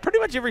pretty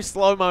much every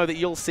slow-mo that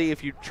you'll see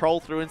if you troll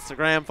through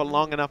Instagram for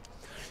long enough.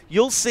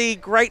 You'll see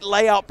great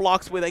layout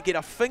blocks where they get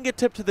a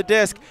fingertip to the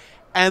disc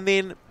and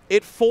then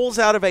it falls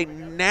out of a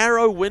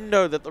narrow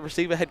window that the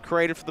receiver had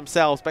created for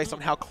themselves based on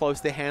how close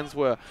their hands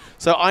were.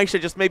 So Aisha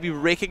just maybe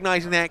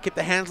recognizing that, kept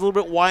the hands a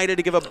little bit wider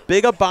to give a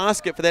bigger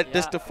basket for that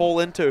disc to fall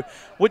into,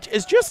 which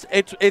is just,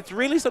 it's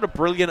really sort of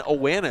brilliant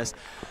awareness.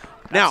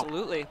 Now,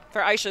 absolutely.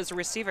 For Aisha as a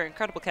receiver,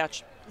 incredible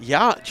catch.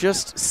 Yeah,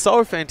 just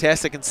so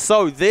fantastic. And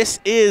so this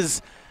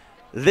is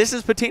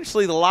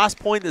potentially the last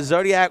point that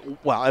Zodiac,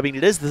 well, I mean,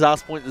 it is the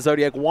last point that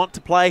Zodiac want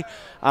to play.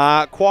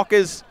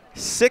 Quokkas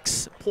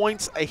 6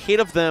 points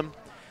ahead of them.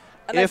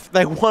 And if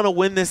they want to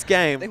win this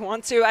game. They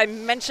want to. I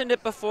mentioned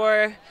it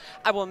before.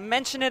 I will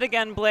mention it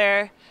again,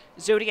 Blair.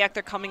 Zodiac,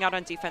 they're coming out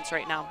on defense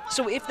right now.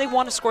 So if they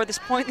want to score this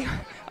point,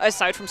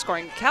 aside from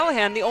scoring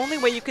Callahan, the only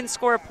way you can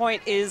score a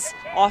point is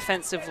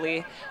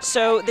offensively.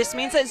 So this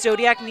means that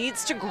Zodiac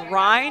needs to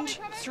grind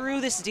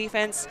through this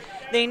defense.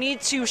 They need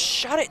to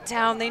shut it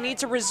down. They need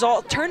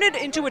to turn it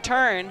into a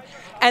turn.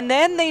 And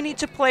then they need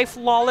to play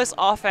flawless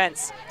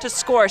offense to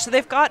score. So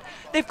they've got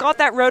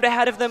that road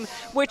ahead of them,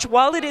 which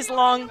while it is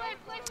long,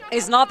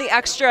 is not the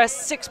extra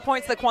 6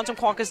 points that Quantum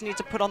Quokkas need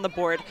to put on the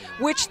board,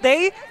 which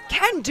they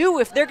can do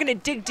if they're going to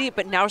dig deep,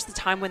 but now's the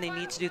time when they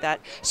need to do that.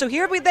 So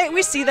here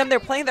we see them.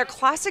 They're playing their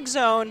classic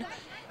zone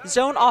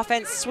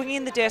offense,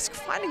 swinging the disc,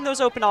 finding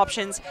those open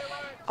options.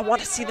 I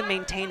want to see them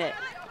maintain it.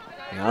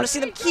 I want to see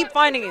them keep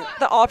finding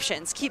the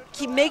options, keep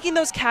making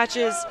those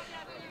catches,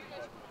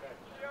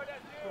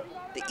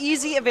 the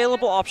easy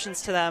available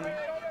options to them.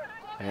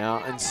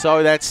 Yeah, and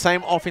so that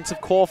same offensive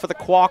core for the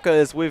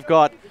Quokkas, we've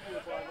got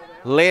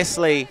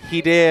Leslie,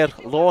 Hider,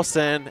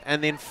 Lawson,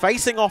 and then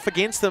facing off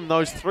against them,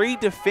 those three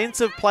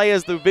defensive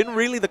players that have been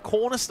really the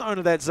cornerstone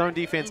of that zone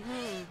defense.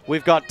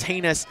 We've got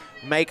Tinas,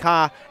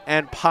 Makar,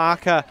 and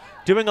Parker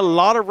doing a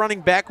lot of running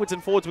backwards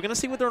and forwards. We're going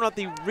to see whether or not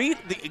the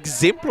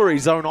exemplary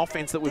zone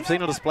offense that we've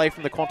seen on display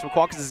from the Quantum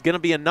Quokkas is going to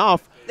be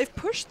enough. They've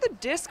pushed the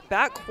disc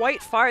back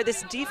quite far.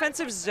 This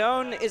defensive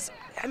zone is,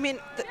 I mean,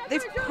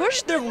 they've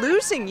pushed, they're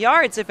losing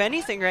yards, if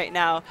anything, right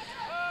now.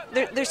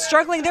 They're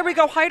struggling. There we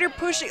go. Hider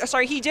pushing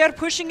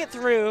it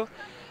through.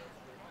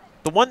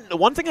 The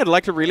one thing I'd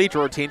like to really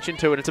draw attention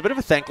to, and it's a bit of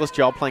a thankless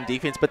job playing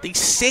defense, but the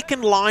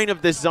second line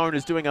of this zone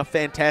is doing a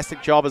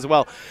fantastic job as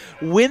well.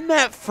 When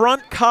that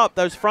front cup,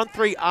 those front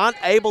three aren't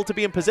able to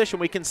be in position,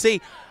 we can see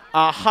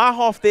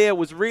Hahoff there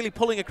was really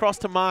pulling across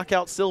to mark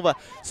out Silva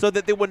so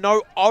that there were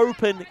no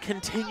open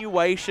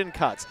continuation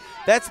cuts.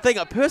 That's the thing.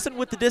 A person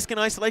with the disc in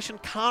isolation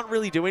can't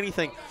really do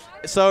anything.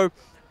 So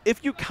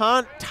if you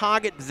can't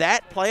target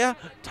that player,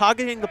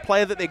 targeting the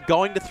player that they're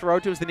going to throw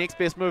to is the next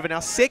best move. And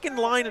our second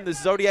line in the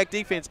Zodiac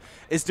defense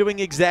is doing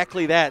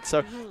exactly that.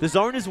 So the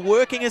zone is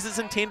working as it's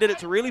intended.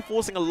 It's really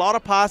forcing a lot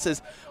of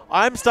passes.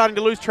 I'm starting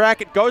to lose track.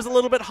 It goes a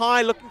little bit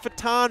high, looking for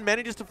Tan,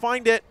 manages to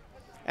find it.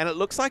 And it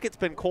looks like it's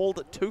been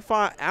called too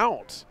far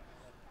out.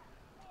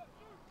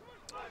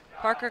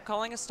 Parker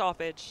calling a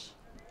stoppage.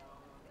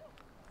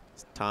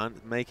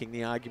 Tan making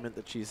the argument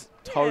that she's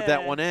towed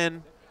that one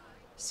in.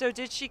 So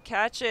did she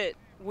catch it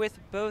with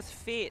both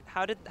feet?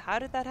 How did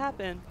that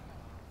happen?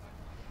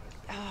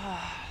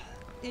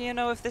 You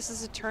know, if this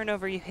is a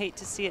turnover, you hate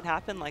to see it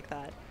happen like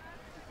that.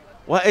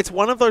 Well, it's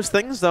one of those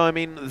things, though. I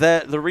mean,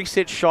 the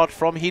reset shot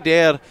from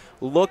Hider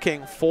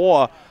looking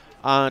for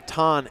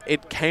Tarn.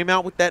 It came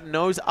out with that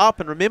nose up,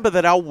 and remember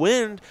that our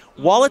wind,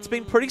 while it's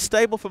been pretty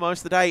stable for most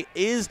of the day,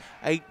 is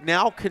a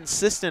now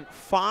consistent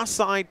far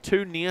side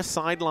to near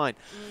sideline.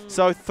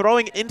 So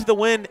throwing into the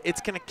wind,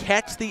 it's going to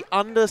catch the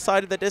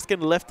underside of the disc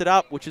and lift it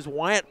up, which is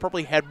why it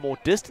probably had more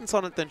distance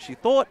on it than she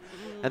thought,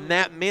 and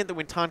that meant that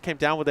when Tarn came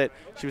down with it,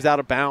 she was out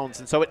of bounds.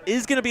 And so it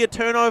is going to be a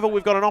turnover.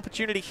 We've got an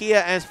opportunity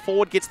here as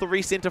Ford gets the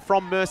recenter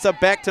from Mercer,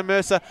 back to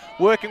Mercer,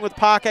 working with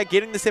Parker,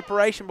 getting the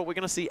separation, but we're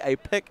going to see a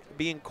pick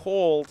being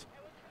called.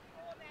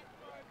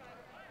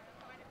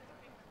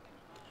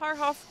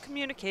 Harhoff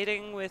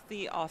communicating with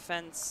the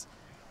offense,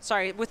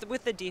 sorry,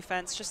 with the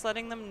defense, just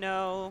letting them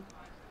know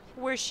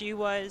where she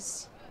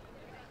was.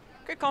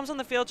 Great comms on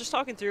the field, just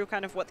talking through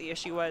kind of what the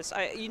issue was.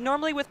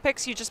 Normally with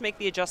picks, you just make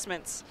the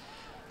adjustments.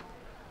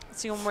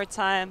 Let's see one more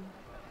time.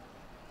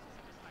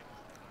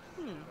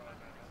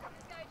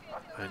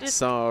 And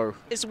so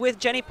is with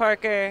Jenny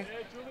Parker,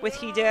 with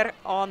Hider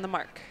on the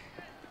mark.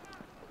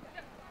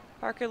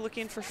 Parker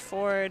looking for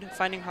Ford,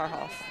 finding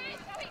Harhoff.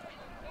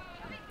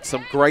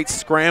 some great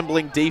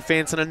scrambling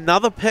defense, and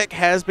another pick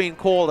has been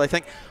called. I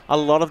think a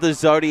lot of the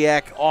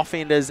Zodiac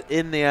offenders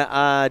in their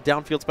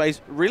downfield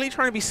space really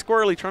trying to be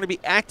squirrely, trying to be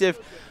active,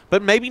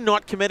 but maybe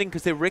not committing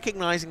because they're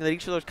recognizing that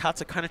each of those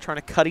cuts are kind of trying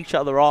to cut each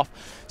other off.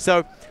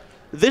 So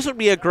this would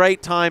be a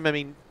great time. I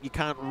mean, you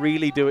can't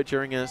really do it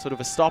during a sort of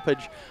a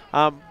stoppage,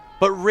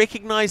 but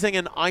recognizing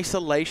an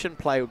isolation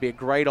play would be a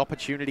great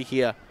opportunity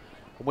here.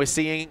 We're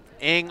seeing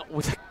Eng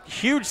with a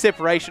huge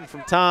separation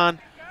from Tarn.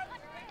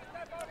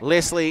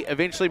 Leslie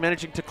eventually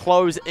managing to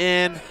close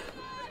in.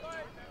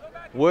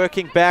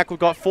 Working back, we've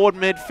got Ford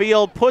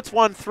midfield, puts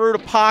one through to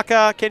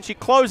Parker. Can she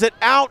close it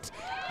out?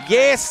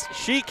 Yes,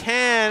 she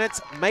can.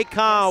 It's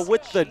Makar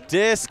with the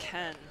disc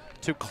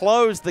to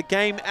close the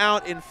game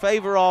out in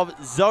favor of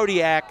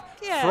Zodiac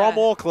from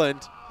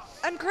Auckland.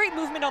 And great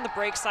movement on the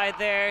break side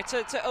there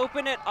to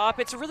open it up.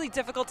 It's really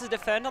difficult to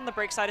defend on the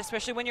break side,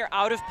 especially when you're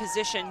out of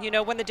position. You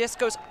know, when the disc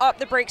goes up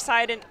the break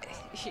side and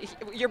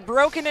you're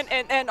broken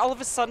and all of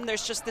a sudden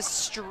there's just this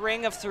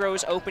string of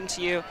throws open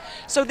to you.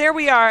 So there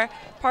we are.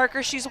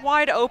 Parker, she's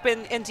wide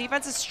open and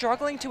defense is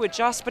struggling to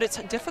adjust, but it's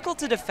difficult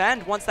to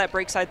defend once that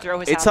break side throw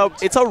has happened.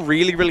 It's a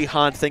really, really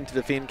hard thing to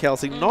defend,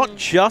 Kelsey. Not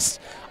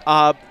just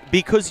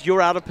because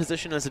you're out of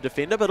position as a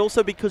defender, but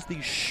also because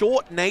the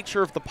short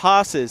nature of the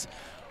passes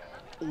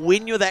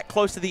when you're that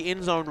close to the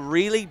end zone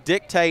really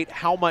dictate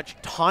how much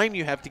time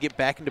you have to get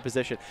back into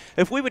position.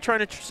 If we were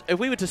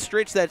to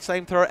stretch that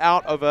same throw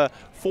out over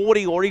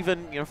 40 or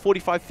even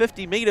 45,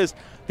 50 meters,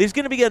 there's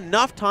going to be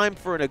enough time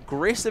for an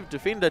aggressive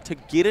defender to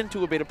get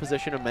into a better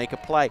position and make a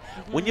play.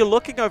 When you're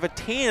looking over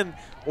 10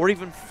 or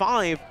even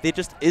 5, there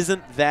just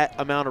isn't that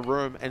amount of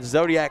room, and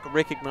Zodiac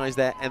recognized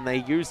that and they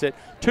used it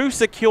to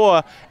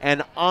secure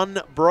an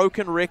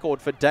unbroken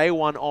record for day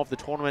one of the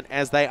tournament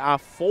as they are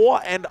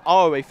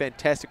 4-0, a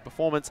fantastic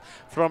performance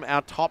from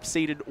our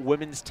top-seeded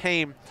women's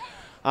team.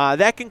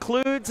 That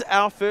concludes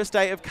our first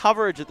day of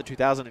coverage at the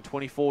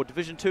 2024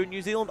 Division 2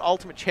 New Zealand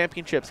Ultimate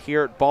Championships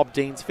here at Bob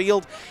Dean's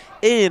Field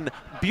in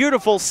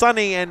beautiful,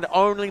 sunny, and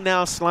only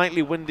now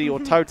slightly windy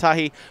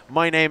Otautahi.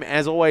 My name,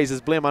 as always,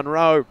 is Blair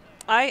Munro.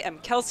 I am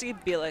Kelsey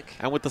Bielik.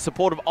 And with the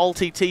support of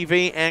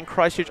ulti.TV and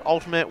Christchurch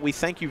Ultimate, we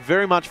thank you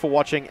very much for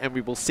watching, and we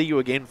will see you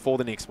again for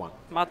the next one.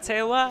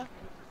 Matewa.